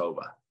goes, it's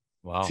over.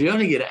 Wow. So you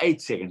only get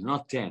 8 seconds,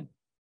 not 10.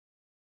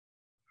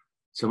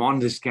 So I'm on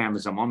this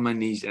canvas, I'm on my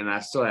knees, and I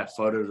still have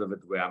photos of it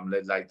where I'm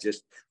like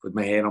just with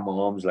my head on my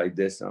arms like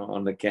this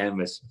on the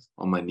canvas,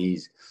 on my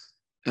knees.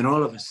 And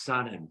all of a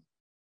sudden,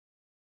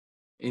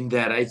 in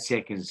that 8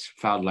 seconds,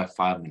 felt like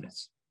 5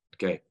 minutes.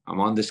 Okay,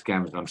 I'm on this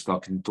canvas, and I'm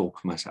starting to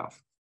talk to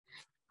myself.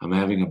 I'm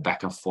having a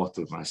back and forth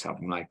with myself.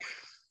 I'm like,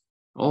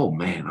 oh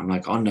man, I'm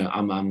like I'm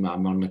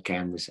on the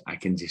canvas. I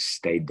can just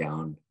stay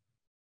down.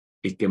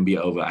 It can be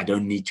over. I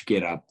don't need to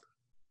get up.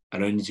 I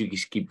don't need to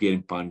just keep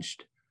getting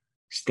punched.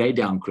 Stay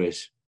down,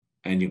 Chris,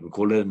 and you can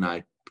call it a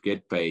night,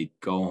 get paid,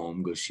 go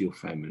home, go see your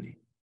family.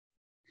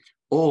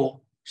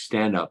 Or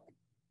stand up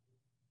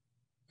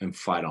and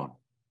fight on.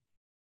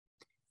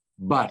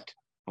 But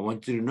I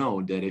want you to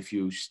know that if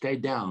you stay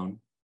down,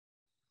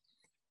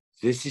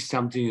 this is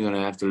something you're going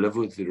to have to live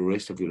with for the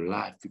rest of your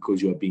life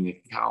because you're being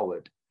a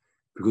coward,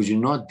 because you're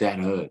not that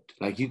hurt.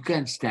 Like, you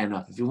can stand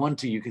up. If you want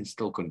to, you can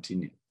still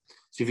continue.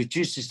 So if you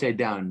choose to stay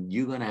down,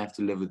 you're going to have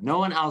to live with. No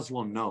one else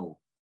will know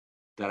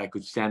that I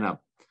could stand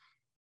up,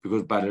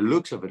 because by the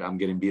looks of it, I'm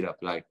getting beat up.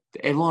 Like,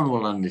 everyone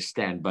will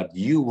understand, but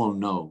you will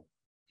know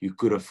you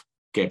could have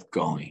kept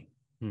going.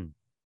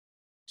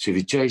 So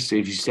if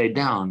you stay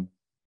down,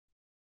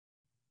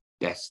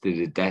 that's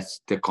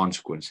the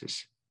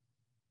consequences.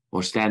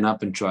 Or stand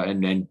up and try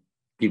and then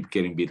keep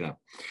getting beat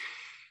up.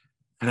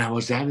 And I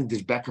was having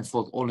this back and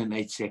forth all in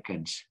 8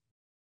 seconds.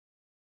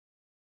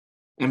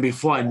 And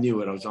before I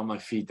knew it, I was on my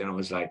feet and I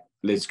was like,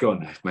 let's go.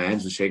 And my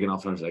hands were shaking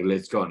off and I was like,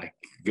 let's go. And I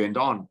went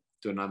on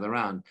to another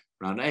round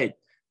 8.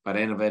 By the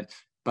end of it,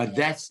 but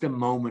that's the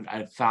moment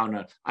I found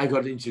out. I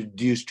got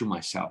introduced to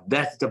myself.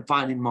 That's the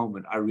defining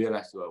moment I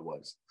realized who I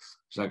was.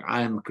 It's like,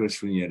 I am Chris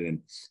van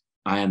Heerden.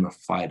 I am a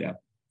fighter.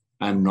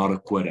 I'm not a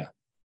quitter.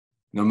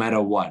 No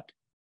matter what.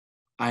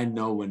 I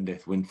know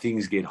when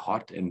things get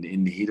hot and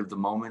in the heat of the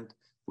moment,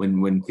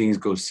 when things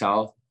go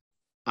south,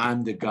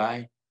 I'm the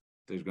guy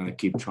that's going to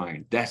keep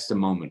trying. That's the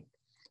moment.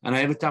 And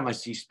every time I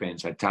see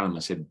Spence, I tell him, I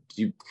said,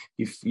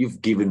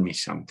 you've given me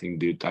something,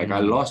 dude. Like,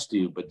 I lost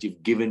you, but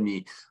you've given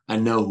me, I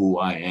know who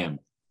I am.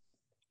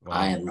 Wow.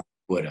 I am not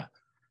a quitter.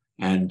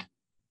 And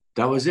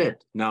that was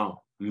it.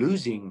 Now,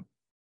 losing,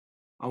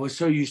 I was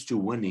so used to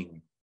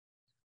winning.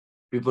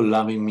 People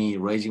loving me,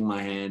 raising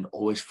my hand,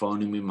 always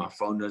phoning me. My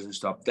phone doesn't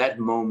stop. That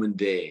moment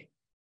there,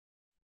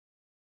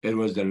 it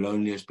was the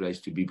loneliest place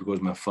to be because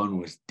my phone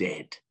was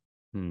dead.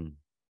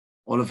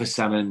 All of a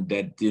sudden,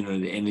 that,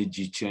 the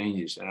energy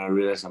changes and I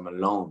realized I'm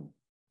alone.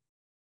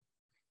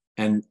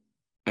 And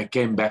I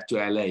came back to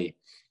LA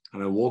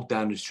and I walked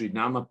down the street.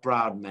 Now I'm a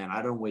proud man.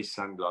 I don't wear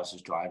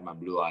sunglasses to hide my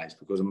blue eyes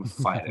because I'm a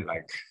fighter.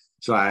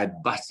 So I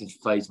had busted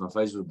face. My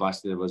face was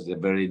busted. It was the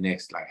very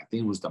next, I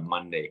think it was the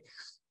Monday.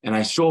 And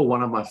I saw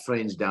one of my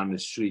friends down the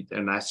street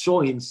and I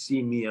saw him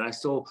see me and I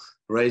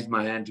raised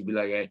my hand to be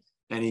like, hey,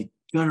 and he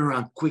turned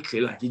around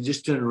quickly. He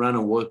just turned around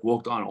and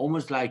walked on,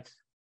 almost like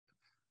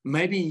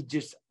maybe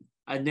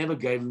I never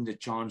gave him the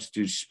chance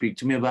to speak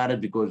to me about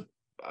it because,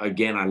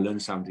 again, I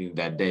learned something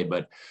that day.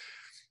 But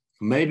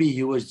maybe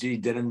he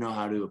didn't know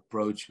how to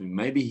approach me.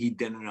 Maybe he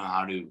didn't know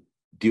how to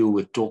deal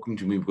with talking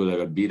to me because I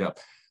got beat up.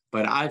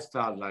 But I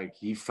felt like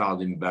he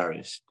felt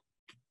embarrassed.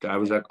 I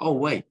was like, oh,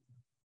 wait.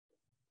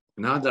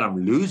 Now that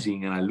I'm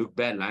losing and I look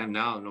bad,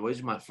 now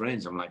where's my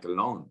friends? I'm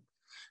alone.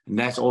 And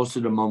that's also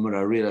the moment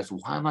I realized,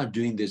 why am I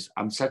doing this?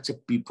 I'm such a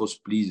people's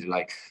pleaser.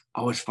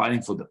 I was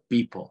fighting for the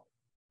people.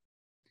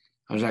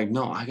 I was like,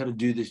 no, I got to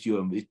do this.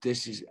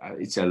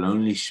 It's a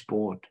lonely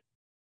sport.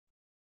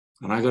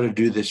 And I got to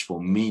do this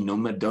for me.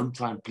 Don't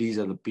try and please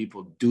other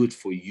people. Do it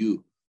for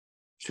you.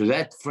 So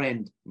that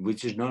friend,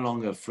 which is no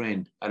longer a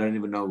friend, I don't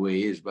even know where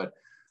he is, but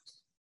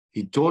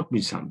he taught me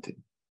something.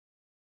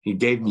 He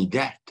gave me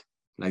that.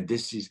 I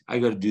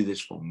got to do this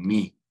for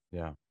me.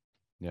 Yeah.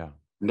 Yeah.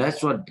 And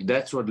that's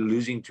what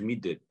losing to me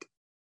did.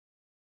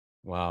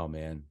 Wow,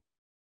 man.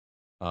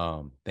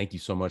 Thank you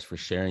so much for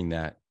sharing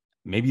that.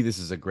 Maybe this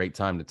is a great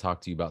time to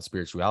talk to you about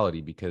spirituality,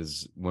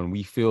 because when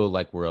we feel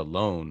like we're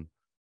alone,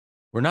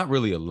 we're not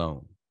really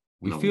alone.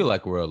 We feel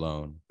like we're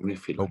alone,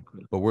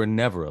 but we're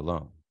never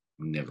alone.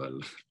 Never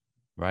alone.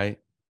 Right?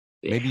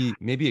 Yeah.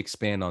 Maybe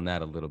expand on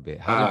that a little bit.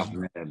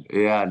 Man.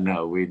 Yeah,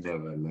 no, we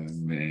never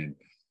alone, man.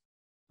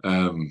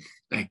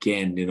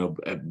 Again,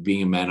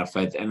 being a man of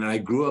faith, and I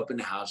grew up in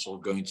a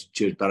household going to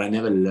church, but I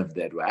never lived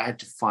that way. I had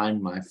to find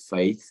my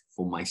faith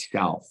for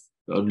myself,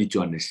 only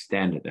to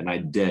understand it, and I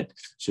did.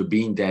 So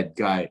being that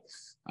guy,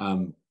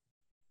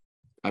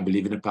 I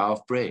believe in the power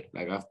of prayer.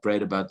 I've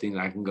prayed about things.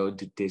 I can go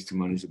into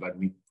testimonies about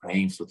me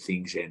praying for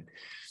things and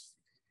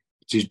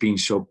just being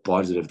so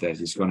positive that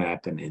it's going to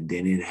happen, and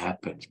then it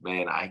happens.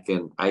 Man, I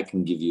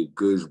can give you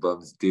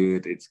goosebumps,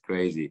 dude. It's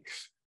crazy,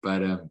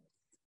 but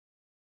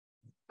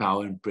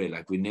power and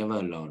prayer, we're never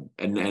alone.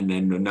 And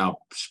now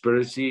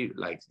spiritually,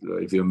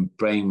 if you're a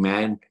praying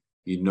man,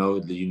 you know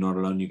that you're not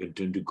alone. You can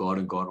turn to God,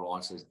 and God will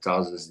answer. It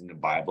tells us in the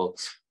Bible.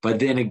 But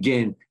then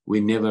again,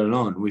 we're never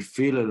alone. We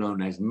feel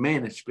alone as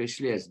men,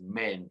 especially as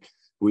men.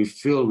 We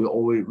feel we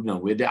always,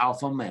 we're the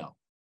alpha male.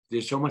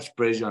 There's so much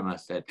pressure on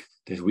us that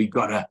we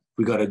gotta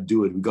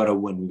do it. We gotta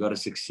win. We gotta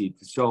succeed.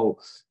 So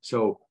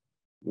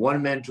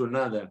one man to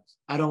another,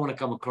 I don't want to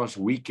come across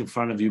weak in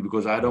front of you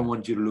because I don't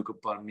want you to look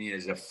upon me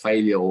as a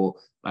failure or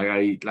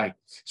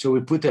so we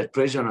put that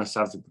pressure on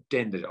ourselves to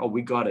pretend that, oh,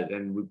 we got it.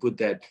 And we put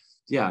that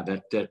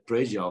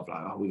pressure of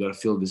like, oh, we got to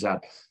fill this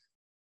out.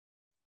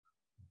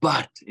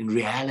 But in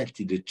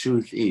reality, the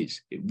truth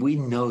is, if we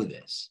know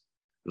this,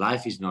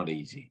 life is not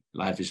easy.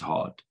 Life is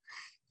hard.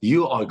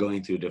 You are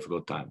going through a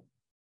difficult time.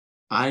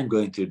 I'm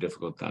going through a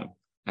difficult time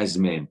as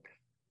men.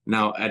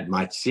 Now, it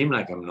might seem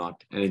like I'm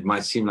not, and it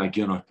might seem like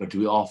you're not, but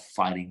we are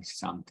fighting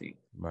something.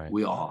 Right.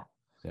 We are.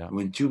 Yeah.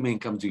 When two men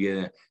come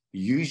together,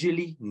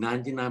 usually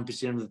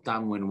 99% of the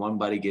time when one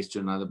body gets to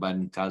another body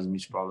and tells them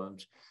his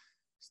problems,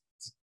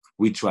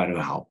 we try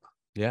to help.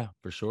 Yeah,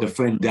 for sure. The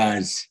friend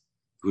does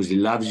because he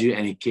loves you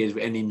and he cares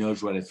and he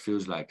knows what it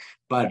feels like.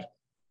 But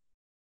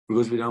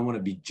because we don't want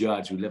to be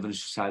judged, we live in a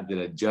society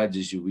that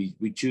judges you.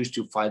 We choose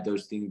to fight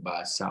those things by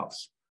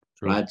ourselves.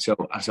 True. Right. So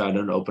I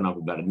don't open up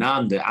about it. Now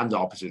I'm the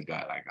opposite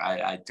guy. Like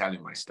I tell you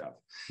my stuff.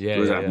 Yeah.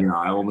 Because yeah.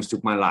 I almost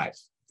took my life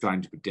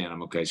trying to pretend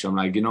I'm okay. So I'm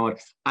like, you know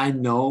what? I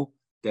know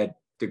that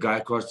the guy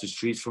across the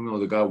street from me or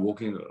the guy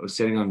walking or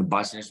sitting on the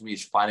bus next to me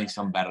is fighting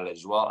some battle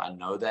as well. I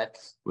know that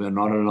we're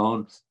not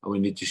alone and we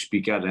need to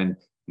speak out. And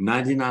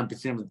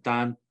 99% of the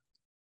time,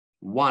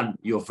 one,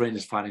 your friend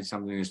is fighting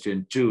something against you,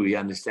 and two, he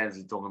understands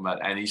what you're talking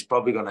about, and he's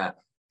probably gonna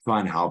try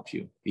and help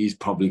you. He's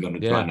probably gonna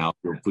try and help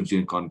you, put you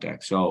in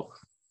contact. So,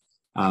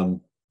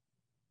 man,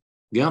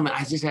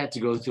 I just had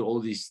to go through all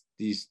these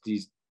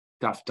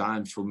tough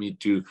times for me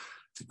to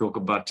talk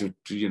about to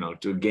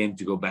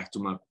go back to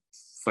my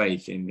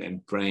faith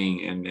and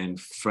praying and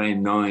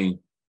friend knowing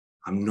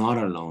I'm not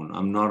alone.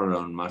 I'm not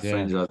alone. My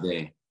friends are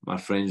there. My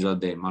friends are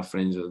there. My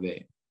friends are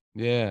there.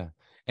 Yeah,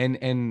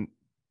 and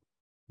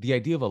the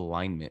idea of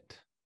alignment,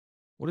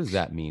 what does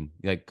that mean?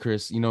 Like,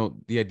 Chris, the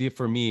idea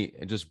for me,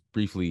 just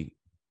briefly,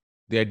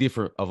 the idea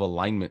of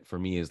alignment for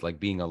me is like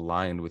being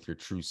aligned with your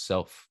true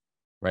self,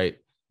 right?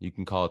 You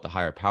can call it the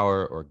higher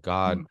power or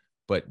God,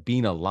 but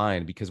being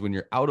aligned, because when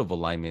you're out of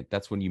alignment,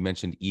 that's when you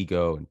mentioned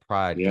ego and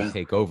pride can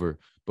take over.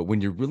 But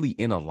when you're really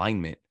in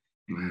alignment,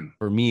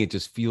 for me, it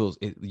just feels,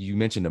 you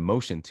mentioned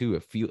emotion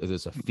too.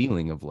 There's a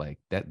feeling of like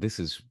that. This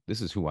is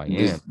who I am.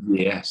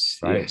 Yes.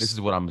 Right. Yes. This is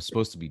what I'm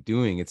supposed to be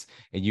doing.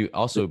 And you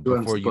also,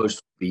 this is supposed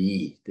to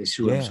be. This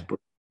is what I'm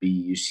supposed to be.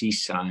 You see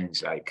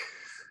signs, like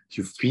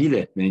you feel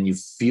it, man. You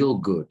feel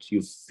good.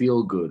 You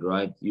feel good,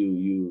 right?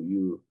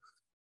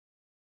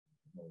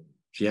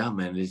 Yeah,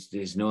 man.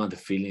 There's no other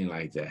feeling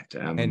like that.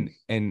 And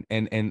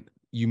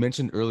you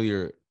mentioned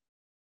earlier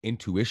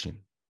intuition.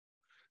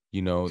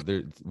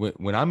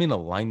 When I'm in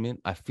alignment,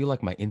 I feel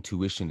like my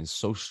intuition is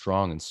so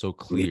strong and so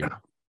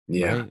clear.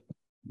 Right?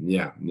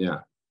 Yeah.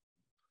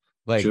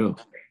 Like, True.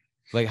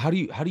 Like, how do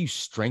you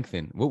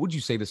strengthen? What would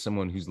you say to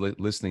someone who's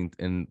listening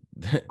and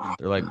they're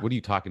like, "What are you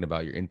talking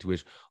about? Your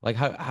intuition?" Like,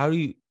 how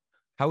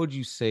would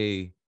you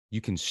say you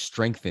can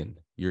strengthen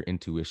your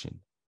intuition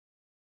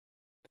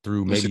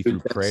through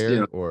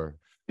prayer or?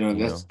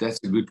 That's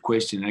a good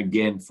question.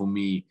 Again, for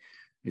me,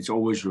 it's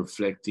always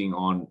reflecting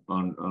on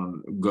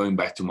going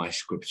back to my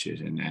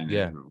scriptures and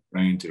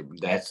praying to them.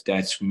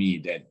 That's me.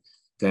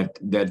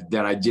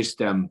 That I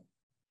just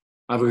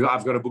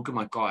I've got a book in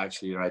my car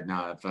actually right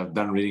now. I've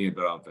done reading it,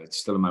 but it's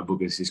still in my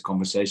book. It's this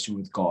Conversation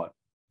with God.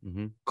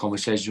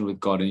 Conversation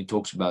with God, and he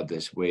talks about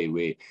this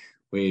where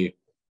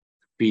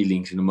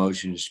feelings and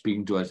emotions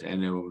speaking to us,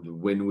 and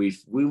when we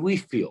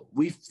feel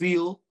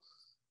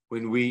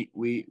when we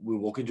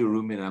walk into a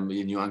room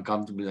and you're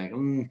uncomfortable, like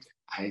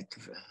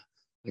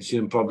I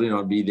shouldn't probably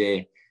not be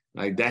there.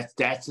 Like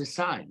that's a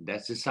sign.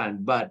 That's a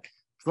sign. But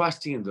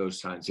trusting in those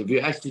signs. If you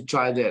actually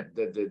try the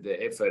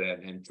effort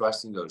and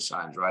trusting those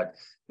signs, right?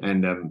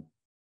 And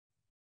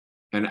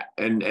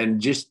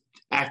just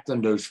act on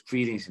those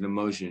feelings and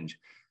emotions,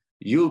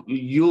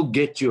 you'll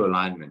get your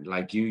alignment.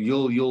 Like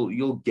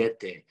you'll get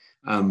there.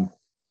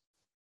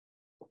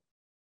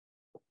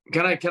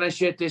 Can I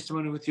share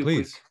testimony with you?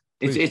 Please.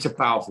 Quick? It's a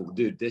powerful,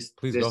 dude. This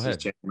has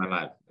changed my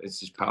life. It's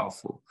just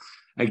powerful.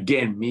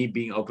 Again, me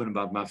being open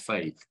about my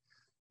faith.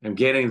 I'm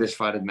getting this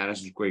fight at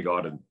Madison Square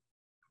Garden.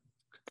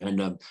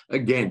 And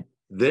again,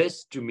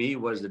 this to me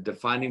was the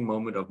defining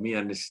moment of me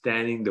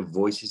understanding the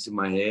voices in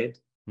my head,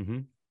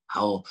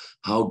 how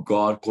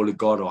God, call it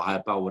God or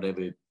higher power,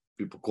 whatever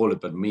people call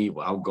it, but me,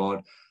 how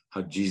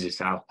Jesus,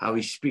 how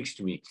he speaks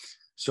to me.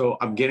 So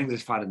I'm getting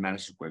this fight at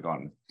Madison Square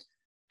Garden.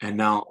 And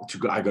now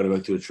I got to go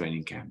to a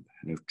training camp.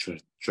 And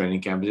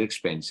training camp is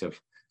expensive.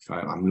 So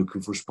I'm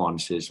looking for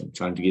sponsors. I'm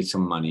trying to get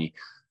some money.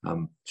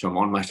 So I'm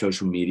on my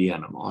social media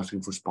and I'm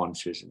asking for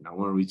sponsors, and no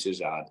one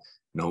reaches out.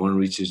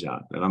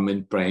 And I'm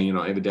in praying,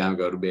 every day I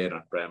go to bed,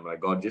 I pray. I'm like,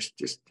 God,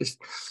 just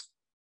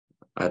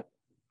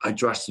I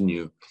trust in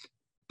you.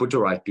 Put the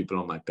right people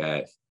on my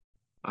path.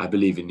 I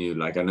believe in you.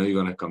 Like, I know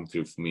you're going to come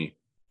through for me.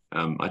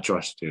 I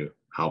trust you.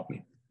 Help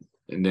me.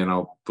 And then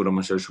I'll put on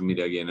my social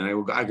media again.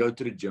 And I go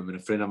to the gym, and a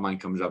friend of mine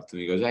comes up to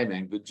me. He goes, "Hey,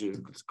 man,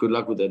 good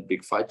luck with that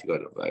big fight you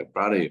got. I'm like,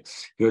 proud of you."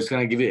 He goes, "Can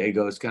I give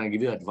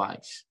you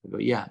advice?" I go,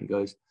 "Yeah." He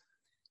goes,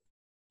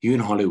 "You're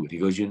in Hollywood." He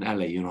goes, "You're in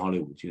LA. You're in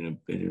Hollywood. You're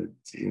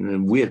in a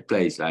weird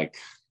place. Like,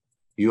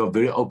 you are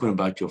very open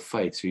about your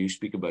faith. So you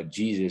speak about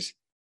Jesus.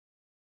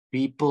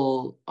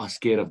 People are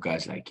scared of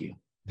guys like you.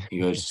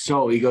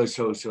 So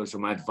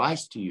my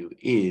advice to you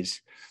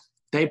is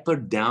taper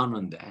down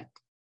on that.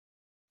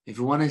 If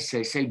you want to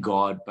say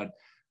God, but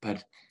a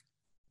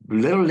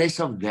little less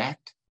of that,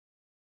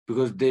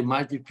 because there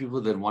might be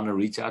people that want to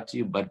reach out to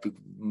you, but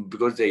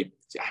because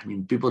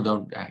people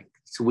don't,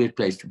 it's a weird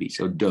place to be,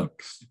 so don't.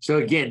 So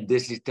again,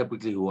 this is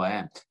typically who I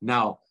am.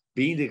 Now,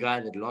 being the guy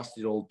that lost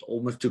it all,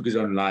 almost took his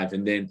own life,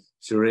 and then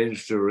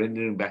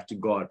surrendering back to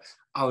God,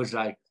 I was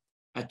like,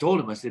 I told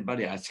him, I said,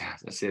 buddy, I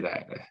said,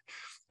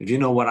 if you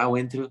know what I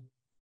went through,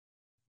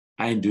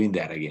 I ain't doing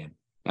that again.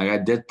 Like, I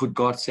did put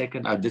God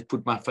second, I did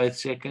put my faith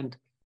second,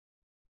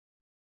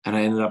 and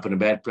I ended up in a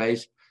bad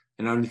place.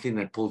 And the only thing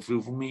that pulled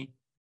through for me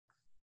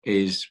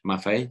is my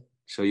faith.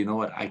 So you know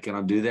what? I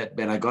cannot do that.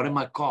 Then I got in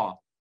my car,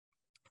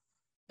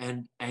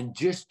 and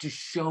just to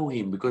show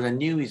him, because I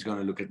knew he's going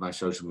to look at my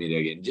social media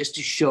again, just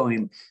to show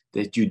him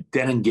that you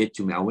didn't get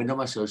to me, I went on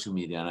my social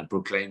media and I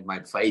proclaimed my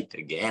faith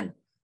again,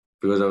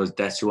 because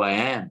that's who I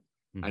am.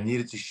 Mm-hmm. I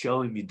needed to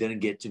show him you didn't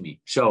get to me.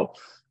 So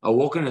I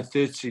walk on a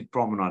 3rd Street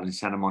promenade in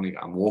Santa Monica.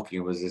 I'm walking.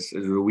 It was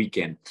a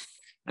weekend.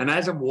 And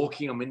as I'm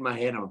walking, I'm in my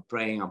head, I'm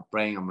praying.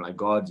 I'm like,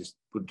 God, just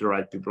put the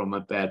right people on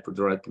my path,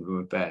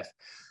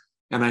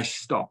 And I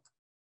stop.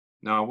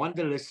 Now, I want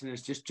the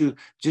listeners just to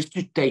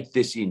take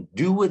this in.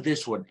 Do with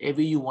this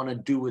whatever you want to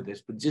do with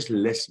this, but just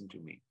listen to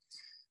me.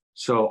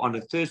 So on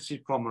the 3rd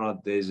Street promenade,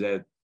 there's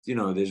a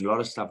lot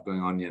of stuff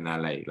going on in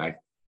LA. Like,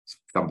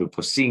 some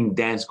people sing,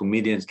 dance,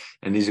 comedians,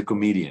 and he's a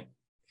comedian.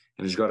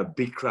 And he's got a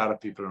big crowd of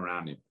people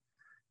around him.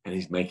 And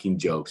he's making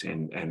jokes.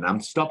 And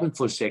I'm stopping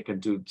for a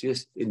second to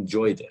just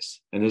enjoy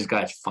this. And this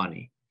guy's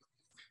funny.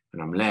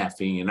 And I'm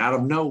laughing. And out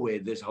of nowhere,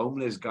 this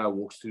homeless guy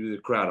walks through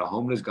the crowd. A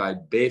homeless guy,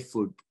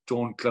 barefoot,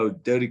 torn clothes,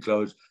 dirty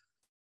clothes,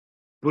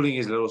 pulling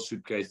his little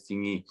suitcase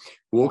thingy,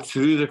 walks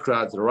through the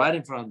crowd right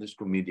in front of this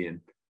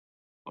comedian.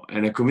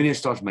 And a comedian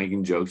starts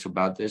making jokes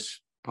about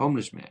this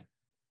homeless man.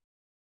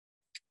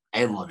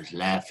 Everyone is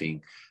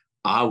laughing.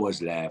 I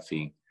was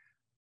laughing.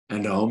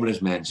 And the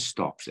homeless man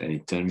stops and he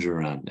turns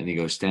around and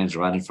he stands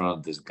right in front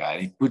of this guy.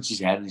 And he puts his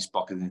hand in his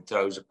pocket and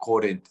throws a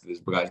quarter into this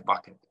guy's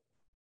bucket.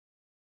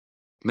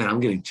 Man,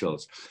 I'm getting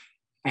chills.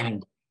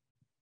 And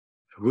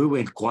we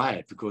went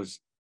quiet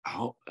because,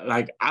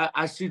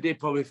 I stood there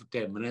probably for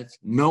 10 minutes.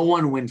 No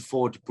one went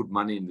forward to put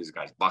money in this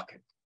guy's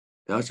bucket.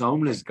 This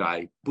homeless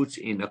guy puts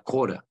in a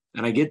quarter.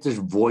 And I get this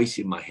voice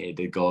in my head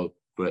that goes,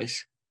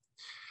 Chris,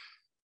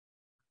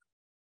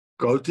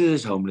 go to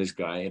this homeless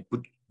guy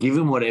and give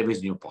him whatever's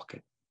in your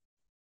pocket.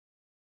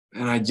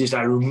 And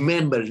I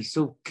remember it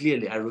so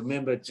clearly.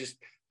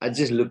 I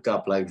just looked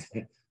up like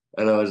that.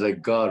 And I was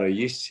like, God, are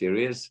you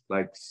serious?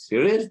 Like,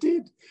 serious,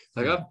 dude?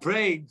 Like, I'm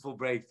praying for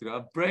breakthrough.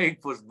 I'm praying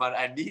for money.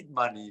 I need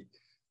money.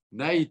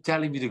 Now you're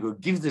telling me to go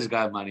give this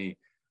guy money.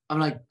 I'm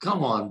like,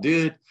 come on,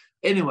 dude.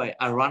 Anyway,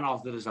 I run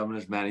after this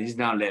homeless man. He's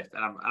now left.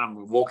 And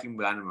I'm walking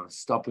behind him. I'm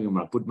stopping him.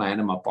 I put my hand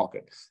in my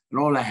pocket. And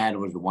all I had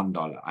was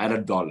 $1. I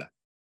had $1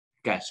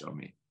 cash on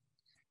me.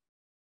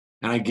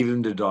 And I give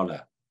him the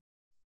 $1.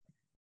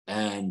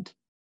 And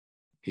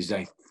he's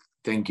like,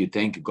 thank you.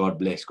 God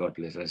bless.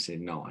 I said,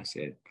 no. I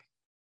said,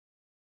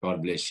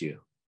 God bless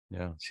you.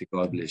 Yeah. I said,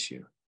 God bless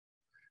you.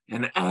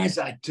 And as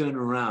I turn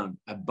around,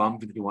 I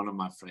bump into one of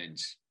my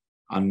friends.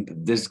 And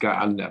this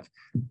guy,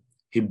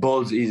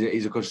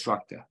 he's a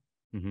constructor.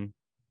 Mm-hmm.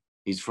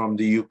 He's from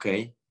the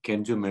UK,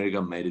 came to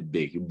America, made it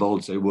big. He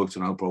works on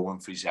Oprah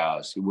Winfrey's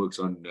house. He works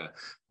on,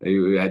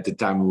 at the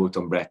time, he worked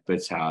on Brad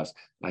Pitt's house.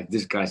 Like,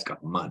 this guy's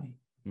got money.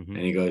 Mm-hmm.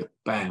 And he goes,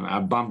 bam,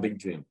 I bump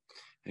into him.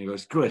 And he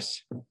goes,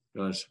 Chris. He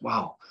goes,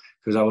 wow.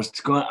 Because I was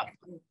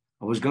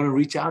going to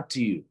reach out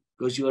to you.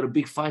 Because you had a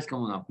big fight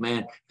coming up,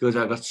 man. Because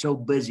I got so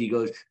busy. He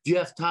goes, do you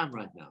have time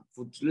right now?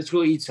 Let's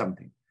go eat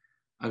something.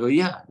 I go,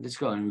 yeah, let's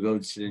go. And we go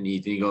sit and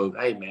eat. And he goes,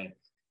 hey, man,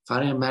 if I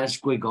didn't manage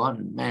Square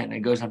Garden, man. He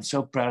goes, I'm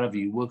so proud of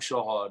you. You work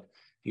so hard.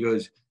 He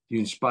goes, you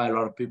inspire a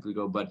lot of people. He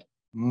goes, but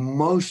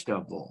most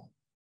of all,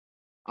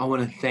 I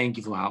want to thank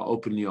you for how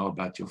open you are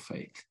about your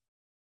faith.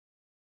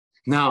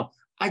 Now,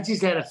 I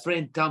just had a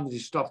friend tell me to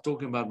stop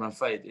talking about my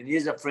faith. And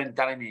here's a friend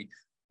telling me,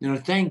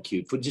 thank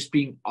you for just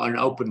being an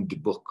open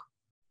book.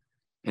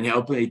 And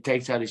he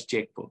takes out his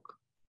checkbook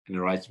and he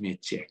writes me a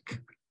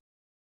check.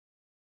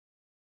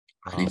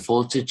 Wow. And he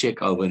folds the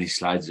check over and he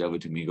slides it over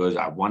to me. He goes,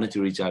 I wanted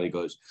to reach out. He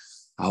goes,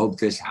 I hope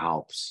this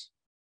helps.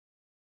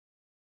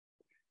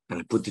 And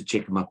I put the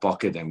check in my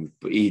pocket and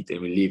we eat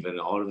and we leave. And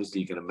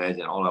obviously you can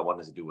imagine all I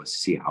wanted to do was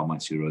see how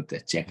much he wrote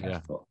that check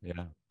out for.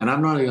 Yeah. And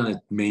I'm not going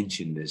to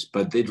mention this,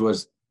 but it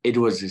was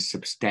a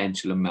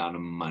substantial amount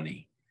of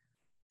money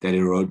that he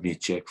wrote me a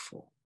check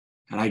for.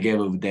 And I gave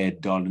over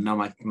that $1.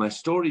 Now, my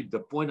story, the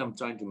point I'm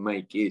trying to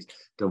make is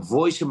the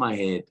voice in my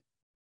head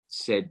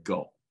said,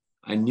 go.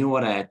 I knew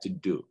what I had to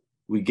do.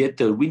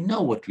 We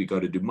know what we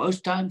got to do.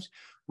 Most times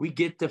we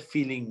get the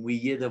feeling, we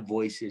hear the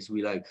voices,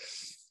 we like,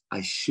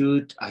 I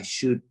should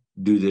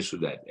do this or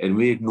that. And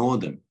we ignore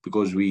them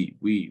because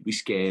we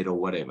scared or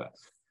whatever.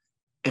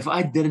 If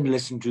I didn't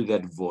listen to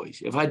that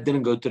voice, if I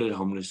didn't go to that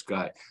homeless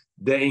guy,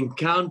 the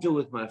encounter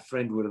with my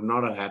friend would have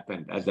not have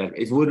happened as that.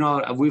 It would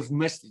not. We've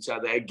missed each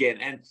other again,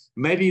 and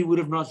maybe he would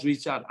have not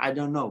reached out. I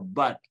don't know,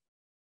 but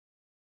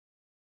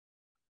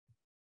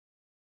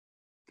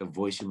the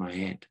voice in my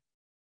head,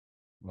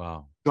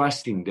 Wow.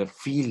 trusting the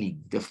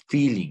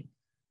feeling.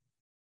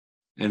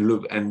 And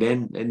look, and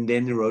then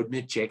he wrote me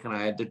a check, and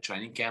I had the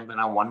training camp, and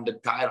I won the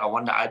title. I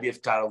won the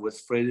IBF title with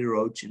Freddie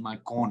Roach in my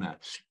corner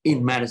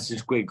in Madison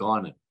Square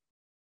Garden.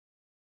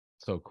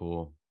 So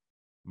cool,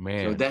 So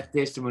man. that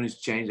testimony has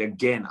changed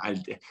again.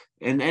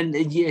 And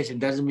yes, it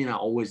doesn't mean I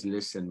always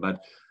listen,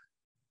 but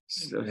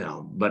you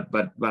know, but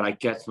I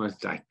catch my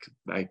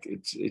like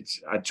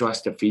it's I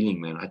trust the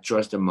feeling, man. I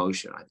trust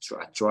emotion. I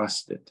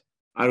trust it.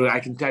 I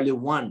can tell you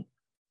one.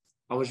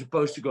 I was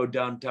supposed to go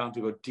downtown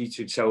to go teach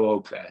a Soho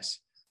class,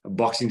 a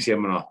boxing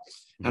seminar.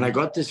 And I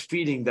got this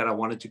feeling that I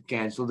wanted to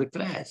cancel the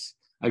class.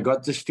 I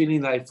got this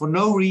feeling like for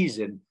no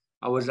reason,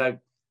 I was like,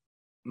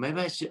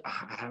 maybe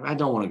I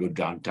don't want to go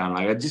downtown.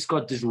 Like I just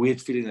got this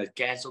weird feeling that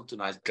cancel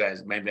tonight's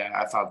class. Maybe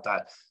I felt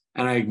that.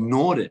 And I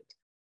ignored it.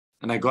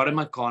 And I got in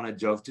my car and I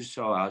drove to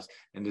Soho House,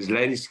 and this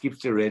lady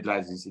skips the red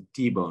lights and she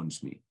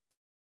T-bones me.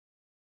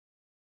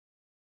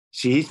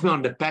 She hits me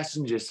on the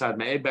passenger side.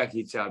 My airbag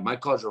hits out. My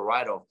car's a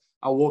write-off.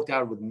 I walked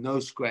out with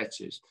no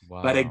scratches.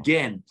 Wow. But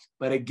again,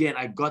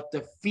 I got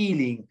the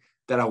feeling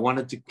that I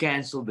wanted to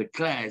cancel the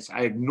class.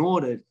 I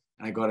ignored it,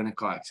 and I got in a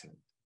car accident.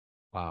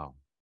 Wow.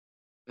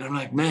 And I'm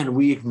like, man,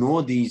 we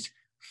ignore these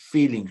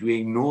feelings. We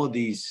ignore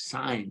these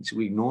signs.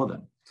 We ignore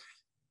them.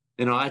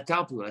 You know, I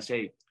tell people, I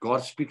say,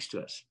 God speaks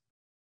to us.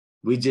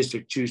 We just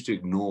choose to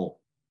ignore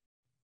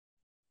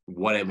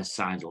whatever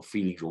signs or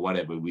feelings or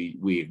whatever.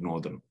 We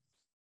ignore them.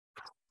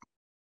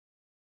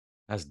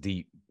 That's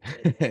deep.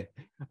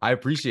 I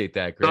appreciate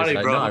that, Chris. Sorry,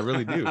 bro. No, I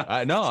really do.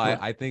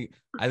 I think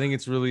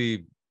it's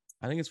really,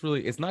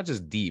 it's not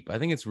just deep. I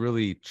think it's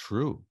really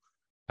true.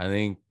 I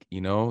think, you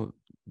know,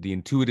 the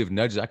intuitive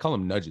nudges, I call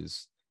them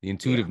nudges. The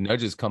intuitive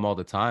nudges come all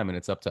the time, and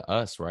it's up to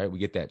us, right? We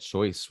get that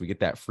choice. We get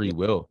that free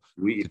will.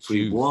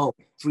 Free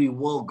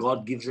will.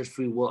 God gives us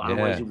free will.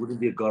 Otherwise, he wouldn't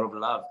be a God of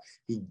love.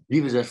 He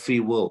gives us free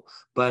will.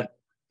 But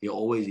he's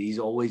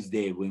always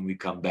there when we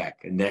come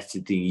back. And that's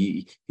the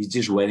thing. He's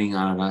just waiting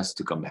on us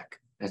to come back.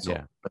 That's all.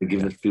 But he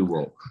gives us free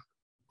will.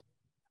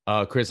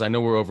 Chris, I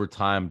know we're over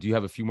time. Do you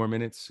have a few more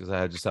minutes? Because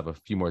I just have a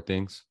few more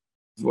things.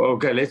 Well,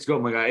 okay, let's go,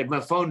 my guy. If my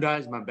phone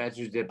dies, my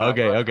battery's dead.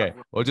 Okay.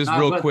 Well, just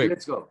real quick.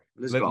 Let's go.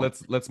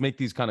 Let's make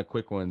these kind of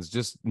quick ones.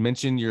 Just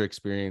mention your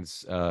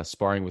experience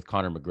sparring with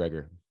Conor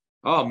McGregor.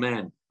 Oh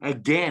man,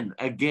 again,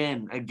 a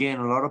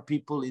lot of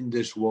people in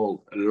this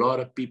world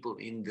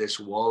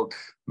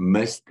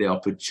miss the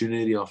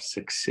opportunity of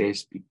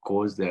success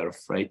because they're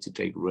afraid to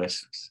take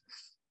risks.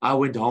 I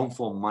went home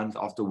for a month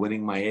after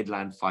winning my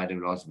headline fight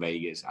in Las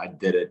Vegas. I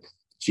did it,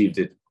 achieved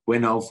it.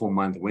 Went home for a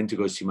month, went to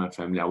go see my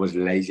family. I was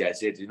lazy. I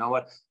said, you know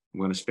what? I'm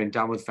going to spend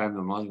time with family.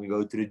 I'm not going to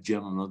go to the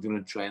gym. I'm not going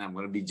to train. I'm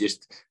going to be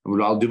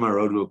I'll do my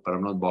road work, but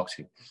I'm not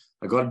boxing.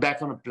 I got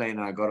back on a plane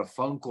and I got a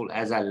phone call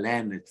as I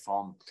landed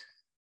from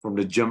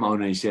the gym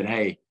owner. He said,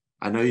 hey,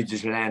 I know you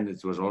just landed.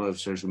 It was all over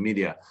social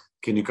media.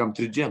 Can you come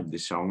to the gym?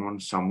 There's someone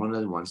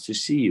that wants to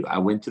see you. I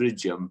went to the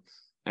gym,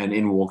 and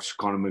in walks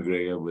Conor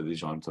McGregor with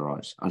his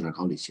entourage. I was like,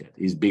 holy shit,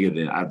 he's bigger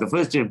than. The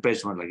first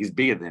impression was like, he's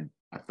bigger than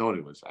I thought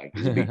he was. Like,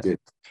 he's a big dude.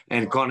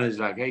 And Conor's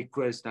like, hey,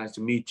 Chris, nice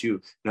to meet you.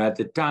 Now, at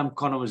the time,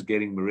 Conor was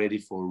getting ready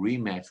for a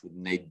rematch with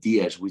Nate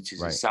Diaz, which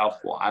is a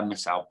southpaw. I'm a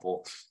southpaw.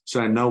 So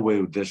I know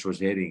where this was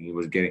heading. He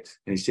was getting,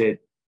 and he said,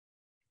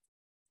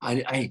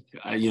 I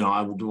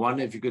would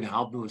wonder if you could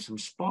help me with some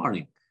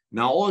sparring.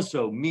 Now,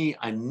 also,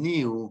 I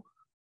knew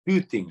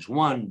two things.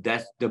 One,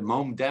 that's the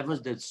moment, that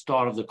was the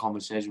start of the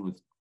conversation with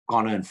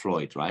Conor and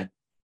Floyd, right?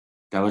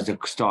 That was the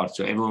start.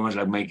 So everyone was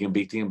like making a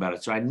big thing about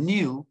it. So I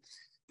knew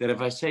that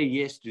if I say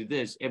yes to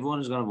this,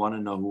 everyone is going to want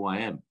to know who I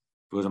am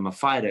because I'm a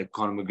fighter,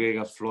 Conor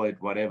McGregor, Floyd,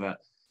 whatever.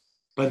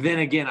 But then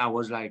again, I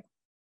was like,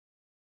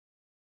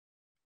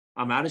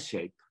 I'm out of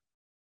shape.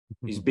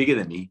 He's bigger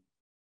than me.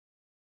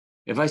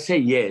 If I say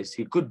yes,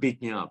 he could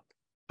beat me up.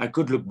 I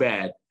could look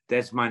bad.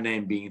 That's my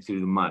name being through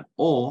the mud.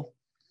 Or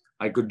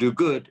I could do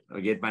good or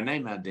get my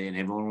name out there and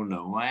everyone will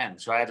know who I am.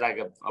 So I had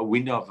like a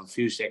window of a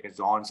few seconds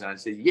to answer. And I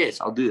said,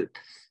 yes, I'll do it.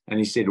 And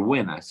he said,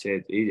 when? I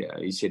said,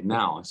 he said,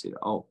 now. I said,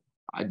 oh,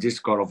 I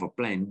just got off a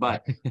plane,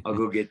 but I'll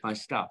go get my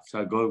stuff. So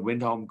I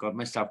went home, got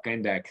my stuff,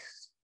 came back.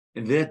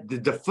 And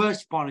the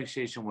first sparring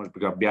session was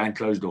behind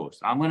closed doors.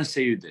 I'm going to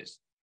say you this.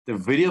 The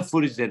video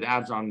footage that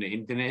out on the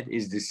internet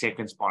is the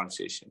second sparring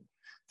session.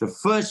 The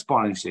first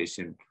sparring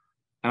session,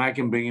 and I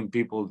can bring in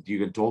people you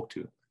can talk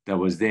to that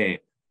was there,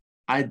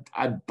 I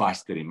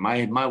busted him.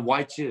 My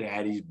white shirt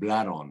had his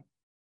blood on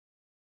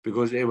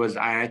because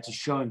I had to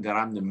show him that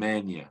I'm the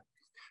man here.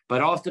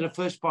 But after the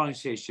first sparring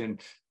session,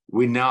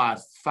 I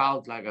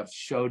felt like I've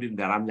showed him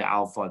that I'm the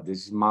alpha.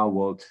 This is my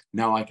world.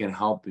 Now I can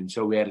help him.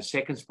 So we had a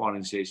second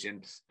sparring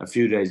session a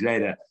few days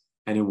later,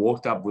 and he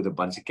walked up with a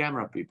bunch of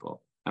camera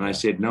people. And I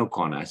said, no,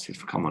 Conor. I said,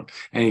 come on.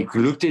 And he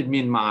looked at me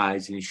in my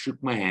eyes and he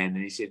shook my hand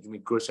and he said to me,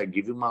 Chris, I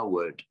give you my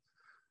word.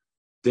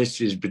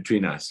 this is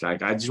between us.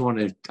 Like, I just want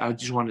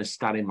to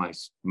study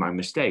my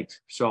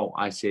mistakes. So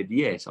I said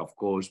yes, of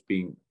course.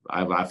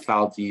 I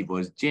felt he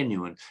was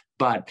genuine,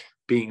 but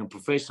being a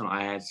professional,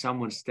 I had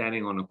someone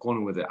standing on a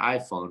corner with an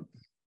iPhone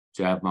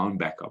to have my own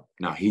backup.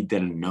 Now he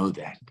didn't know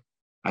that.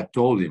 I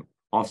told him.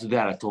 After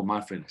that, I told my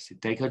friend, I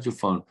said, take out your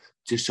phone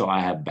just so I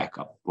have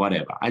backup,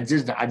 whatever. I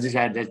just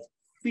had that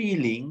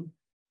feeling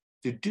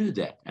to do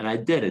that. And I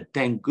did it.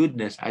 Thank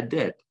goodness I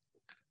did.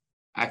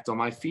 Act on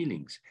my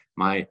feelings,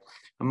 my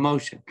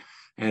emotion.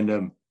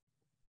 And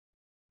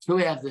so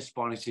we have this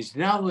sparring session.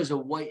 Now it was a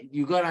way,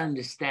 you got to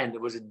understand,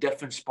 it was a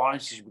different sparring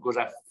session because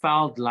I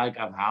felt like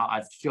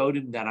I've showed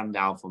him that I'm the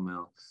alpha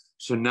male.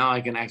 So now I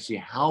can actually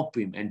help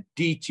him and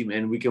teach him,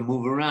 and we can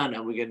move around,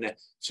 and we can.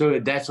 So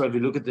that's why if you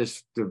look at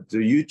this, the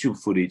YouTube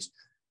footage,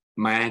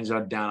 my hands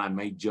are down. I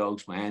make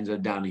jokes. My hands are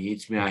down. He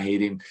hits me. I hit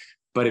him.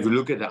 But if you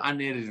look at the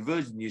unedited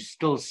version, you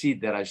still see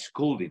that I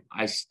schooled him.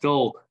 I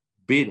still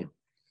beat him.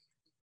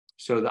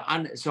 So the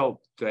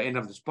end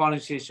of the sparring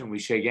session, we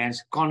shake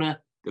hands. Connor,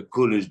 the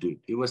coolest dude.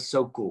 He was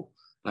so cool.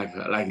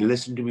 Like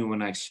listen to me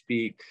when I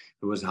speak.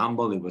 He was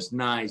humble. He was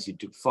nice. He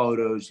took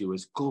photos. He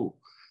was cool.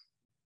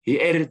 He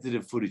edited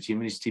the footage. Him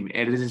and his team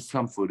edited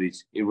some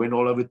footage. It went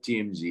all over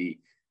TMZ.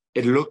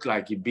 It looked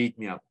like he beat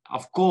me up.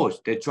 Of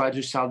course, they tried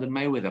to sell the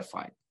Mayweather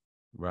fight.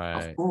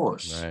 Right. Of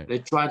course. Right. They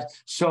tried.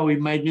 So he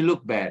made me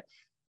look bad.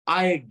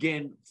 I,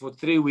 again, for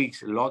 3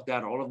 weeks, locked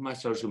out all of my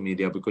social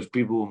media because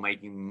people were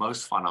making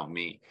most fun of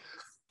me.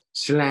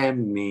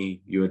 Slammed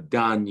me. You're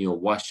done. You're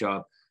wash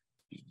up.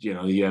 You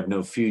know, you have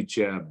no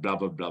future. Blah,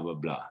 blah, blah, blah,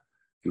 blah.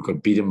 You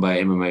got beaten by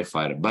an MMA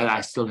fighter. But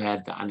I still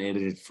had the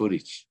unedited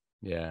footage.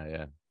 Yeah,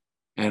 yeah.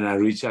 And I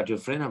reached out to a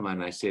friend of mine.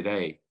 And I said,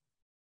 hey,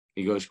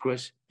 he goes,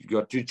 Chris, you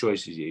got 2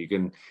 choices here. You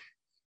can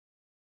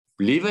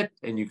leave it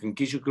and you can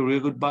kiss your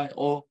career goodbye,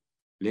 or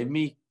let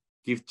me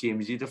give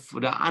TMZ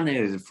the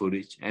unedited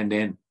footage and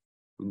then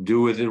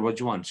do with it what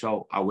you want.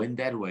 So I went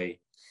that way.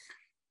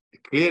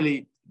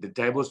 Clearly, the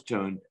tables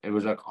turned. It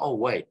was like, oh,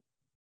 wait,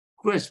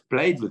 Chris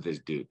played with this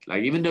dude.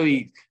 Like, even though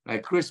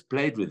Chris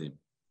played with him.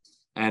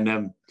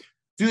 And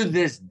to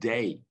this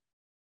day,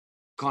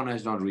 Connor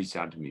has not reached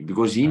out to me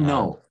because he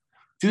know.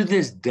 To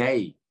this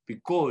day,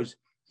 because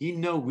he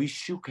know we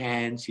shook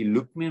hands, he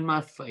looked me in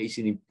my face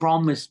and he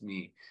promised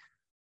me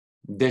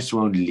this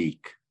won't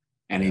leak.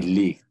 And it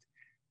leaked.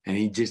 And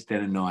he just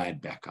didn't know I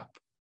had backup.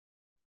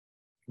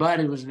 But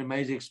it was an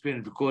amazing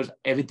experience because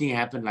everything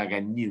happened like I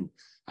knew.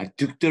 I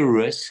took the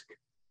risk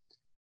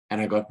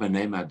and I got my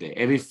name out there.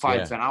 Every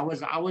fight, and I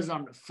was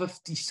on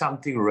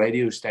 50-something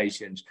radio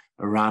stations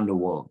around the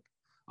world.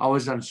 I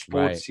was on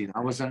Sports Scene.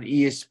 I was on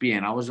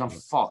ESPN. I was on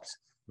Fox.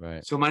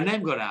 Right. So my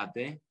name got out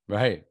there.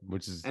 Right.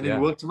 Which is, and it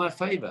worked to my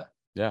favor.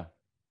 Yeah.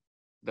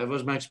 That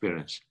was my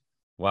experience.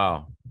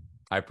 Wow.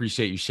 I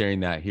appreciate you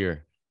sharing that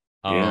here.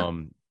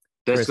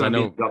 That's going to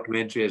be a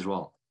documentary as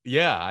well.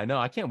 Yeah, I know.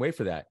 I can't wait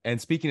for that. And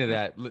speaking of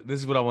that,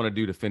 this is what I want to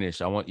do to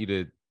finish. I want you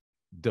to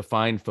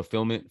define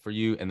fulfillment for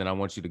you, and then I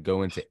want you to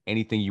go into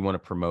anything you want to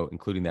promote,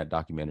 including that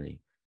documentary.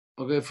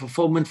 Okay,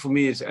 fulfillment for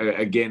me is,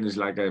 again, is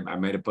like I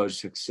made a post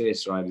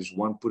success, right? It's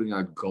one putting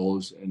out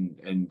goals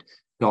and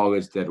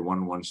targets that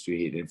one wants to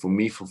hit. And for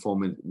me,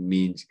 fulfillment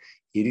means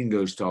hitting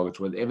those targets,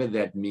 whatever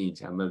that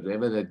means, and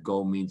whatever that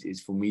goal means,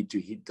 is for me to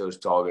hit those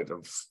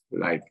targets.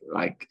 Like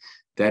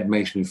that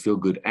makes me feel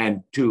good.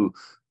 And 2,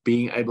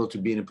 being able to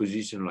be in a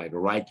position like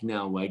right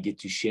now where I get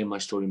to share my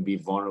story and be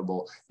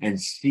vulnerable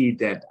and see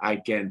that I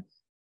can.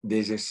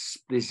 There's a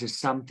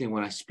something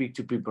when I speak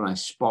to people and I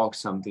spark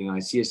something, and I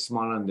see a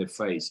smile on their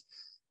face.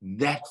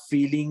 That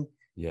feeling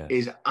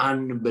is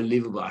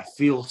unbelievable. I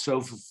feel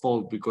so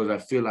fulfilled because I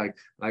feel like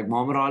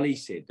Muhammad Ali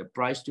said, the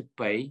price to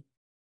pay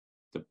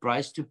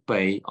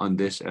on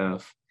this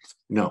earth.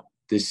 No,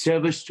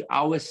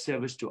 our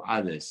service to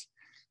others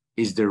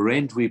is the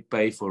rent we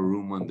pay for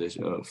room on this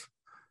earth.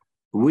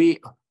 What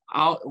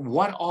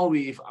are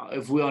we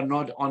if we are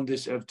not on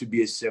this earth to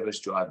be a service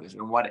to others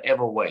in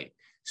whatever way?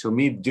 So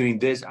me doing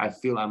this, I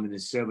feel I'm in the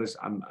service.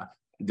 I'm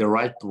the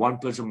right one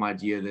person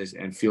might hear this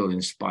and feel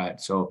inspired.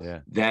 So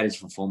that is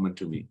fulfillment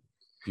to me.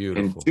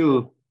 Beautiful.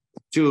 And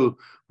two,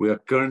 we are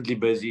currently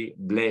busy,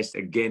 blessed,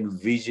 again,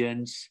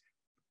 visions.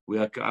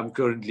 I'm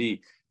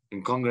currently,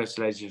 and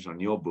congratulations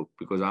on your book,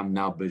 because I'm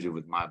now busy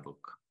with my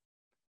book.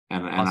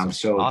 And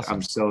awesome.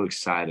 I'm so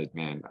excited,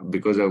 man,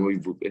 because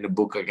in the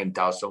book I can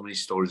tell so many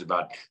stories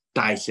about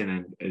Tyson,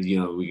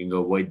 and we can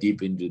go way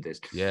deep into this.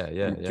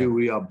 Two,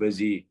 we are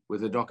busy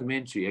with a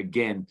documentary.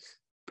 Again,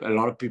 a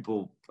lot of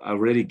people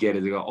already get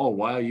it. They go, "Oh,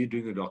 why are you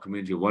doing a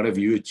documentary? What have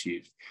you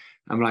achieved?"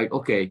 I'm like,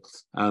 okay,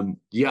 I'm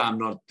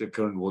not the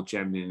current world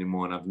champion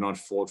anymore, and I've not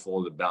fought for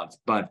all the belts,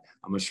 but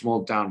I'm a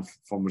small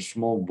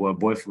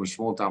boy from a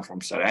small town from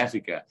South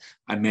Africa.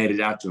 I made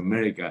it out to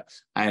America.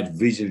 I had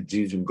visions,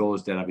 dreams, and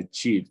goals that I've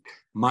achieved.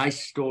 My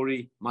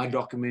story, my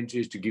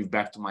documentary is to give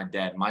back to my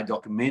dad. My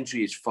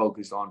documentary is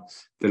focused on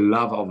the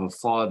love of a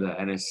father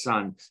and a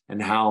son,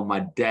 and how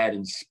my dad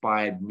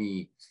inspired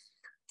me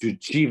to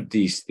achieve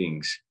these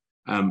things.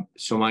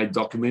 So my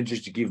documentary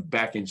is to give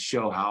back and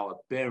show how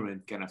a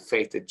parent can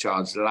affect a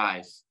child's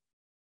life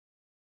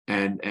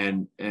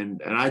and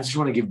I just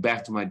want to give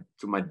back to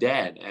my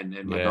dad,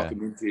 and my Yeah.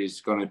 documentary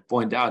is going to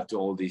point out to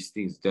all these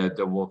things,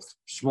 the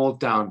small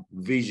town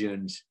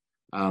visions.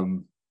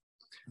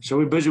 So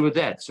we're busy with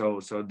that. So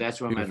that's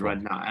where I'm at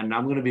right now, and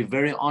I'm going to be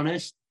very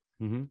honest.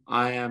 Mm-hmm.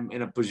 I am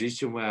in a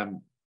position where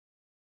I'm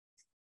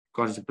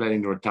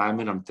contemplating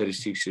retirement. I'm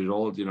 36 years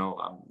old.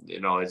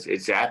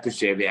 It's happens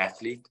to every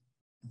athlete.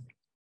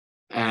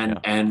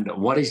 And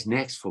what is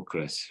next for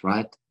Chris?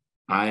 Right?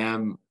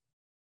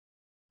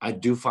 I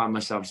do find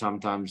myself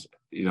sometimes,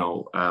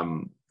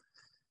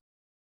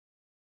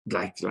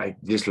 like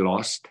just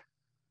lost,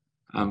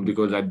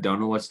 because I don't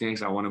know what's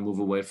next. I want to move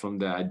away from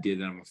the idea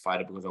that I'm a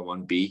fighter because I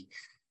want to be,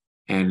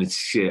 and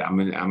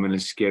I'm in a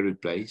scary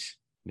place.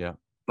 Yeah.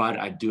 But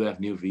I do have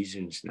new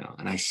visions now,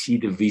 and I see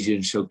the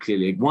vision so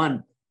clearly.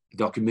 One, the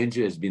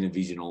documentary has been a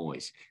vision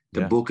always.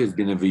 The book has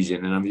been a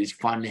vision, and it's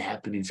finally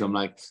happening. So I'm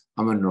like,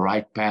 I'm on the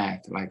right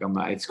path. Like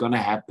it's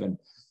gonna happen.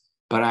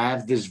 But I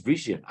have this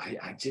vision.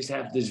 I just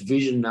have this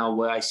vision now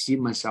where I see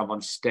myself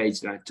on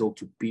stage and I talk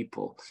to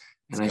people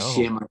and I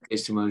share my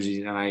testimonies,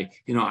 and I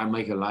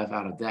make a life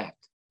out of that.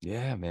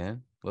 Yeah,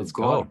 man. Let's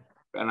go. go.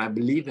 And I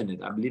believe in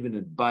it. I believe in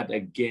it. But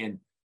again,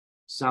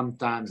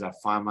 sometimes I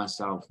find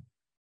myself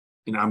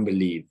in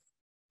unbelief.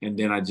 And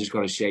then I just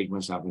got to shake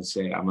myself and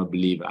say, I'm a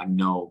believer. I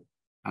know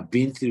I've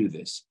been through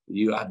this.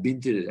 I've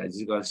been through this. I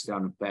just got to stay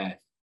on the path.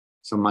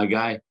 So my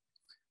guy,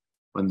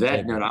 on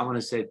that note, I want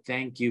to say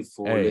thank you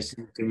for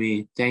listening to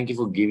me. Thank you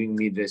for giving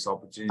me this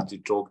opportunity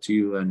to talk to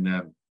you.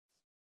 And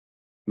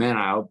man,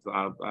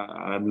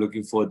 I'm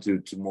looking forward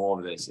to more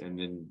of this, and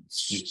then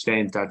stay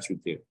in touch with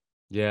you.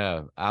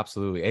 Yeah,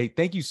 absolutely. Hey,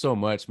 thank you so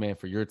much, man,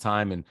 for your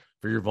time and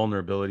for your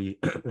vulnerability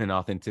and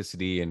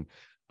authenticity. And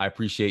I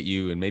appreciate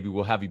you. And maybe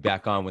we'll have you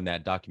back on when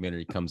that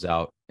documentary comes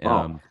out.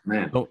 Man,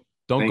 don't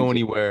go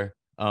anywhere.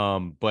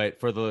 But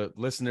for the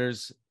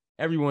listeners,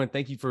 everyone,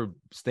 thank you for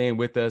staying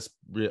with us.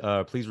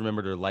 Please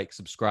remember to like,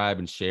 subscribe,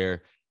 and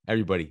share.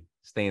 Everybody,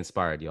 stay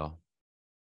inspired, y'all.